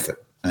his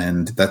effort.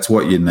 And that's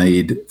what you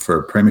need for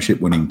a premiership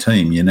winning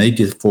team. You need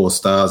your 4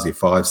 stars, your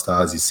 5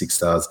 stars, your 6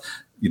 stars.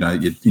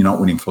 You're not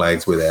winning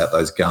flags without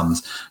those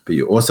guns, but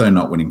you're also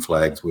not winning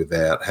flags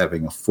without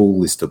having a full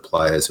list of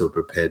players who are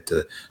prepared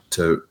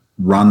to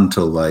run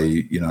till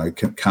they,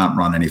 can't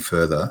run any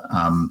further.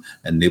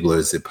 And Nibbler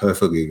is a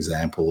perfect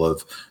example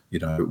of,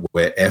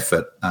 where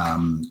effort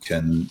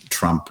can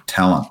trump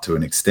talent to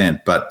an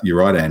extent. But you're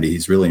right, Andy,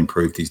 he's really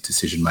improved his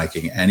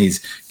decision-making and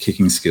his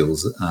kicking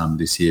skills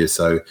this year.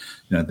 So,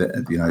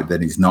 that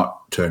he's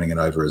not turning it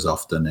over as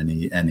often,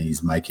 and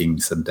he's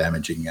making some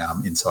damaging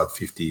inside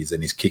 50s,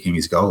 and he's kicking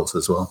his goals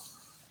as well.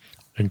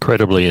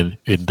 Incredibly, in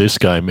this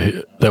game,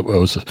 that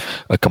was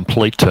a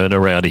complete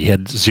turnaround. He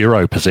had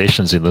 0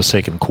 possessions in the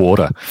second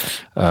quarter.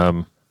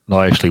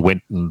 I actually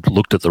went and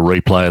looked at the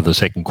replay of the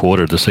second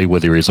quarter to see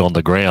whether he was on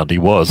the ground. He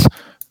was,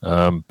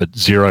 but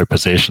 0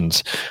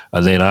 possessions.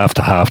 And then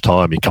after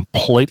halftime, he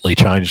completely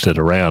changed it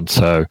around.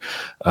 So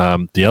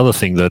the other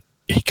thing that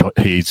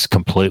he's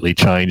completely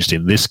changed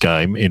in this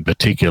game in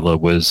particular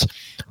was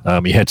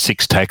he had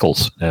 6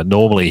 tackles. Now,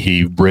 normally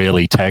he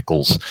rarely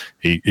tackles.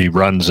 He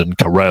runs and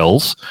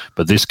corrals,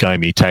 but this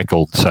game he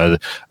tackled. So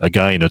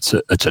again, it's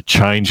a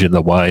change in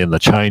the way and the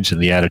change in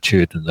the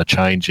attitude and the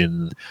change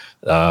in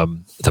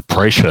the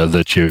pressure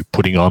that you're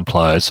putting on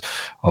players.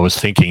 I was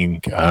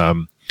thinking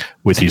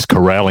with his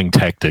corralling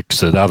tactics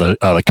that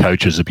other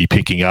coaches would be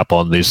picking up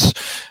on this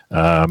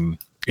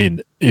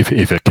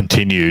if it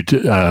continued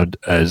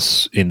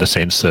as in the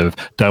sense of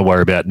don't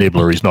worry about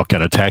Nibbler, he's not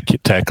going to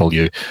tackle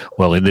you.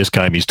 Well, in this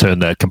game, he's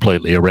turned that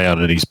completely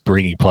around and he's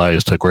bringing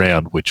players to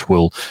ground, which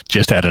will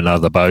just add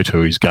another bow to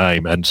his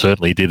game, and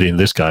certainly did in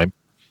this game.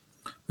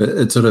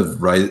 It's sort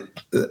of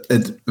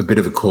it's a bit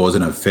of a cause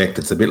and effect.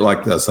 It's a bit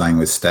like they were saying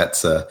with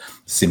stats,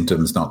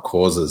 symptoms, not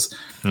causes.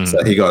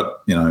 So he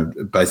got,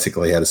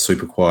 basically had a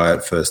super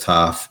quiet first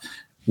half.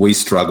 We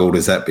struggled.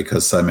 Is that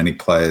because so many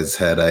players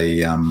had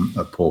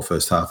a poor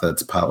first half?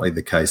 That's partly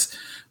the case.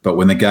 But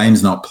when the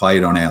game's not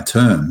played on our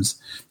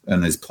terms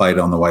and is played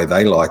on the way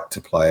they like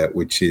to play it,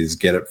 which is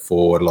get it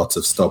forward, lots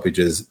of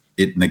stoppages,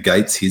 it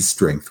negates his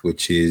strength,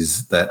 which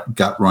is that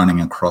gut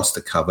running across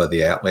to cover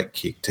the outlet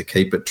kick to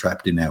keep it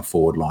trapped in our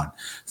forward line.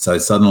 So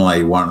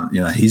suddenly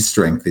his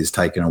strength is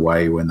taken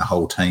away when the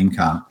whole team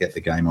can't get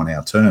the game on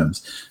our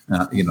terms.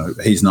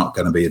 He's not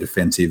going to be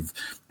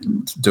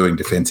doing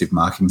defensive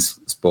marking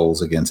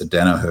balls against a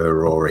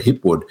Danaher or a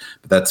Hipwood,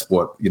 but that's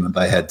what,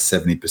 they had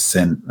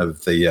 70%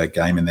 of the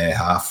game in their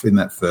half in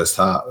that first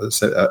half,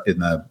 in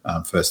the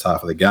first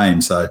half of the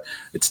game. So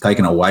it's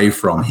taken away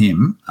from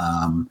him,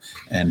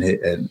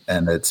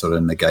 and it sort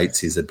of negates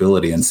his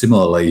ability. And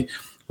similarly,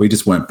 we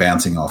just weren't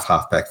bouncing off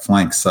half-back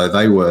flanks. So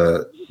they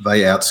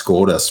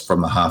outscored us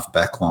from the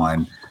half-back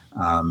line.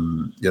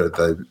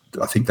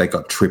 I think they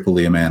got triple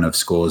the amount of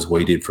scores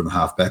we did from the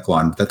half-back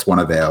line. That's one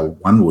of our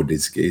OneWood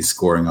is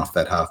scoring off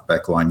that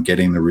half-back line,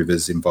 getting the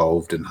Rivers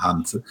involved and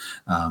Hunt.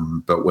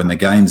 But when the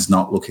game's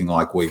not looking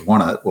like we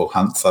want it, well,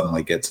 Hunt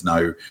suddenly gets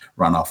no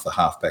run off the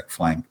half-back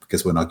flank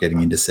because we're not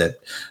getting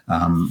intercept.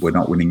 We're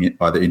not winning it,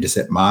 either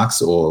intercept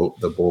marks or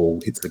the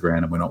ball hits the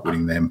ground and we're not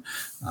winning them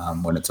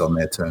when it's on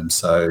their terms.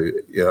 So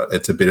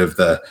it's a bit of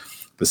the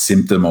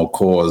symptom or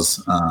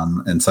cause.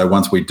 And so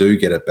once we do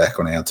get it back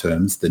on our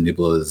terms, the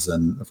Nibblers,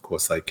 and of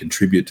course they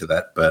contribute to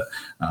that, but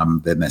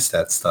then their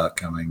stats start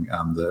going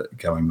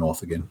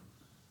north again.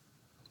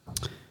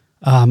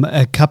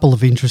 A couple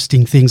of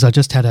interesting things. I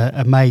just had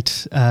a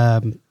mate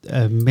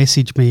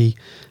message me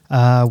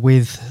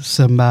with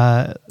some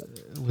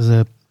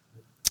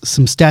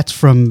stats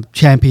from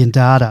Champion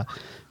Data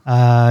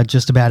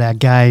just about our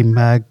game.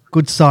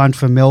 Good sign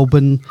for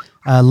Melbourne.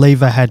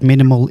 Lever had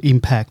minimal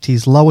impact.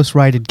 His lowest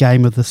rated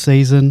game of the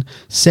season,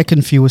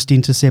 second fewest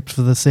intercept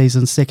for the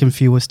season, second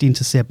fewest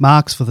intercept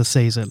marks for the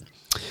season.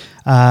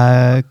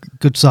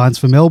 Good signs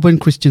for Melbourne.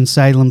 Christian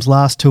Salem's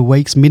last 2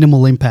 weeks,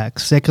 minimal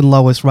impact. Second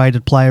lowest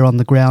rated player on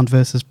the ground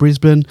versus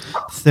Brisbane.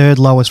 Third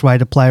lowest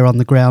rated player on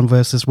the ground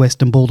versus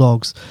Western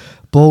Bulldogs.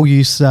 Ball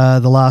use the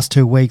last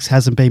 2 weeks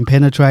hasn't been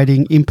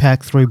penetrating.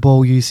 Impact through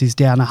ball use is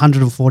down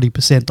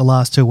 140% the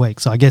last 2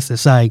 weeks. So I guess they're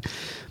saying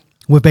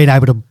we've been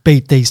able to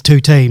beat these two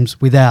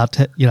teams without,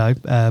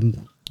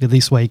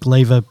 this week,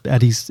 Lever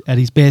at his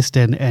best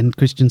and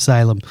Christian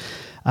Salem.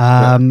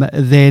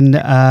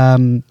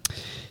 Then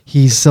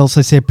he's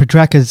also said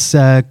Petraka's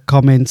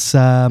comments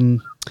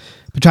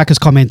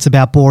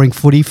about boring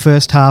footy.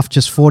 First half,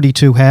 just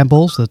 42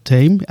 handballs, the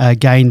team.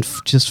 Gained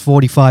just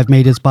 45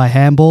 metres by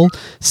handball.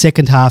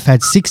 Second half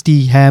had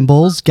 60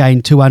 handballs,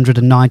 gained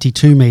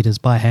 292 metres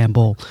by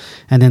handball.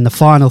 And then the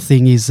final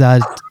thing is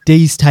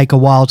D's take a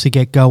while to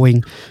get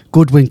going.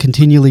 Goodwin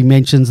continually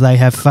mentions they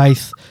have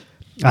faith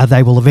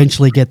they will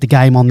eventually get the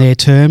game on their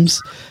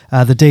terms.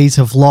 The D's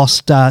have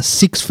lost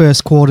 6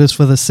 first quarters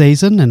for the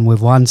season, and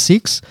we've won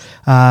 6.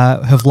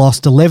 Have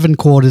lost 11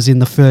 quarters in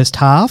the first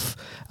half.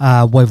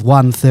 We've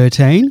won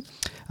 13.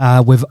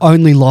 We've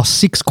only lost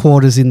 6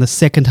 quarters in the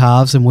second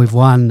halves, and we've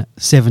won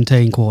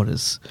 17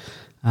 quarters.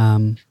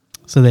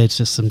 So there's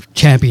just some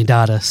Champion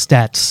Data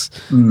stats.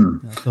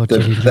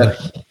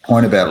 That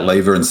point about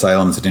Lever and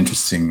Salem is an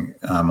interesting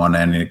one,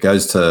 and it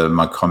goes to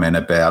my comment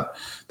about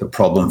the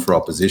problem for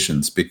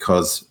oppositions,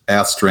 because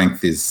our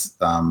strength is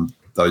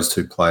those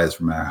two players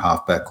from our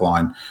half-back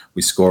line.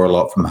 We score a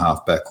lot from the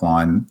half-back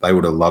line. They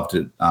would have loved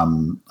it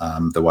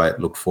the way it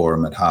looked for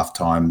them at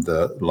halftime,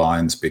 the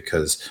Lions,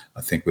 because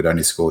I think we'd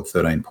only scored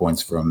 13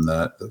 points from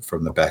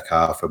the back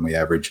half, and we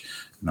average,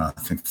 I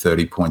think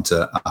 30 points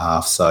a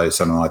half, so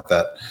something like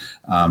that.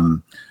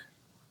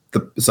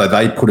 So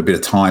they put a bit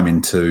of time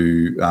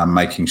into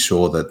making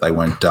sure that they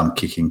weren't dump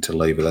kicking to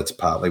Lever. That's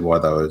partly why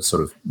they were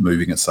sort of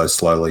moving it so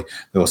slowly.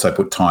 They also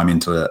put time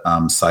into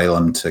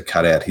Salem to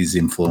cut out his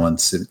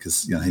influence,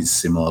 because he's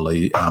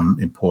similarly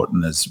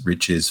important as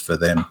Rich is for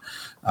them.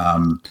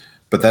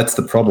 But that's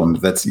the problem.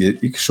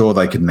 You're sure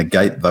they can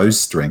negate those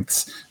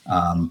strengths,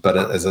 but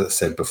as I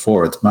said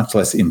before, it's much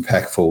less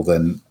impactful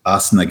than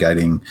us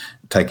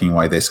taking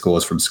away their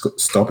scores from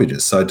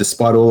stoppages. So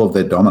despite all of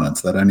their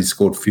dominance, they'd only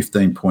scored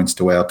 15 points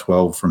to our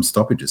 12 from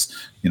stoppages,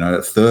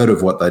 a third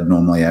of what they'd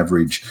normally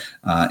average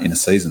in a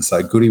season.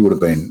 So Goody would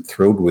have been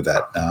thrilled with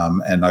that.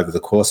 And over the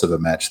course of a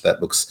match,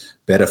 that looks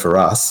better for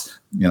us.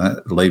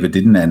 Lever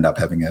didn't end up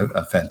having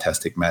a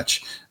fantastic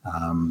match.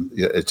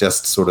 It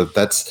just sort of,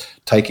 that's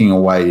taking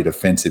away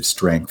defensive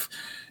strength.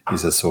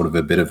 is a sort of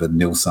a bit of a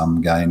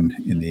nil-sum game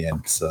in the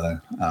end. So,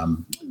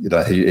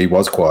 he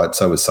was quiet.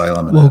 So was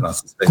Salem, and I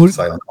suspect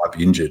Salem might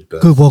be injured.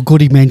 But.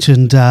 Goody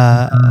mentioned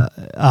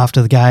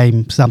after the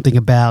game something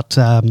about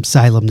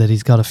Salem, that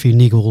he's got a few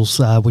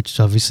niggles, which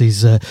obviously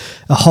is a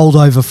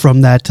holdover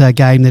from that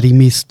game that he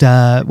missed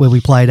where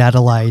we played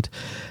Adelaide.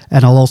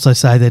 And I'll also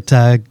say that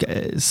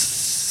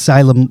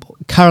Salem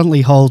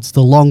currently holds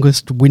the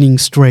longest winning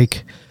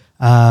streak,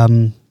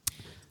 and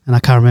I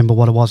can't remember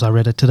what it was. I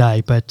read it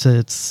today, but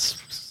it's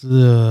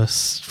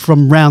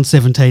from round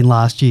 17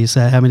 last year.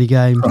 So how many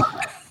games?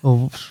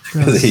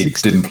 Because he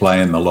didn't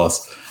play in the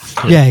loss.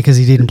 Yeah, because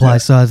he didn't play.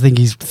 So I think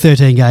he's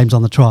 13 games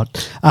on the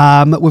trot.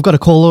 We've got a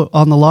caller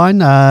on the line,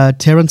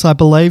 Terence, I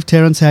believe.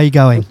 Terence, how are you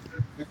going?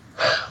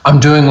 I'm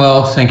doing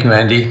well. Thank you,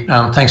 Andy.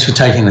 Thanks for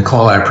taking the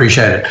call. I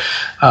appreciate it.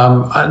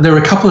 There are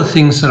a couple of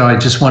things that I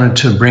just wanted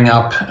to bring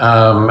up,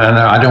 and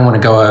I don't want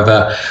to go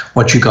over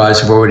what you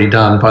guys have already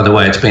done. By the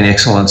way, it's been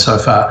excellent so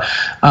far.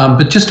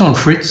 But just on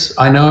Fritz,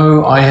 I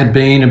know I had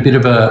been a bit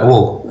of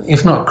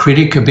if not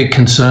critic, a bit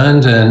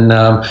concerned, and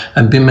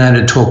Bin Man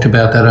had talked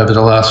about that over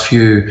the last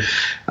few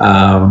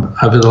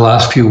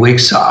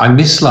weeks. I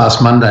missed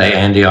last Monday,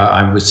 Andy.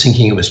 I was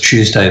thinking it was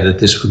Tuesday that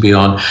this would be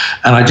on,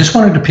 and I just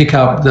wanted to pick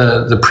up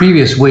the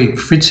previous week.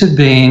 Fritz had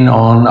been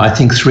on, I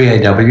think,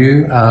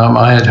 3AW.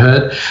 I had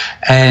heard,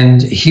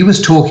 and he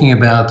was talking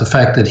about the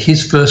fact that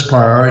his first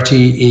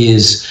priority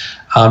is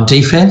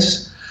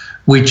defense.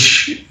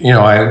 Which,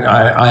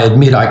 I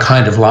admit I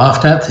kind of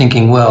laughed at,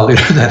 thinking, well,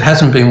 that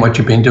hasn't been what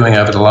you've been doing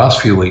over the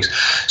last few weeks.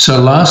 So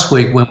last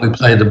week when we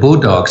played the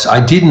Bulldogs, I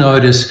did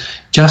notice,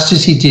 just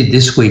as he did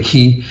this week,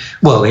 he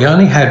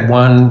only had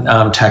one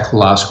tackle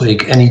last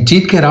week, and he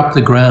did get up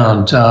the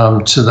ground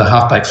to the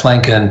halfback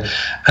flank and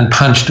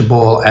punched a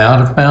ball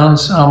out of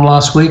bounds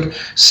last week,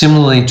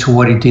 similarly to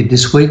what he did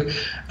this week.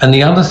 And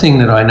the other thing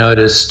that I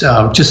noticed,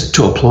 just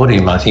to applaud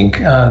him, I think,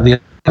 the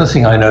other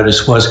thing I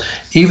noticed was,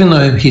 even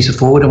though he's a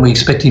forward and we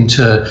expect him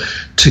to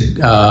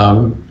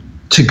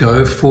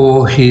go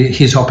for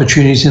his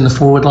opportunities in the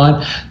forward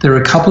line, there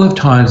are a couple of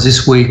times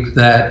this week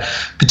that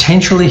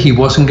potentially he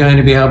wasn't going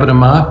to be able to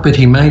mark, but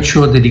he made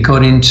sure that he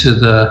got into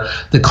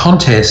the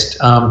contest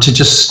to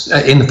just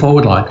in the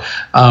forward line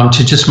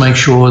to just make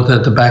sure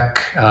that the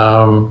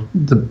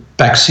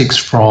back six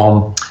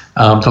from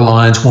the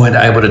Lions weren't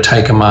able to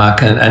take a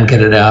mark and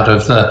get it out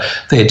of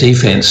their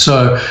defence.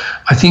 So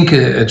I think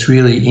it's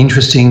really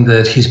interesting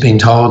that he's been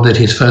told that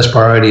his first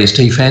priority is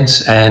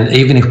defence, and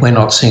even if we're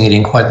not seeing it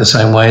in quite the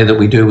same way that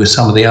we do with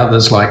some of the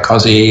others like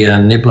Cozzy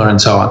and Nibbler and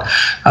so on,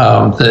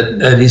 that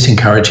it is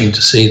encouraging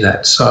to see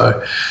that.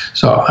 So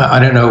I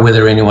don't know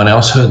whether anyone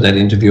else heard that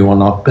interview or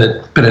not,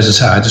 but as I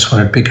say, I just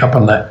wanted to pick up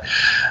on that.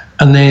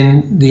 And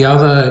then the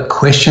other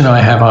question I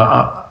have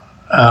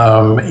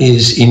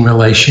is in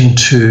relation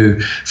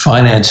to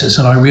finances,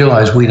 and I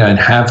realise we don't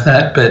have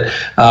that, but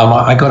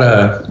I got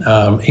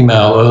a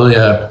email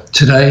earlier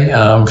today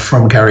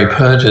from Gary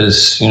Pert,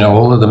 as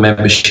all of the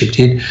membership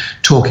did,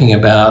 talking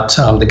about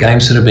the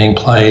games that are being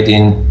played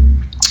in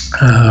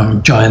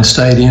Giant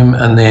Stadium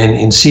and then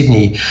in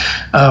Sydney,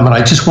 and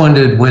I just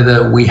wondered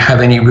whether we have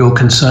any real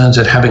concerns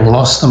at having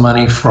lost the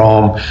money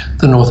from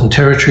the Northern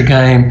Territory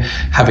game,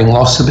 having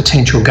lost the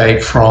potential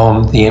gate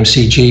from the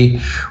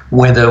MCG,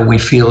 whether we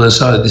feel as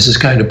though this is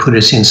going to put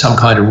us in some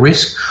kind of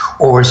risk,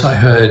 or as I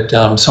heard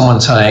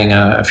someone saying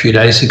a few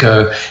days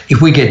ago,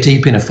 if we get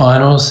deep into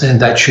finals, then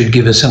that should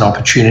give us an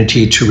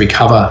opportunity to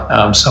recover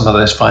some of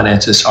those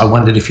finances. I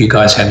wondered if you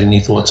guys had any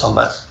thoughts on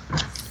that.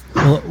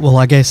 Well,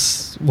 I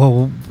guess.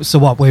 So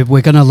what we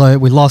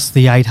lost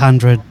the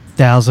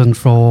 800,000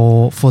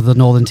 for the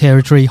Northern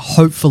Territory.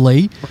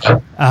 Hopefully,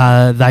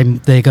 they're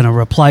going to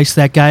replace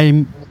that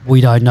game. We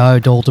don't know.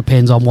 It all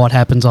depends on what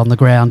happens on the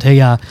ground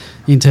here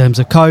in terms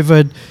of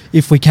COVID.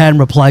 If we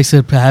can replace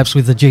it, perhaps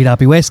with the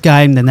GWS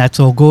game, then that's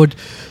all good.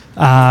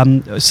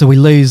 So we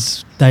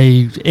lose.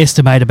 They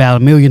estimate about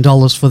 $1 million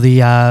for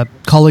the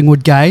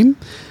Collingwood game.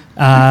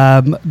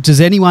 Does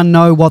anyone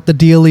know what the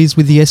deal is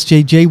with the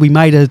SGG? We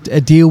made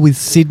a deal with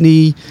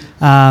Sydney,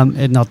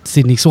 not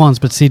Sydney Swans,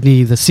 but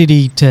Sydney, the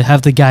city, to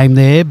have the game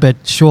there, but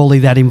surely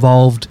that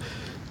involved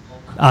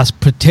us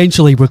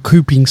potentially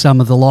recouping some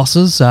of the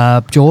losses.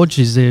 George,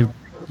 is there,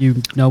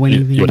 you know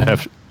anything?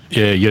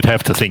 You'd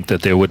have to think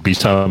that there would be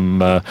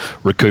some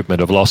recoupment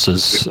of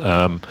losses.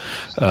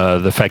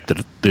 The fact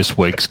that this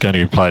week's going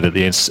to be played at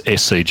the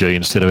SCG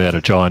instead of out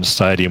of Giant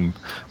Stadium,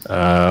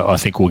 I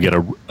think we'll get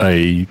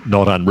a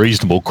not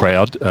unreasonable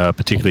crowd,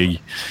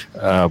 particularly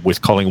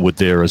with Collingwood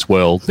there as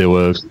well. There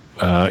were,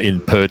 in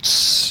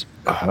Pert's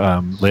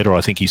letter,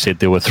 I think he said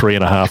there were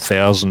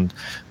 3,500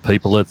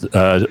 people at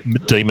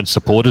Demon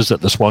supporters at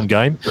the Swan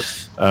game.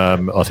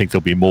 I think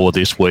there'll be more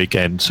this week,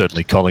 and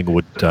certainly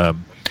Collingwood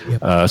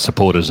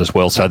supporters as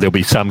well. So there'll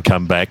be some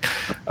come back.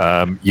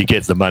 You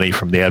get the money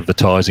from the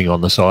advertising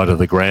on the side of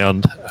the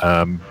ground,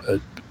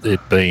 it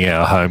being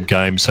our home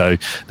game, so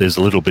there's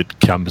a little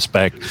bit comes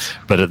back.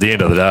 But at the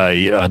end of the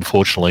day,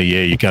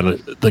 unfortunately,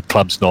 the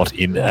club's not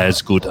in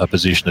as good a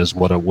position as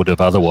what it would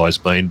have otherwise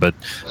been. But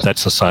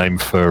that's the same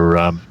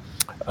for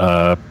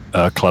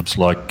clubs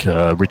like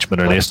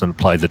Richmond and Essendon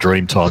play the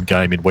Dreamtime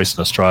game in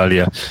Western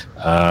Australia.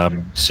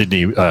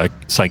 Sydney,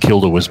 St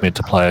Kilda was meant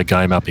to play a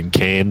game up in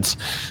Cairns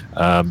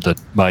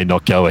that may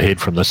not go ahead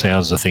from the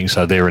sounds of things,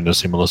 so they're in a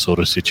similar sort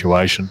of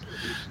situation.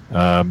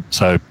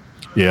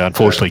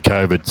 Unfortunately,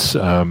 COVID's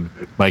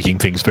making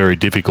things very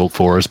difficult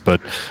for us,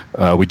 but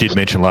we did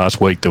mention last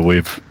week that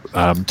we've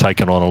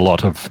taken on a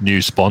lot of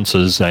new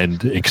sponsors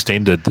and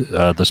extended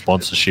the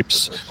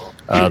sponsorships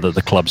that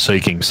the club's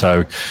seeking.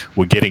 So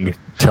we're getting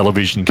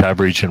television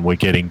coverage and we're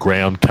getting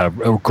ground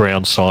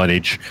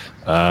signage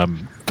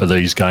for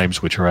these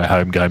games, which are our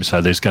home games. So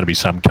there's going to be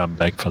some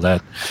comeback for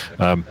that.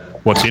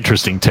 What's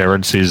interesting,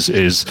 Terence,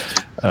 is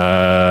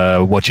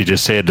what you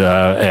just said.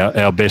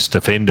 Our best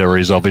defender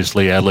is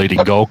obviously our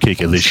leading goal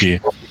kicker this year.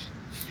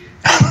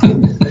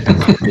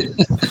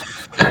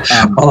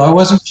 Well, I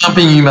wasn't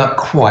pumping him up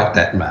quite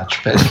that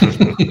much, but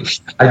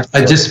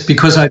I just,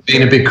 because I've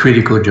been a bit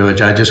critical,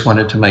 George, I just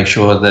wanted to make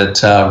sure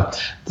that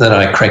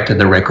I corrected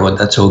the record.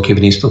 That's all,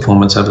 given his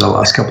performance over the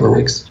last couple of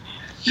weeks.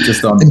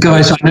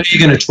 Guys, I know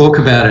you're going to talk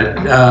about it,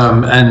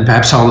 and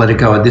perhaps I'll let it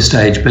go at this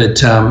stage,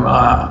 but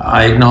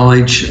I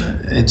acknowledge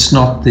it's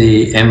not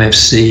the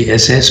MFC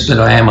SS, but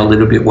I am a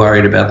little bit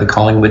worried about the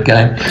Collingwood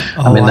game.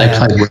 They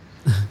played well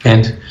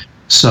weekend.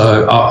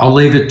 So I'll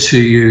leave it to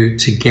you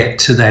to get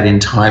to that in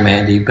time,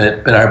 Andy,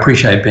 but I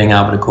appreciate being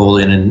able to call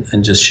in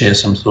and just share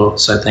some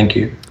thoughts, so thank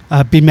you.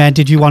 Bin Man,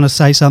 did you want to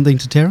say something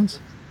to Terence?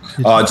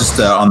 Just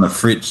on the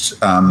fridge.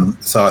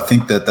 So I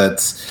think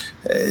that's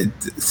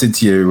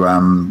since you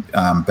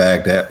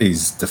bagged out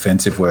his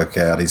defensive work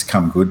out, he's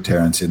come good,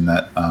 Terence, in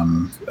that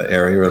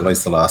area, at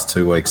least the last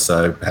 2 weeks.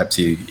 So perhaps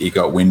he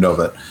got wind of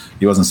it.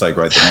 He wasn't so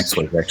great the next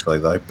week, actually,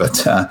 though.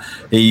 But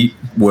he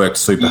worked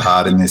super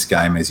hard in this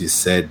game, as you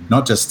said.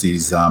 Not just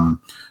his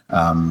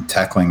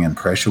tackling and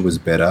pressure was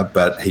better,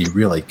 but he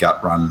really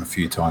gut run a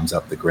few times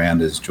up the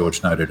ground, as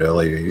George noted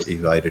earlier. He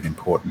laid an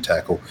important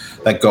tackle.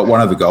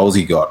 One of the goals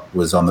he got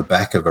was on the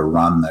back of a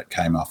run that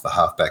came off the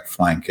halfback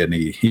flank, and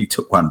he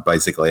took one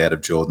basically out of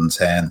Jordan's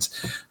hands.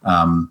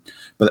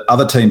 But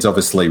other teams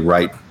obviously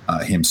rate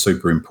him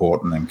super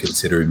important and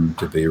consider him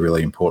to be a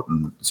really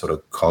important sort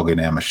of cog in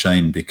our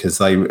machine, because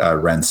they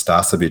ran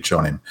Starcevic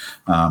on him.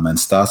 And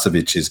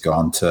Starcevic has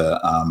gone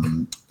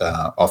to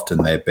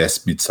often their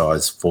best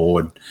mid-sized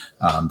forward.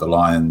 The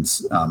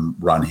Lions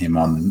run him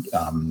on,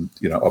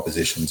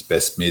 opposition's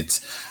best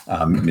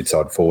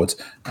mid-side forwards.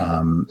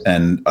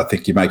 And I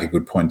think you make a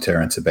good point,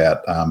 Terence,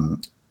 about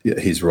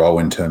his role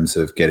in terms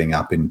of getting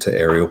up into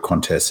aerial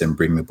contests and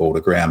bring the ball to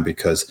ground,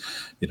 because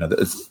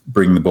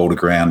bring the ball to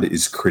ground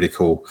is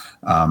critical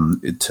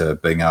to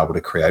being able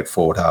to create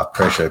forward half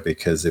pressure,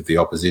 because if the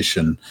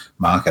opposition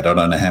market, I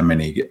don't know how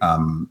many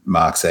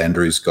marks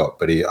Andrews got,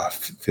 but I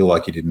feel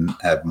like he didn't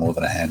have more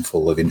than a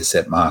handful of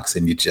intercept marks,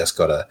 and you just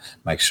got to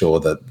make sure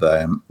that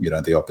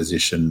the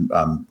opposition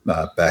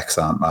backs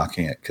aren't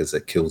marking it, because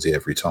it kills you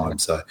every time.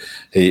 So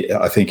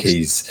I think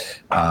he's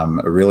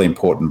a really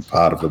important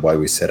part of the way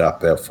we set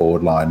up our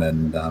forward line,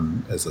 and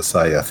as I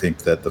say, I think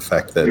that the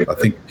fact that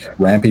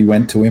Rampy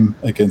went to him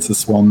against the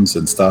Swans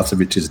and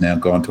Starcevic has now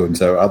gone to him,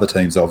 so other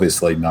teams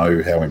obviously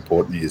know how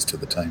important he is to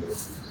the team.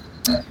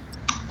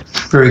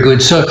 Very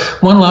good. So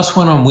one last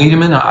one on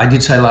Wiedemann. I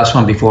did say last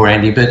one before,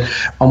 Andy, but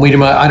on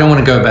Wiedemann, I don't want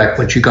to go back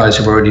what you guys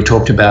have already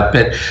talked about,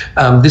 but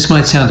this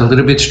might sound a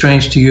little bit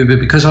strange to you, but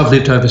because I've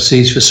lived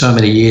overseas for so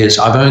many years,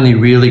 I've only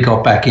really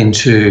got back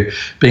into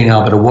being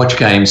able to watch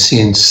games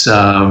since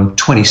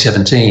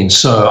 2017.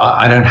 So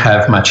I don't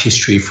have much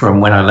history from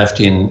when I left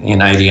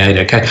in 88,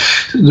 okay?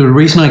 The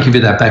reason I give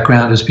you that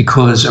background is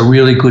because a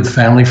really good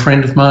family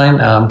friend of mine,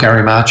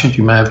 Gary Marchant,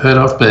 you may have heard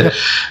of,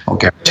 or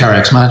Gary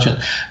Tarax Marchant,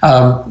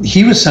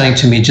 he was saying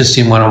to me just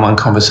in one-on-one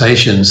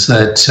conversations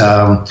that,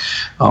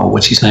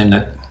 what's his name,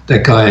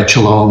 that guy at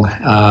Geelong,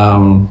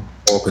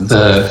 Hawkins.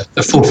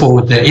 The full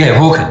forward there,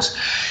 Hawkins.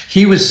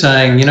 He was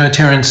saying,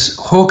 Terence,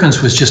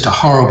 Hawkins was just a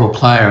horrible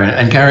player,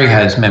 and Gary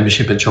has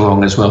membership at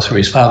Geelong as well through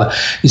his father.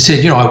 He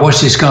said, I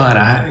watched this guy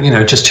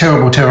and just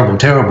terrible,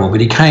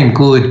 but he came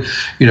good,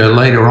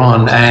 later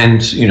on,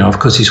 and, of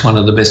course, he's one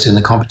of the best in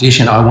the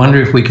competition. I wonder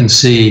if we can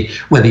see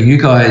whether you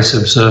guys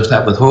observe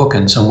that with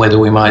Hawkins, and whether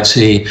we might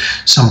see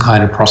some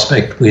kind of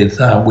prospect with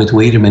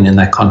Wiedemann in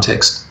that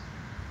context.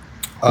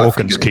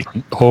 Hawkins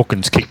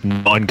kicked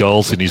 9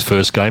 goals in his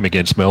first game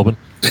against Melbourne.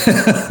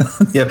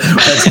 Yeah,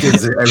 that's good.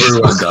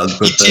 Everyone does,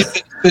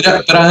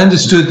 but I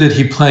understood that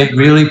he played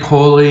really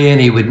poorly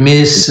and he would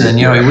miss, and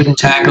he wouldn't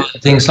tackle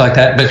and things like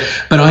that.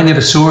 But I never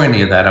saw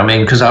any of that. I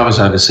mean, because I was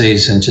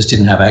overseas and just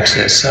didn't have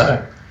access.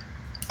 So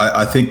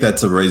I think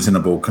that's a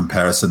reasonable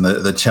comparison.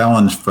 The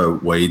challenge for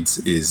Weeds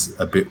is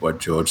a bit what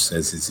George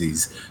says is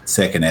his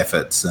second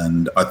efforts.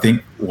 And I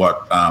think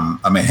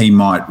he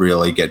might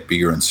really get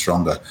bigger and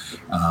stronger,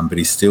 but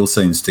he still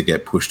seems to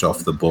get pushed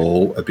off the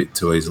ball a bit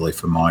too easily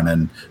for mine.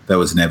 And that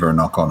was never a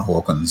knock on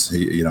Hawkins.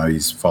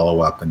 His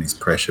follow-up and his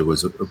pressure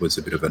was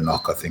a bit of a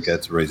knock. I think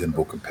that's a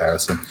reasonable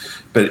comparison.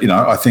 But,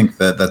 I think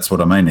that's what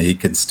I mean.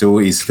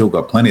 He's still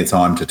got plenty of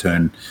time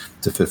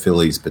to fulfill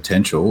his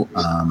potential,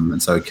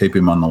 and so keep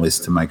him on the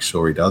list to make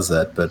sure he does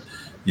that. But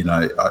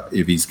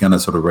if he's going to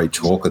sort of reach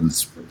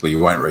Hawkins, well, he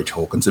won't reach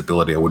Hawkins'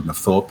 ability, I wouldn't have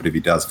thought, but if he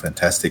does,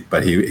 fantastic.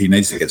 But he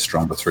needs to get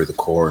stronger through the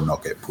core and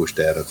not get pushed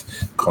out of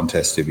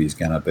contest if he's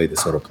going to be the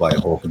sort of player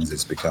Hawkins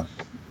has become.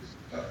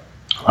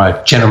 All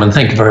right, gentlemen,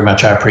 thank you very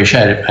much. I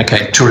appreciate it.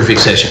 Okay, terrific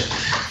session.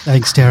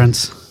 Thanks,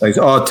 Terence. Thanks.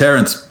 Oh,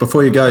 Terence,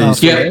 before you go,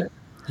 yeah.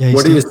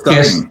 What are you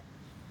studying? Yes.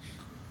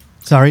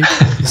 Sorry,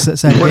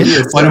 say it What are again.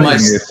 you What am I?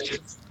 studying?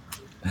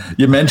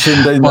 You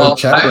mentioned in the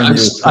chat room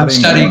I'm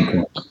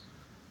studying.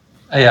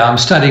 Yeah, I'm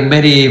studying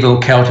medieval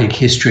Celtic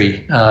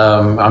history.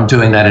 I'm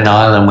doing that in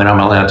Ireland when I'm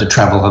allowed to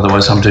travel.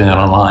 Otherwise, I'm doing it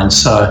online.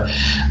 So,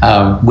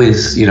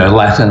 with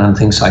Latin and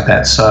things like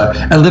that. So,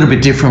 a little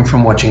bit different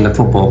from watching the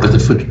football, but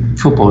the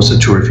football is a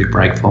terrific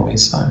break for me.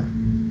 So.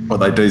 Well,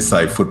 they do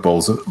say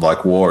football's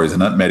like war,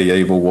 isn't it?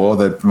 Medieval war.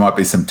 There might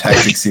be some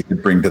tactics you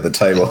could bring to the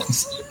table.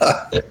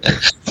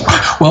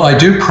 Well, I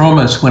do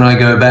promise when I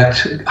go back,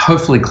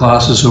 hopefully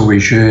classes will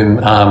resume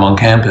on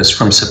campus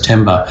from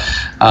September,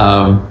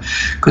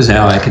 because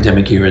our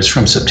academic year is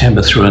from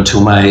September through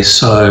until May.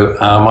 So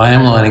I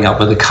am lining up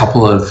with a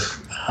couple of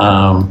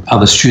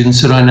other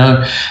students that I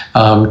know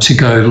to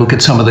go look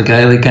at some of the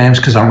Gaelic games,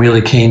 because I'm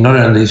really keen not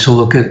only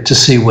to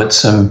see what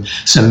some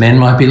men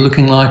might be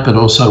looking like, but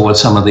also what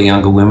some of the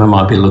younger women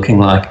might be looking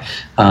like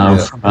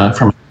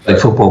from a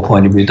football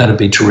point of view. That'd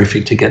be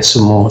terrific to get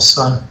some more.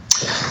 So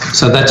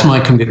that's my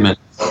commitment.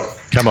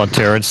 Come on,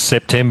 Terence.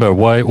 September.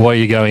 Why are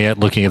you going out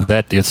looking at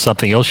that? There's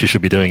something else you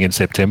should be doing in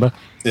September.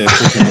 Yeah,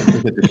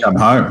 to come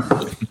home.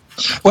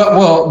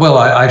 Well,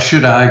 I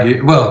should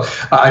argue. Well,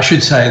 I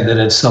should say that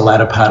it's the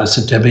latter part of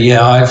September.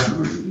 Yeah,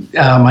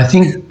 I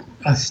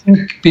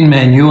think Bin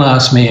Man, you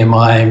asked me, am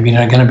I,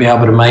 going to be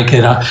able to make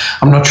it?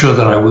 I'm not sure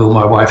that I will.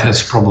 My wife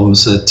has health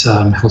problems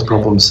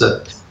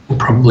that will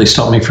probably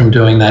stop me from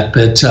doing that.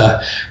 But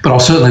I'll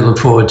certainly look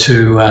forward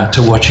to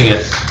watching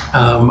it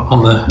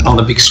on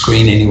the big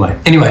screen anyway.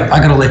 Anyway, I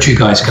got to let you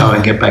guys go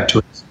and get back to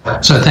it.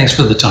 So thanks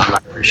for the time. I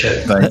appreciate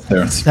it. Thanks,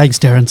 Terence. Thanks,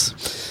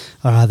 Terence.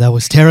 All right, that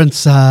was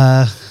Terence.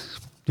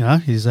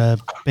 He's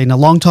been a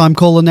long time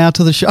caller now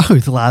to the show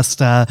the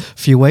last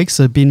few weeks.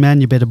 So, Bin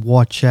Man, you better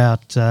watch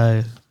out.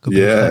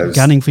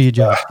 Gunning for your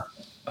job.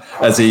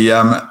 Has he?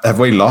 Have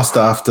we lost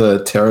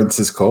after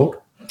Terrence's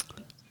call?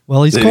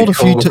 Well, he's called a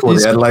few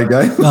times. The Adelaide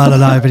game? I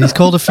don't know, but he's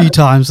called a few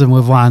times and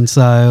we've won.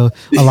 So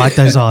I like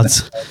those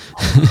odds.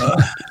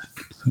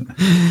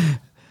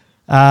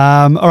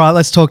 All right,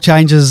 let's talk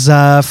changes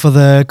for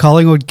the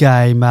Collingwood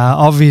game.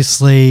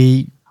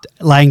 Obviously,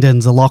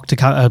 Langdon's a lock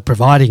to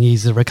providing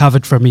he's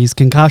recovered from his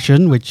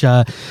concussion, which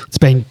it's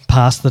been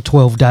past the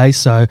 12 days,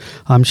 so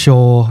I'm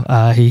sure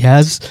he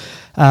has.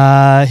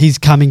 He's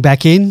coming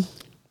back in.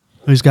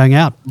 Who's going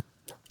out?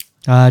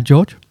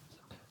 George?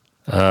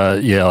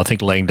 I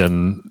think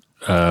Langdon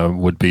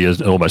would be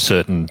almost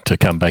certain to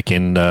come back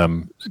in,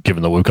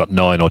 given that we've got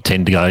 9 or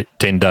 10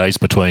 days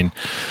between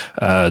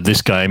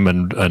this game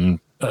and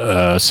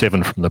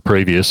 7 from the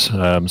previous.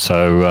 I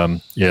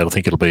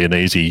think it'll be an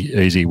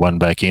easy one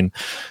back in.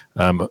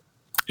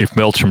 If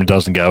Melcham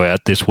doesn't go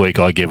out this week,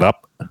 I give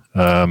up.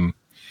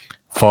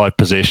 5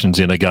 possessions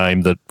in a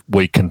game that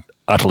we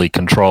utterly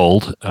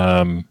controlled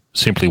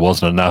simply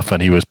wasn't enough,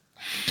 and he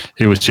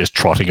was just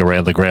trotting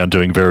around the ground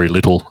doing very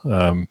little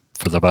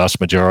for the vast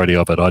majority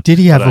of it. Did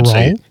he have a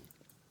role?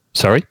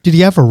 Sorry? Did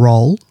he have a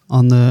role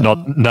on the...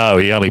 No,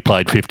 he only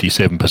played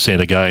 57%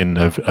 again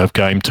of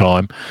game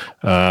time.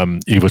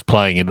 He was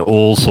playing in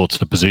all sorts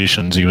of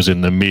positions. He was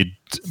in the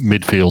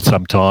midfield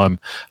sometime,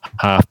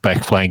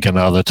 half-back flank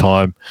another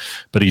time,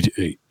 but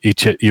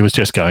he was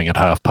just going at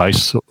half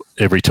pace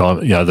every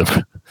time.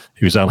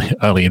 He was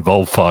only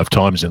involved 5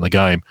 times in the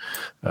game,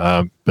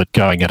 but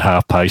going at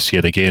half pace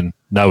yet again.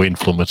 No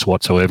influence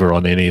whatsoever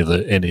on any of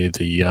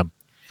the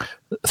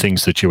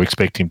things that you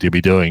expect him to be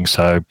doing.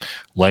 So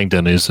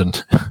Langdon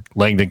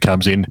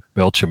comes in,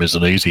 Melcham is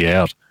an easy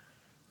out.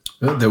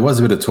 There was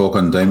a bit of talk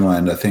on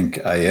Deanland. I think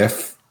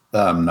AF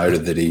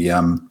noted that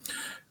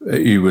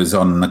he was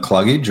on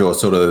McCluggage, or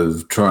sort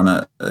of trying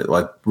to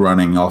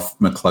running off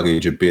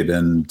McCluggage a bit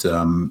and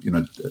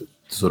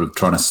sort of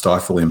trying to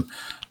stifle him.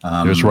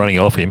 He was running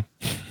off him.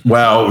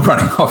 Well,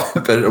 running off,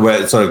 but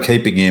we're sort of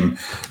keeping him.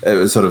 It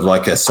was sort of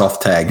like a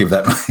soft tag, if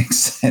that makes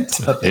sense.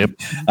 Yep.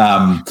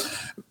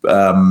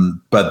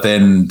 But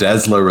then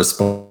Dazzler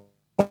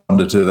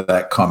responded to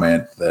that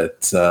comment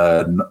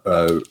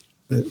that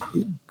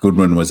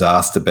Goodwin was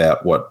asked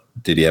about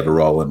did he have a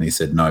role, and he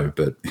said no,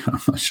 but I'm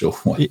not sure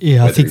what.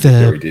 Yeah, I think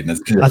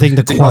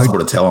it's impossible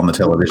to tell on the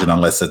television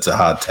unless it's a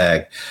hard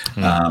tag.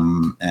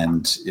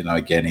 And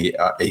again,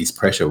 his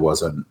pressure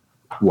wasn't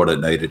what it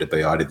needed to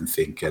be, I didn't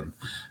think, and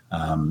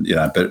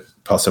but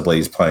possibly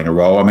he's playing a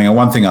role. I mean,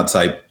 one thing I'd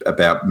say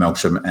about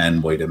Melcham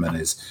and Wiedemann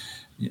is,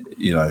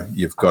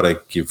 you've got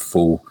to give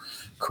full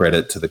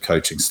credit to the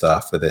coaching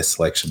staff for their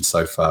selection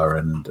so far.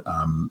 And,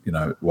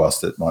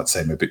 whilst it might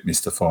seem a bit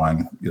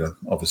mystifying,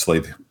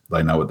 obviously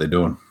they know what they're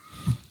doing.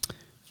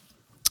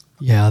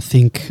 Yeah, I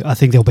think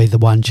there'll be the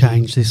one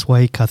change this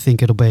week. I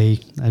think it'll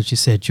be, as you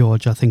said,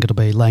 George, I think it'll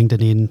be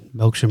Langdon in,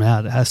 Melksham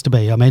out. It has to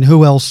be. I mean,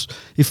 who else,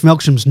 if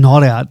Melksham's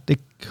not out,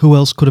 who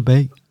else could it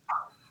be?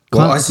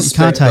 Well, You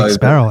can't take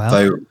Sparrow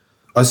out.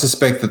 I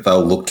suspect that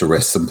they'll look to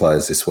rest some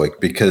players this week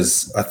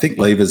because I think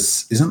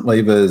isn't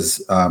Lever's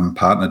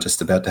partner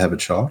just about to have a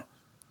child?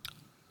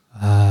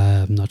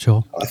 I'm not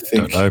sure. I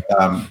think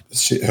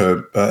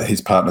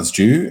his partner's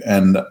due,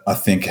 and I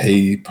think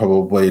he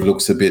probably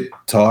looks a bit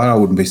tired. I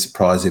wouldn't be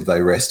surprised if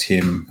they rest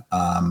him.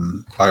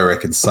 I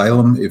reckon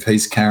Salem, if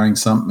he's carrying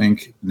something,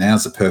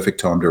 now's the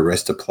perfect time to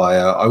rest a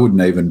player. I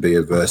wouldn't even be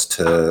averse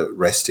to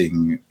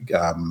resting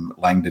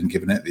Langdon,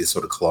 given it the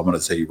sort of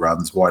kilometres he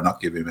runs. Why not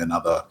give him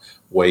another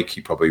week?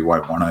 He probably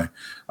won't want to.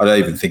 I don't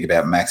even think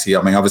about Maxi.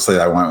 I mean, obviously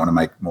they won't want to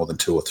make more than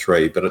 2 or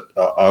 3, but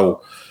I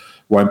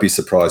won't be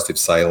surprised if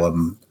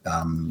Salem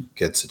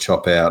gets a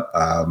chop out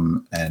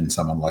and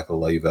someone like a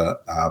Lever.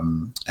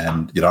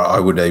 And, I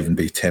would even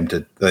be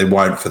tempted. They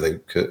won't for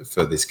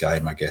this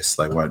game, I guess.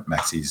 They won't.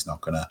 Maxi's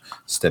not going to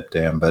step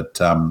down. But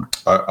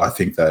I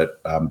think that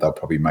they'll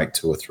probably make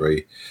 2 or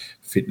 3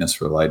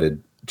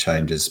 fitness-related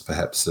changes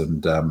perhaps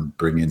and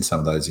bring in some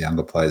of those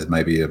younger players.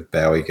 Maybe a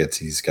Bowie gets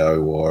his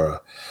go or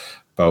a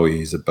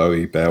Bowie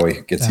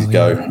gets his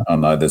go. Oh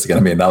no, there's going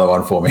to be another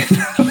one for me.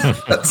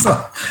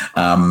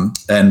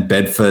 And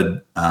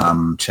Bedford,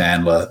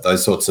 Chandler,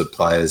 those sorts of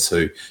players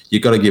who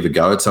you've got to give a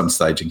go at some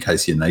stage in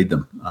case you need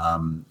them.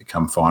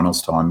 Come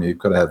finals time, you've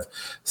got to have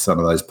some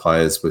of those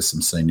players with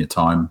some senior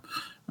time.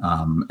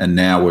 And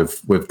now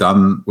we've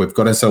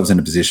got ourselves in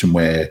a position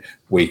where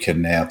we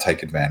can now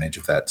take advantage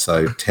of that.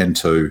 So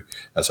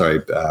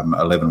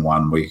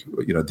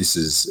 11-1. This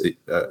is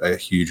a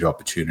huge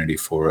opportunity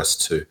for us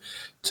to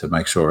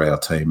make sure our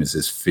team is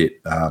as fit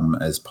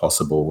as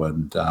possible.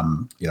 And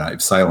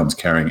if Salem's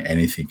carrying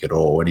anything at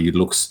all, and he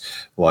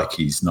looks like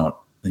he's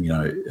not,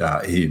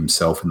 he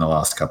himself in the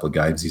last couple of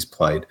games he's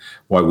played,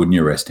 why wouldn't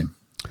you rest him?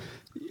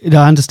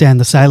 I understand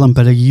the Salem,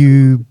 but are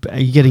you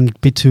getting a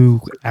bit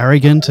too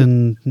arrogant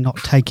and not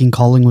taking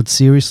Collingwood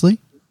seriously?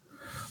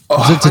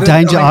 It's a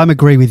danger. I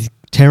agree with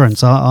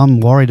Terence. I'm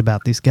worried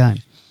about this game.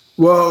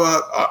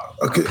 Well,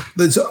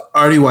 there's the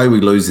only way we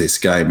lose this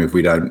game if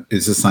we don't.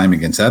 It's the same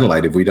against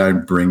Adelaide. If we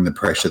don't bring the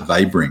pressure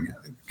they bring.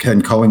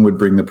 Can Collingwood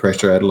bring the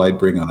pressure Adelaide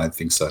bring? I don't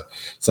think so.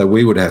 So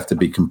we would have to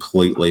be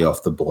completely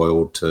off the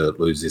boil to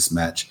lose this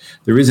match.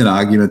 There is an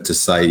argument to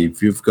say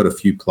if you've got a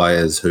few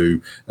players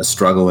who are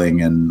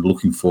struggling and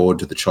looking forward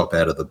to the chop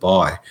out of the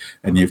bye,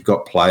 and you've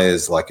got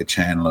players like a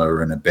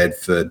Chandler and a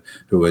Bedford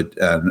who are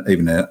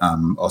even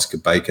Oscar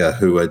Baker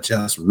who are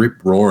just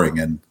rip-roaring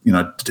and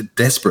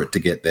desperate to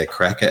get their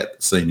crack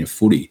at senior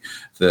footy,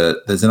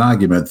 there's an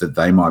argument that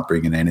they might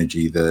bring an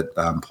energy that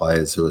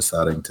players who are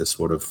starting to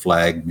sort of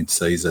flag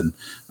mid-season,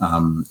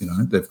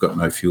 they've got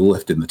no fuel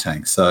left in the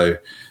tank. So,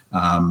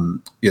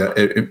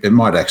 it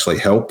might actually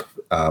help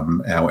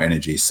our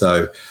energy.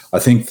 So I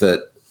think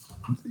that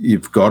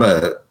you've got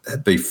to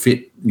be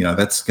fit.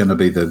 That's going to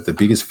be the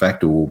biggest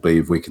factor will be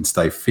if we can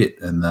stay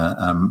fit. And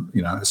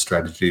a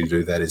strategy to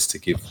do that is to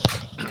give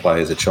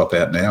players a chop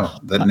out now.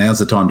 Now's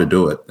the time to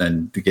do it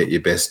and to get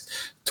your best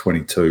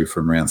 22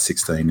 from round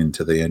 16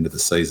 into the end of the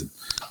season.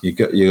 You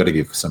got to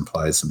give some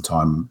players some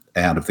time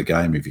out of the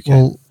game if you can.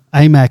 Well,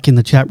 AMAC in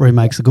the chat room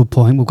makes a good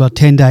point. We've got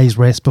 10 days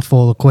rest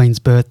before the Queen's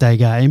birthday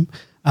game.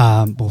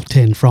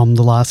 10 from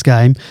the last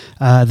game.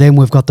 Then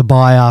we've got the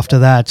bye after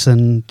that,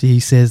 and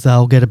he says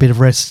they'll get a bit of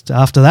rest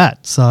after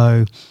that.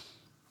 So,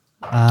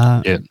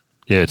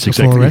 it's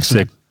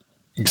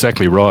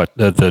exactly right.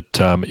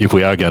 That if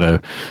we are going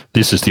to,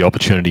 this is the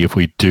opportunity. If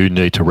we do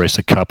need to rest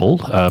a couple,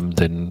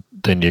 then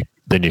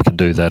you can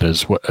do that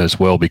as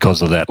well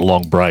because of that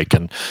long break.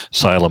 And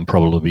Salem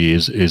probably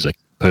is a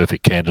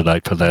perfect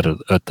candidate for that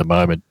at the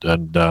moment.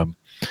 And the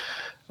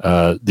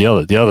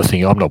other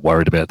thing, I'm not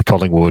worried about the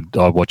Collingwood.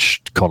 I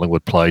watched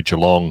Collingwood play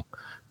Geelong,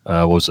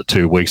 was it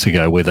 2 weeks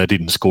ago, where they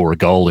didn't score a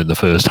goal in the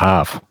first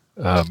half.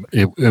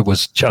 It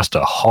was just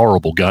a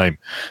horrible game.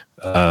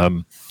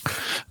 Did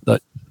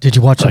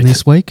you watch them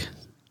this week?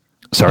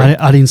 Sorry?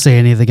 I didn't see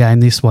any of the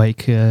game this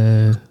week.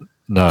 No,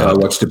 I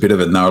watched a bit of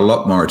it, and they were a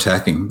lot more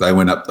attacking. They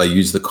went up, they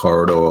used the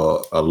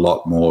corridor a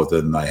lot more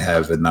than they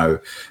have, and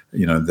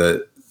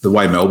the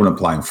way Melbourne are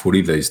playing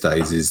footy these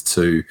days is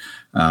to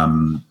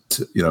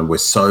we're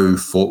so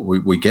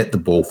we get the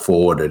ball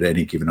forward at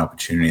any given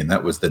opportunity, and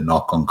that was the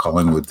knock on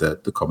Collingwood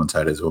that the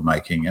commentators were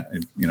making.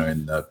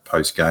 In the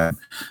post game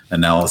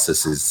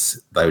analysis,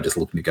 is they were just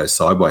looking to go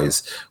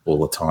sideways all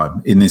the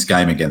time. In this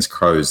game against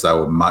Crows, they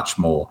were much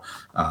more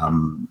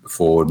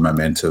forward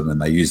momentum,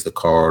 and they used the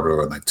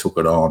corridor and they took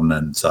it on.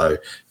 And so,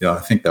 I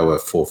think they were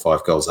 4 or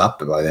 5 goals up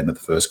by the end of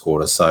the first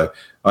quarter. So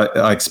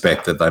I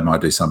expect that they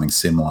might do something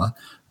similar.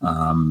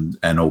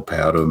 And all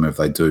power to them if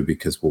they do,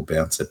 because we'll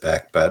bounce it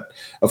back. But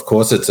of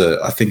course,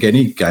 I think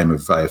any game of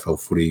AFL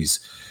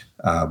footy's,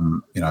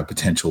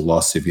 potential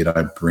loss if you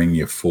don't bring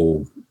your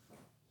full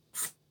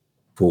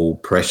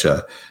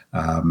pressure.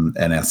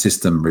 And our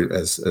system,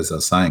 as I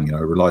was saying,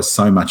 relies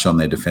so much on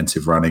their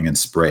defensive running and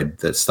spread.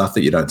 That stuff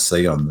that you don't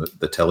see on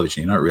the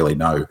television. You don't really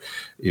know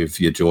if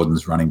your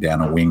Jordan's running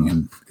down a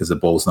wing because the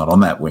ball's not on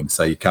that wing,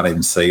 so you can't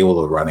even see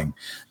all the running.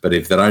 But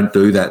if they don't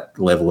do that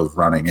level of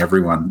running,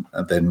 everyone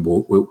then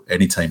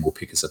any team will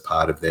pick us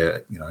apart if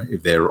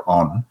they're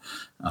on.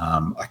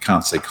 I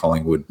can't see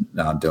Collingwood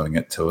doing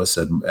it to us,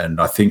 and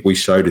I think we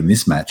showed in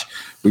this match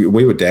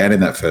we were down in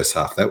that first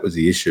half. That was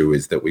the issue,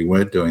 is that we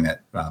weren't doing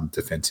that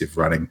defensive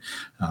running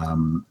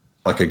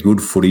like a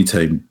good footy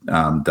team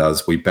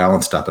does. We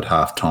balanced up at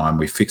half time.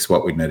 We fixed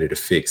what we needed to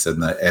fix,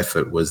 and the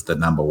effort was the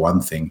number one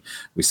thing.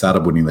 We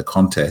started winning the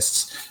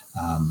contests,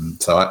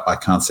 so I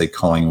can't see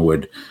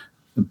Collingwood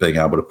being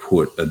able to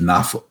put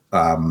enough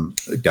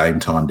game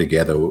time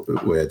together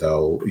where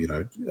they'll,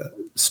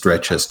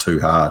 stretch us too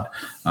hard.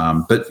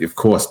 But of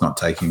course, not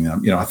taking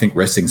them. I think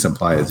resting some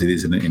players, it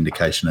is an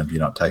indication of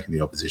you're not taking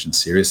the opposition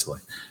seriously.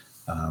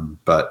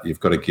 But you've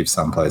got to give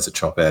some players a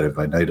chop out if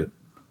they need it.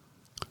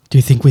 Do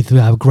you think with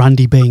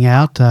Grundy being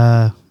out,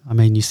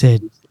 you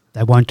said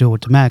they won't do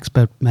it to Max,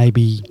 but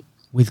maybe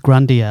with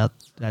Grundy out,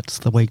 that's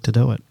the week to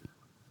do it?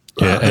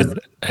 Yeah,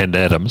 and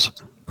Adams.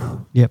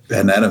 Yep.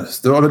 And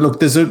Adams. Look,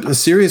 there's a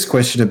serious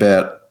question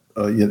about,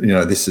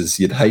 this is,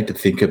 you'd hate to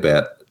think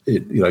about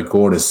it.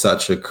 Gawn is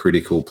such a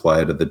critical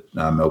player to the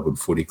Melbourne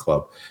Footy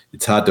Club.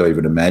 It's hard to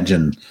even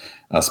imagine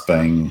us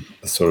being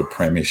a sort of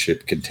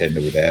premiership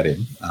contender without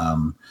him.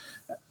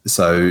 It's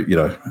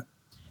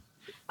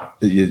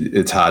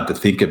hard to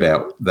think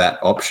about that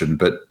option.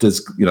 But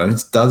does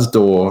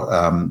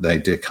Dore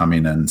need to come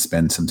in and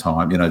spend some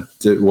time? You need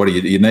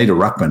a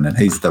ruckman, and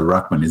he's the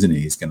ruckman, isn't he?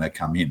 He's going to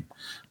come in.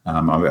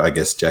 I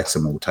guess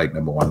Jackson will take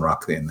number one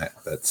ruck in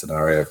that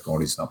scenario if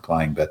Gordy's not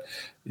playing. But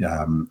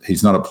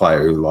he's not a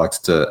player who likes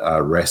to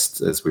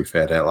rest, as we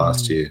found out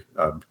last year.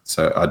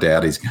 So I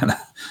doubt he's going to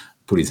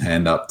put his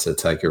hand up to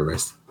take a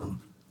rest.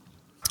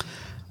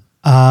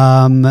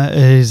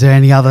 Is there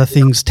any other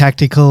things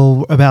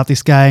tactical about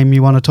this game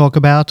you want to talk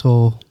about,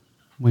 or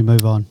we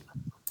move on?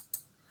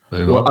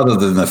 Well, other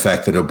than the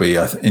fact that it'll be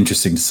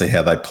interesting to see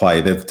how they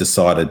play, they've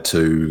decided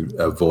to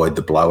avoid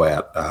the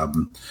blowout.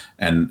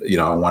 And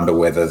I wonder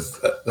whether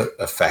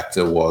a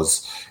factor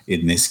was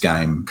in this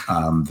game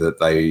that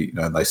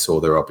they saw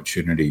their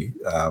opportunity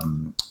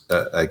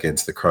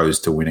against the Crows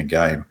to win a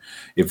game.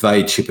 If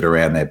they chip it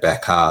around their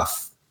back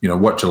half,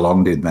 what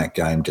Geelong did in that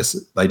game,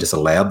 they just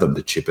allowed them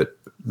to chip it.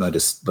 They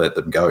just let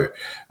them go.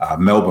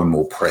 Melbourne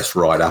will press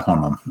right up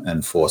on them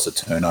and force a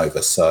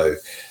turnover. So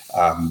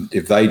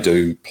if they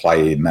do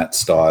play in that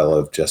style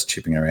of just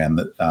chipping around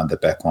the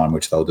back line,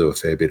 which they'll do a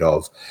fair bit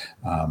of,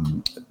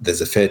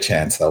 there's a fair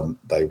chance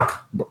they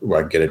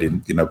won't get it in.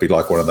 Be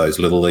like one of those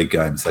Little League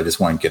games. They just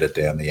won't get it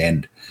down the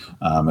end.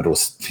 It'll be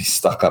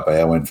stuck up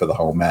our end for the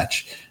whole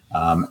match.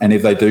 And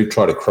if they do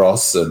try to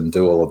cross and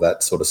do all of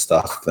that sort of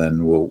stuff,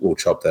 then we'll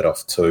chop that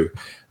off too.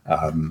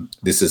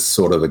 This is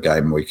sort of a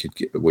game we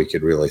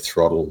could really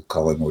throttle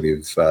Collingwood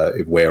if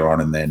we're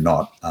on and they're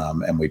not,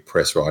 and we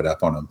press right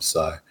up on them.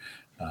 So,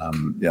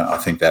 I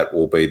think that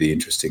will be the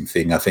interesting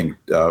thing. I think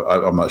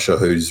I'm not sure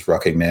who's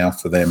rucking now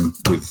for them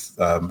with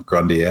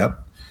Grundy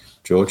out.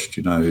 George,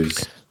 do you know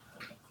who's?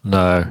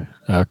 No.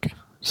 Okay.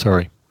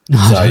 Sorry.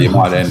 So you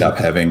might end up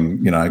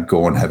having,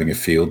 Gawn having a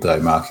field day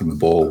marking the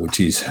ball, which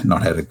he's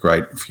not had a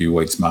great few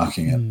weeks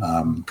marking it,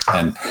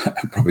 and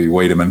probably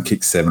Wiedemann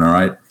kicks 7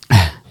 or 8.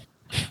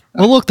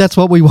 Well, look, that's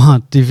what we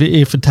want.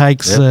 If it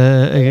takes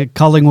a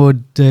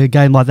Collingwood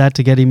game like that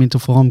to get him into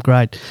form,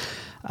 great.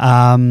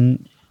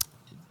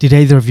 Did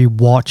either of you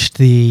watch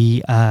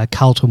the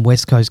Carlton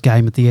West Coast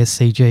game at the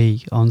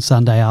SCG on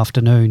Sunday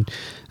afternoon?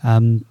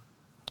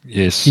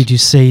 Yes. Did you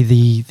see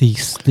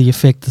the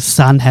effect the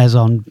sun has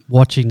on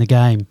watching the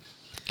game?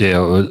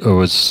 Yeah, it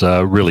was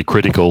really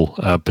critical,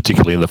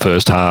 particularly in the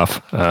first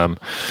half.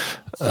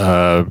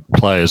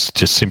 Players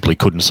just simply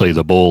couldn't see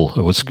the ball.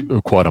 It was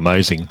quite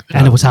amazing,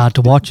 and it was hard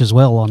to watch as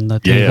well on the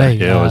TV.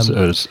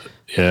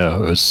 It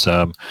was.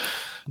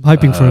 I'm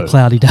hoping for a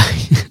cloudy day.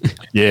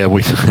 Yeah,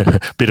 we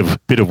bit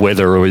of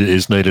weather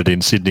is needed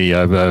in Sydney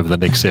over the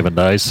next 7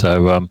 days.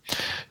 So,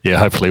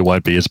 hopefully it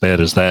won't be as bad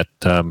as that.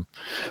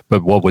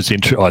 But what was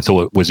I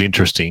thought was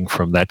interesting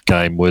from that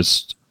game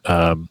was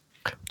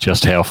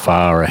just how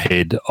far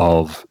ahead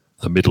of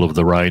the middle of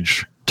the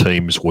range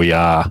teams we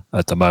are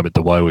at the moment.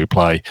 The way we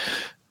play,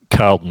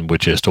 Carlton were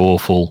just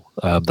awful.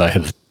 They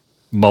had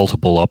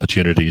multiple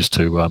opportunities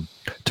to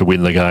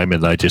win the game,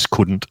 and they just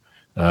couldn't.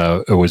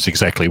 It was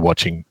exactly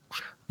watching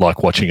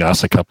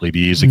us a couple of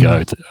years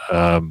ago.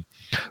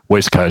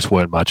 West Coast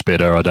weren't much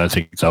better. I don't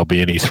think there'll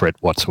be any threat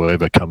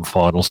whatsoever come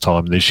finals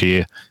time this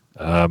year,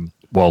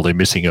 while they're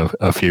missing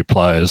a few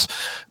players.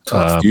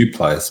 A few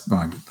players.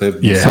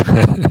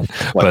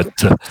 But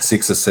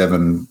 6 or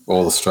 7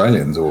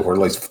 All-Australians, or at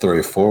least 3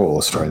 or 4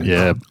 All-Australians.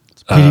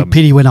 Yeah.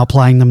 Pity we're not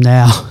playing them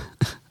now.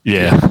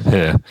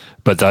 Yeah.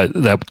 But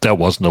that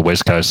wasn't the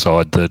West Coast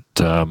side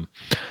that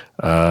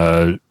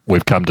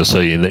we've come to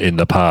see in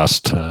the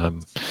past.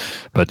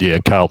 But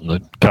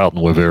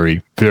Carlton were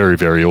very, very,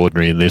 very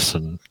ordinary in this,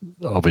 and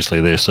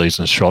obviously their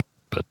season's shot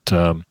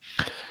But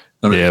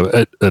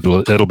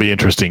it'll be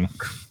interesting.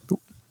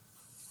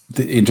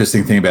 The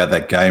interesting thing about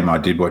that game, I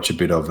did watch a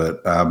bit of it,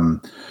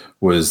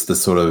 was the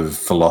sort of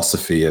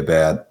philosophy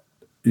about,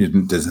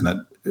 doesn't it,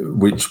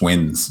 which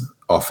wins,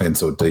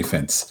 offense or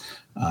defense.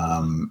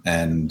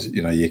 And,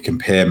 you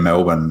compare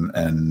Melbourne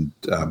and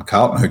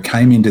Carlton, who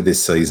came into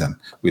this season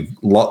with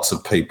lots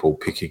of people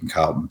picking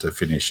Carlton to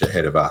finish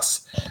ahead of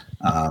us.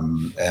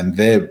 And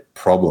their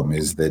problem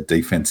is their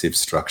defensive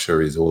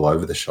structure is all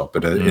over the shop.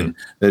 But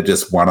they're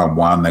just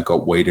one-on-one. They've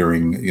got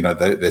Wiedering.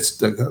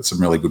 They've got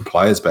some really good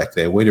players back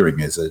there.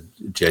 Wiedering is a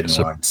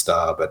genuine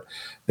star, but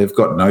they've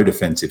got no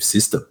defensive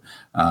system.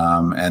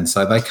 And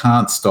so they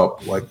can't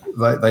stop.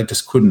 They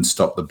just couldn't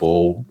stop the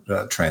ball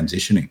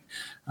transitioning.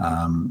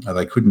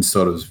 They couldn't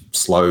sort of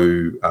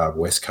slow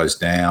West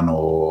Coast down,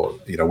 or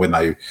when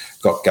they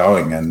got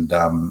going, and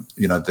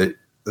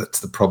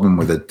that's the problem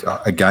with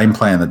a game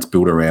plan that's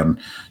built around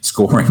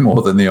scoring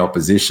more than the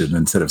opposition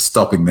instead of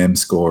stopping them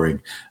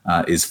scoring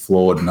is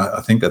flawed. And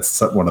I think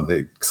that's one of the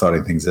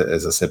exciting things,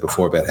 as I said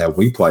before, about how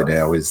we play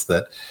now, is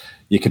that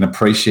you can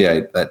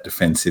appreciate that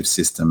defensive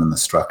system and the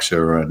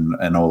structure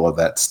and all of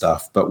that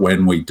stuff. But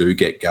when we do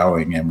get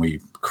going and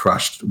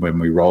when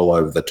we roll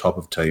over the top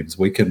of teams,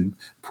 we can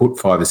put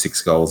 5 or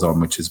 6 goals on,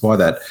 which is why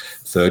that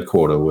third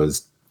quarter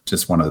was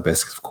just one of the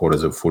best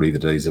quarters of footy the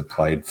D's have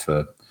played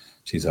for,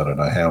 I don't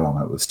know how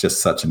long. It was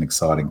just such an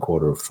exciting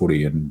quarter of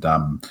footy. And,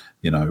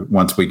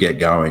 once we get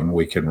going,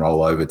 we can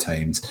roll over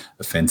teams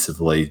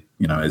offensively,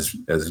 as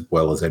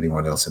well as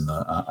anyone else in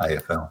the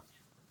AFL.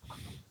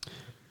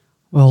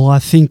 Well, I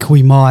think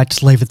we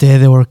might leave it there.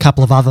 There were a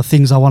couple of other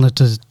things I wanted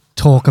to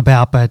talk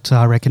about, but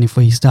I reckon if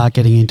we start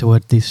getting into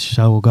it, this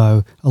show will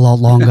go a lot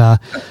longer.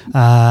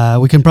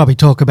 We can probably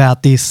talk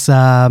about this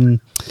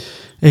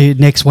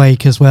next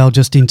week as well,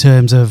 just in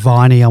terms of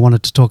Viney. I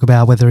wanted to talk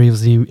about whether he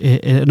was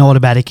an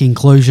automatic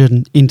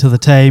inclusion into the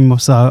team.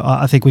 So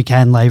I think we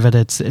can leave it.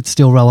 It's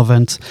still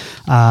relevant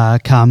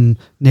come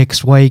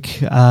next week,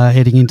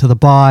 heading into the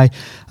bye.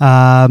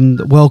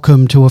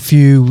 Welcome to a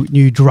few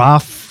new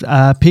draft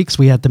picks.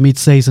 We had the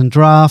mid-season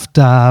draft.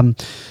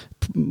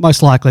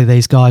 Most likely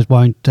these guys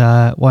won't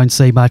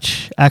see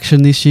much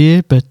action this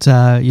year, but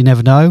you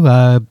never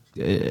know.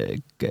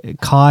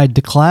 Kai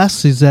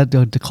DeClass,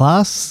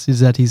 is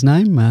that his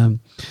name?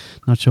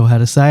 Not sure how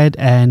to say it.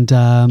 And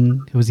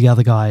who was the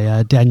other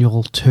guy?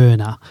 Daniel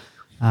Turner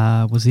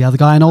was the other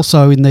guy. And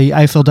also in the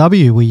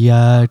AFLW, we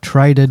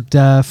traded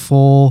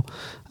for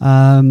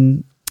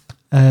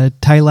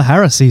Taylor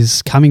Harris.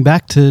 Is coming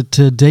back to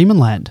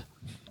Demonland.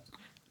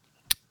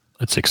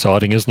 It's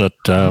exciting, isn't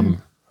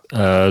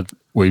it?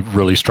 We've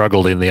really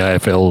struggled in the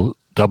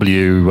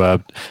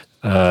AFLW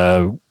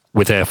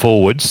with our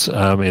forwards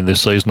in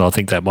this season. I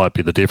think that might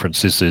be the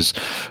difference. This is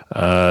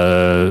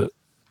the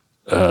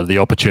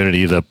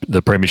opportunity.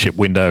 The premiership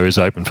window is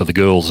open for the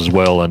girls as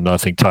well, and I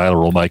think Taylor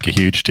will make a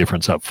huge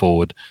difference up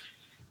forward.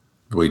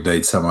 We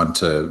need someone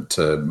to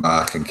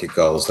mark and kick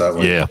goals, don't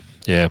we?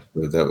 Yeah.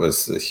 That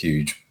was a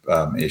huge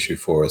issue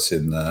for us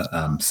in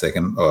the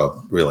second,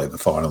 or really the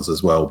finals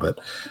as well. But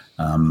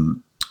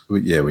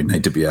we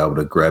need to be able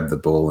to grab the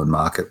ball and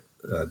mark it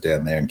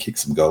down there and kick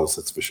some goals,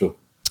 that's for sure.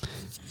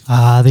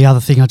 The other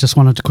thing I just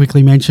wanted to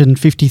quickly mention,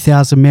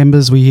 50,000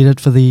 members. We hit it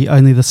for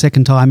only the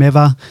second time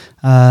ever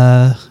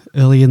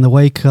early in the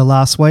week,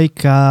 last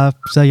week.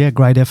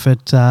 Great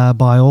effort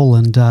by all.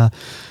 And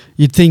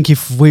you'd think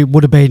if we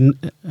would have been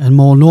a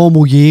more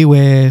normal year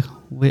where,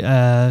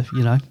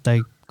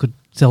 they could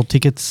sell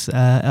tickets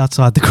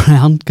outside the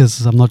ground,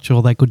 because I'm not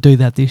sure they could do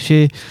that this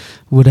year,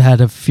 would have had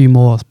a few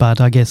more.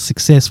 But I guess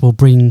success will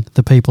bring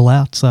the people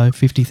out. So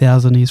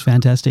 50,000 is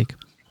fantastic.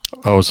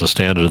 I was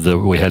astounded that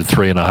we had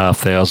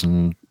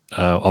 3,500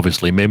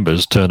 obviously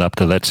members turn up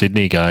to that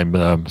Sydney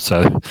game.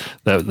 So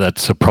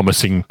that's a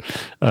promising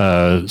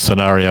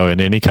scenario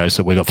in any case,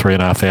 that we got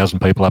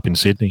 3,500 people up in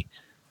Sydney.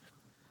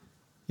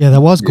 Yeah,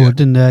 that was good.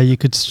 And you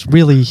could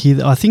really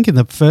hear, I think in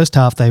the first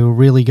half they were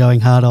really going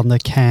hard on the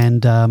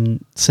canned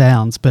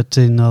sounds, but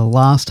in the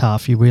last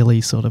half you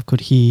really sort of could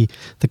hear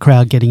the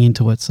crowd getting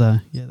into it. So,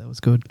 yeah, that was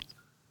good.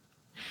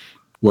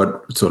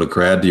 What sort of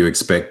crowd do you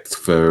expect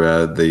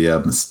for the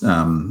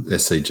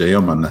SCG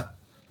on Monday?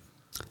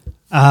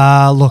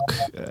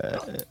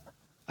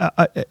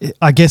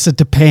 I guess it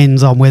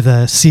depends on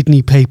whether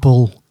Sydney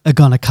people are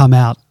going to come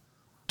out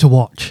to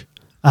watch.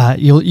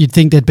 You'd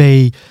think there'd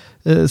be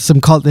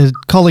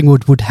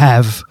Collingwood would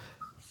have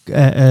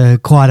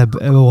quite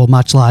a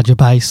much larger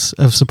base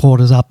of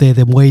supporters up there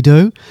than we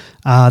do.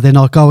 They're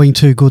not going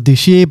too good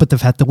this year, but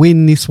they've had the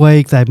win this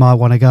week. They might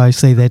want to go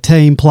see their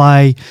team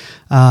play.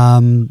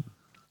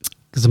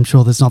 Because I'm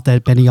sure there's not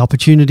that many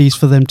opportunities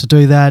for them to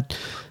do that.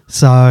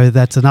 So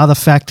that's another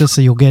factor. So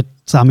you'll get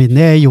some in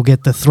there. You'll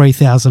get the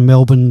 3,000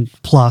 Melbourne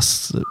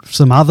plus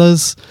some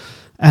others.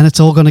 And it's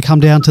all going to come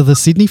down to the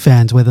Sydney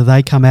fans, whether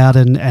they come out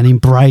and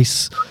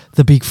embrace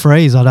the big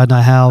freeze. I don't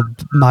know how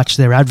much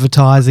they're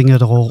advertising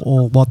it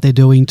or what they're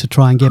doing to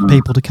try and get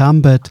people to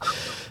come. But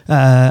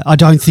I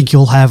don't think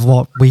you'll have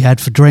what we had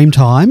for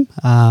Dreamtime,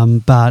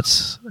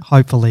 but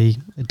hopefully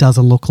it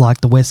doesn't look like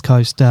the West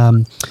Coast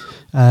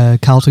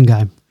Carlton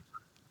game.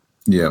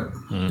 Yeah,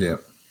 yeah.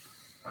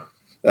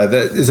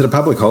 Is it a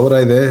public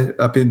holiday there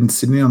up in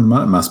Sydney on the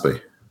moment? It must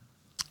be.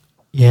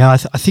 Yeah, I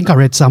think I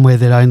read somewhere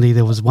that only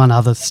there was one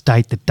other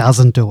state that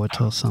doesn't do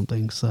it or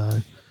something. So,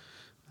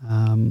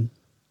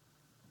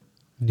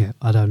 yeah,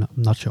 I don't know.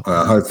 I'm not sure.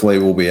 Hopefully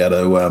we'll be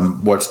able to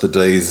watch the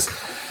D's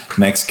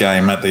next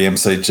game at the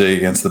MCG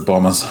against the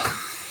Bombers.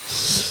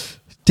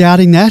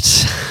 Doubting that,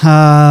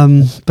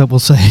 but we'll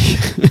see.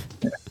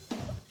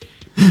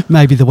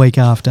 Maybe the week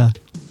after.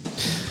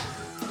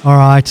 All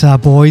right,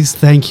 boys,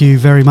 thank you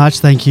very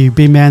much. Thank you,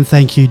 Binman.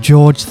 Thank you,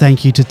 George.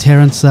 Thank you to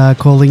Terence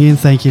calling in.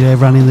 Thank you to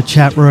everyone in the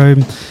chat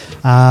room.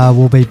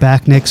 We'll be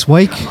back next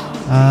week.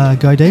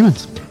 Go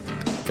Demons.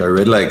 Go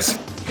Redlegs.